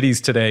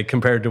cities today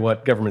compared to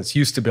what governments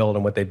used to build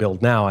and what they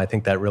build now, I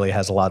think that really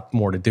has a lot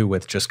more to do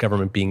with just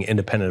government being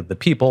independent of the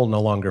people, no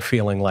longer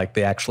feeling like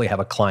they actually have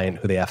a client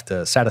who they have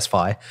to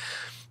satisfy.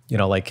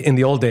 Like in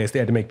the old days, they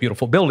had to make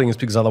beautiful buildings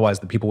because otherwise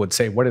the people would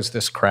say, "What is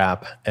this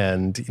crap?"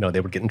 And,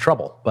 they would get in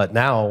trouble. But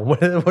now, what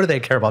do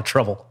they care about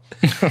trouble?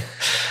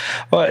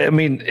 Well, I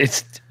mean,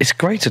 it's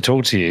great to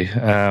talk to you.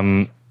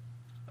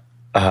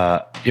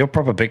 You're a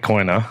proper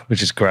Bitcoiner,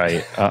 which is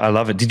great. I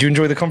love it. Did you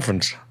enjoy the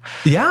conference?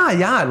 Yeah,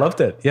 I loved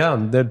it. Yeah,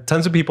 there are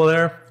tons of people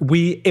there.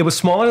 It was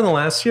smaller than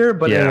last year,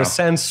 but in a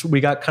sense,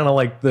 we got kind of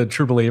like the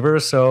true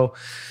believers. So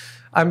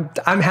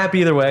I'm happy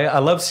either way. I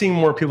love seeing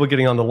more people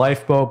getting on the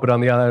lifeboat, but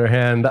on the other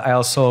hand, I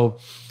also,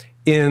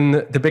 in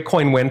the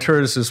Bitcoin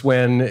winters is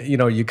when,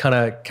 you kind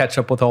of catch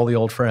up with all the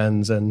old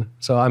friends. And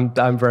so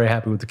I'm very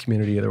happy with the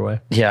community either way.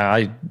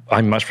 Yeah,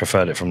 I much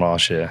preferred it from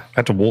last year. I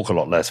had to walk a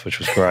lot less, which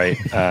was great.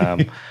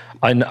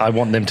 I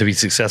want them to be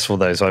successful,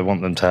 though, so I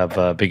want them to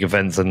have big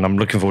events, and I'm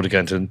looking forward to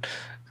going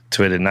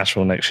to it in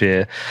Nashville next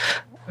year.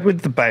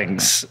 With the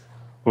banks,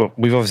 well,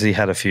 we've obviously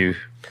had a few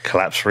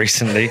collapse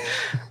recently,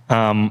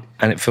 and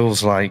it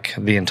feels like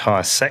the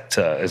entire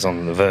sector is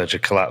on the verge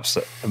of collapse.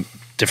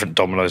 Different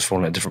dominoes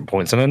falling at different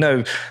points, and I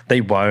know they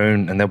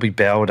won't, and they'll be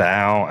bailed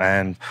out,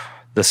 and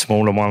the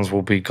smaller ones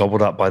will be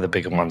gobbled up by the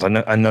bigger ones.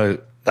 I know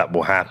that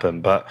will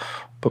happen, but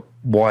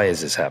why is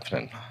this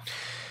happening?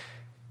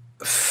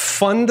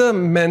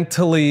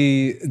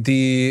 Fundamentally,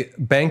 the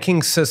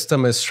banking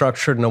system is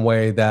structured in a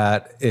way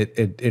that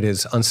it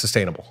is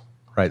unsustainable,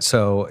 right?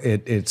 So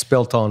it's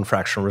built on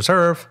fractional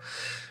reserve.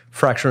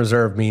 Fractional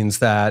reserve means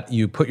that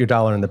you put your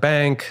dollar in the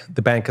bank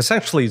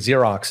essentially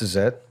Xeroxes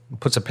it,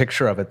 puts a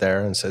picture of it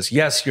there and says,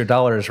 yes, your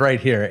dollar is right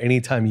here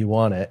anytime you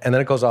want it. And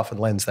then it goes off and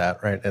lends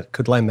that, right? It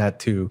could lend that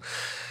to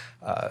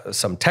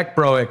some tech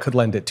bro. It could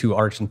lend it to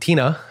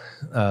Argentina.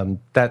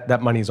 That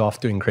money's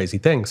off doing crazy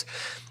things.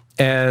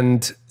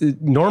 And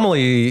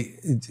normally,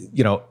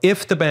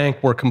 if the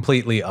bank were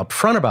completely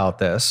upfront about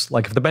this,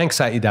 like if the bank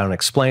sat you down and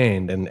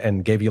explained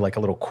and gave you like a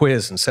little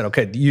quiz and said,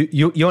 okay,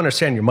 you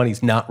understand your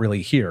money's not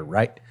really here,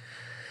 right?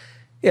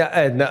 Yeah,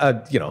 and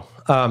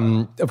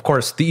of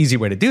course, the easy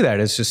way to do that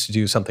is just to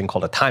do something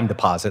called a time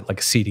deposit, like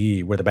a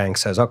CDE, where the bank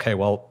says, okay,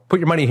 well, put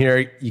your money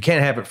here. You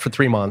can't have it for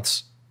 3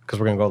 months because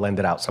we're going to go lend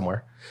it out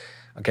somewhere.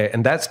 Okay,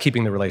 and that's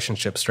keeping the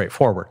relationship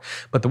straightforward.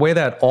 But the way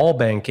that all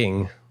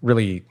banking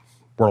really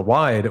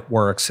worldwide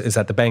works is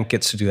that the bank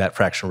gets to do that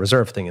fractional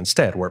reserve thing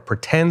instead, where it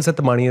pretends that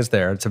the money is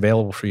there, it's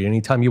available for you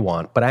anytime you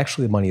want, but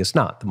actually the money is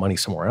not. The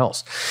money's somewhere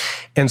else.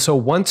 And so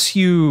once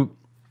you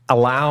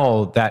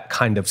allow that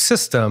kind of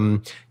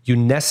system, you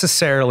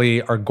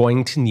necessarily are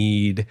going to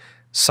need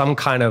some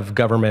kind of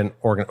government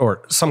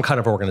or some kind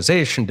of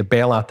organization to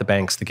bail out the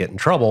banks that get in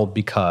trouble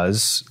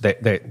because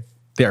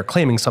they are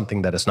claiming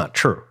something that is not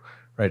true.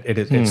 Right?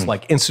 It's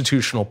like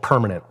institutional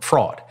permanent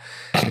fraud.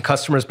 The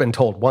customer's been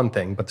told one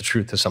thing, but the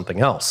truth is something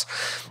else.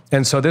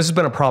 And so this has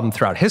been a problem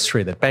throughout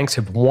history that banks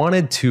have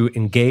wanted to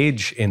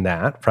engage in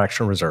that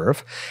fractional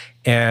reserve.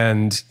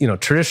 And,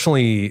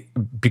 traditionally,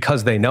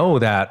 because they know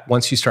that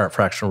once you start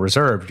fractional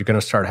reserve, you're going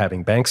to start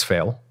having banks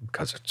fail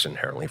because it's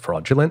inherently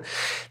fraudulent.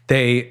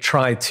 They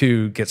try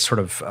to get sort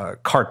of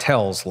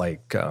cartels,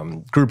 like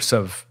groups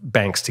of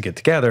banks to get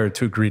together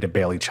to agree to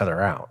bail each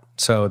other out.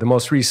 So the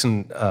most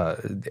recent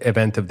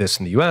event of this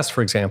in the US,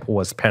 for example,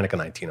 was the panic of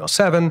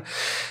 1907.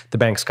 The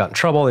banks got in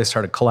trouble. They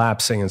started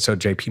collapsing. And so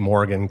JP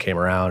Morgan came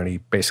around and he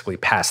basically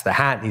passed the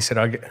hat. And he said,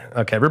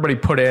 okay, everybody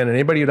put in. And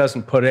anybody who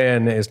doesn't put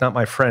in is not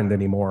my friend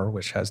anymore,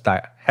 which has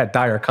had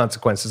dire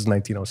consequences in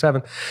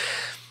 1907.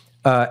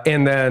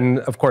 And then,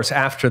 of course,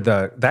 after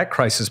that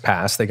crisis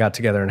passed, they got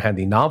together and had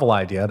the novel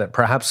idea that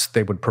perhaps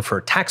they would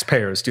prefer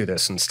taxpayers do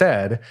this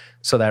instead,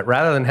 so that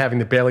rather than having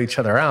to bail each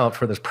other out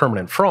for this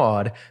permanent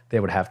fraud,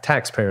 they would have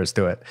taxpayers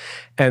do it.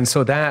 And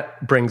so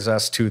that brings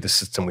us to the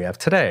system we have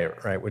today,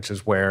 right, which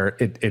is where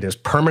it is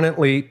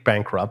permanently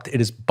bankrupt.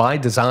 It is by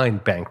design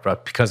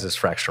bankrupt because it's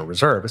fractional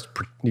reserve.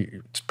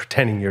 It's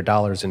pretending your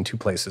dollar's in two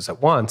places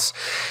at once.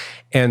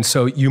 And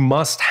so you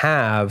must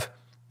have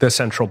the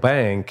central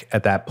bank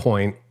at that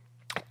point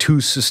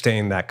to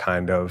sustain that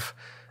kind of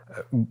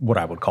what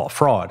I would call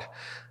fraud.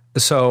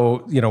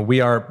 So,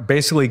 we are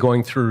basically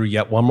going through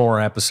yet one more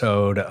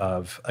episode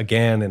of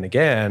again and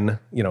again,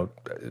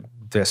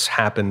 this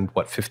happened,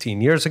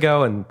 15 years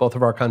ago in both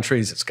of our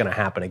countries. It's going to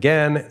happen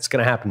again. It's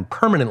going to happen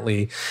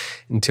permanently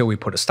until we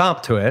put a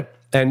stop to it.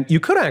 And you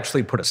could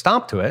actually put a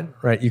stop to it,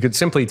 right? You could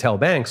simply tell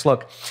banks,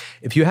 look,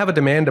 if you have a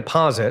demand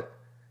deposit,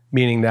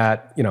 meaning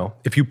that,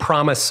 if you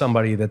promise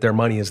somebody that their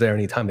money is there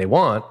anytime they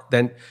want,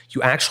 then you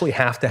actually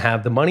have to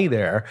have the money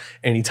there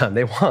anytime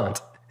they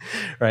want.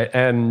 right?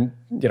 And,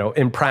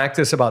 in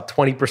practice, about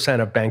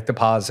 20% of bank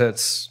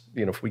deposits,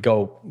 if we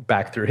go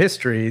back through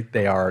history,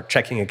 they are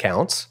checking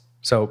accounts.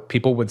 So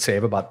people would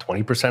save about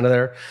 20% of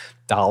their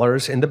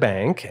dollars in the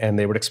bank, and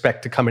they would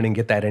expect to come in and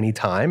get that any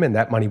time, and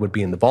that money would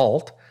be in the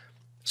vault.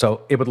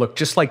 So it would look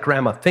just like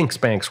grandma thinks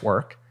banks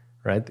work,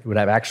 right? It would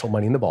have actual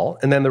money in the vault.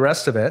 And then the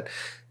rest of it,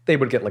 they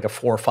would get like a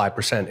 4 or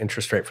 5%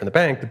 interest rate from the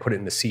bank to put it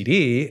in the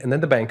CD, and then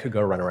the bank could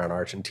go run around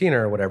Argentina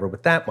or whatever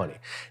with that money.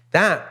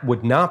 That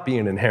would not be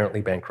an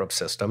inherently bankrupt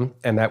system,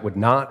 and it would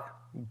not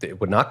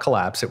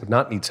collapse. It would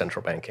not need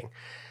central banking.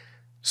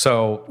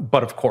 So,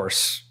 but of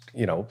course,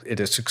 it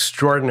is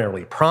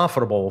extraordinarily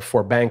profitable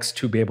for banks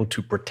to be able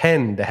to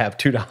pretend to have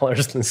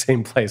 $2 in the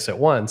same place at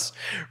once,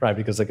 right?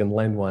 Because they can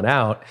lend one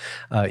out,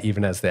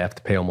 even as they have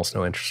to pay almost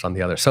no interest on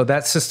the other. So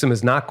that system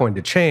is not going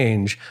to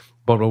change.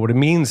 But what it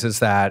means is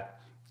that,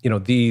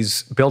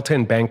 these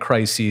built-in bank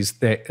crises,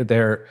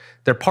 they're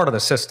part of the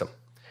system.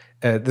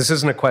 This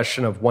isn't a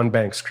question of one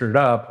bank screwed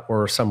up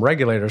or some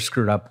regulator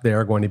screwed up. They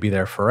are going to be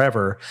there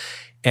forever.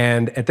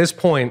 And at this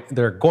point,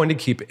 they're going to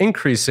keep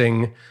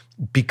increasing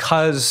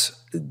because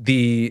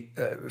the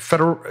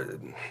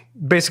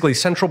basically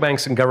central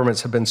banks and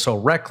governments have been so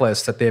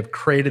reckless that they have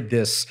created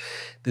this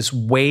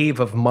wave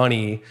of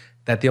money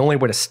that the only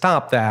way to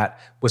stop that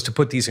was to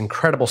put these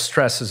incredible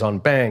stresses on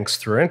banks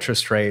through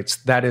interest rates.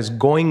 That is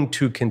going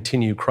to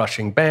continue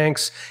crushing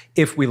banks.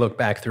 If we look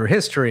back through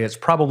history, it's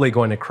probably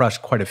going to crush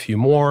quite a few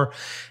more.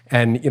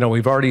 And,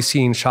 we've already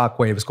seen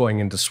shockwaves going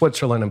into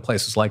Switzerland and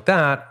places like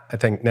that. I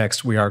think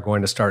next we are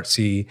going to start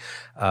see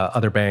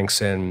other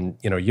banks in,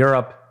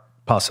 Europe,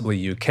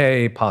 possibly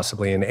UK,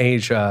 possibly in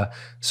Asia.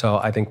 So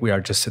I think we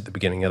are just at the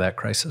beginning of that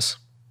crisis.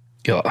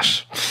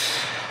 Gosh.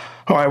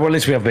 All right, well, at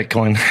least we have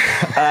Bitcoin.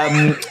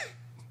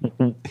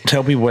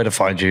 Tell me where to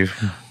find you.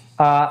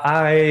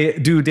 I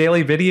do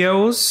daily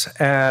videos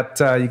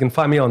you can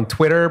find me on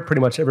Twitter.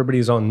 Pretty much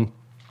everybody's on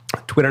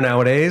Twitter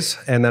nowadays.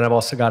 And then I've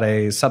also got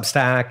a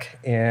Substack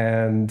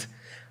and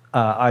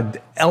I've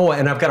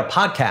got a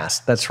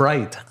podcast. That's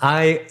right.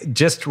 I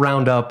just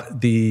round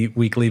up the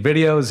weekly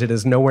videos. It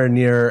is nowhere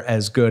near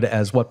as good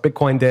as what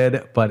Bitcoin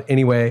did. But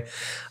anyway,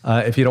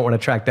 if you don't want to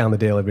track down the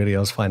daily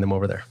videos, find them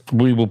over there.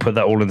 We will put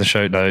that all in the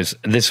show notes.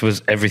 This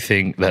was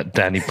everything that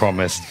Danny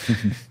promised.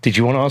 Did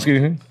you want to ask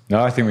anything?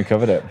 No, I think we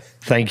covered it.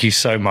 Thank you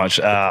so much.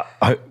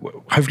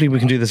 Hopefully we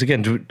can do this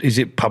again. Is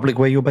it public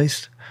where you're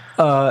based?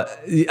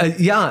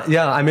 Yeah.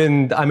 I'm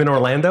in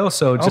Orlando,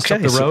 so just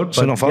up the road.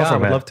 So not far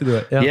from it. I'd love to do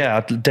it. Yeah,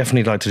 I'd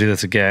definitely like to do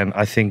this again.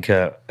 I think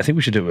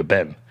we should do it with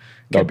Ben.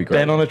 That'd be great.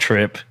 Ben on a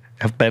trip,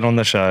 have Ben on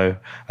the show.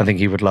 I think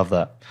he would love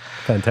that.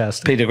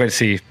 Fantastic. Peter, great to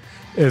see you.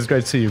 It was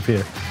great to see you,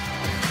 Peter.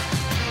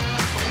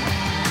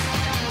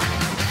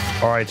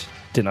 All right.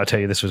 Didn't I tell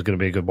you this was going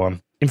to be a good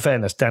one? In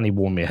fairness, Danny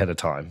warned me ahead of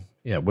time.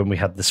 When we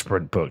had the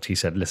sprint booked, he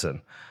said,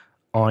 listen,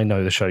 I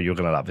know the show you're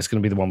going to love. It's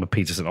going to be the one with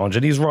Peter St. Onge.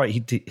 And he's right.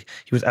 He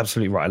was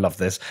absolutely right. I love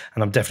this.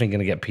 And I'm definitely going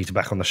to get Peter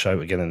back on the show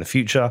again in the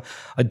future.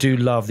 I do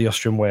love the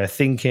Austrian way of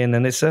thinking.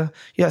 And it's a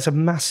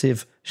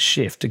massive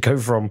shift to go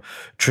from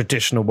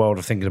traditional world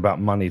of thinking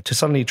about money to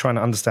suddenly trying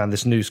to understand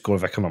this new school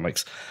of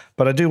economics.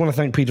 But I do want to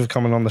thank Peter for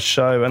coming on the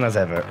show. And as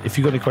ever, if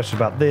you've got any questions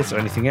about this or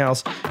anything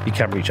else, you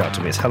can reach out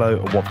to me. It's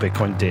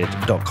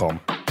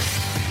hello@whatbitcoindid.com.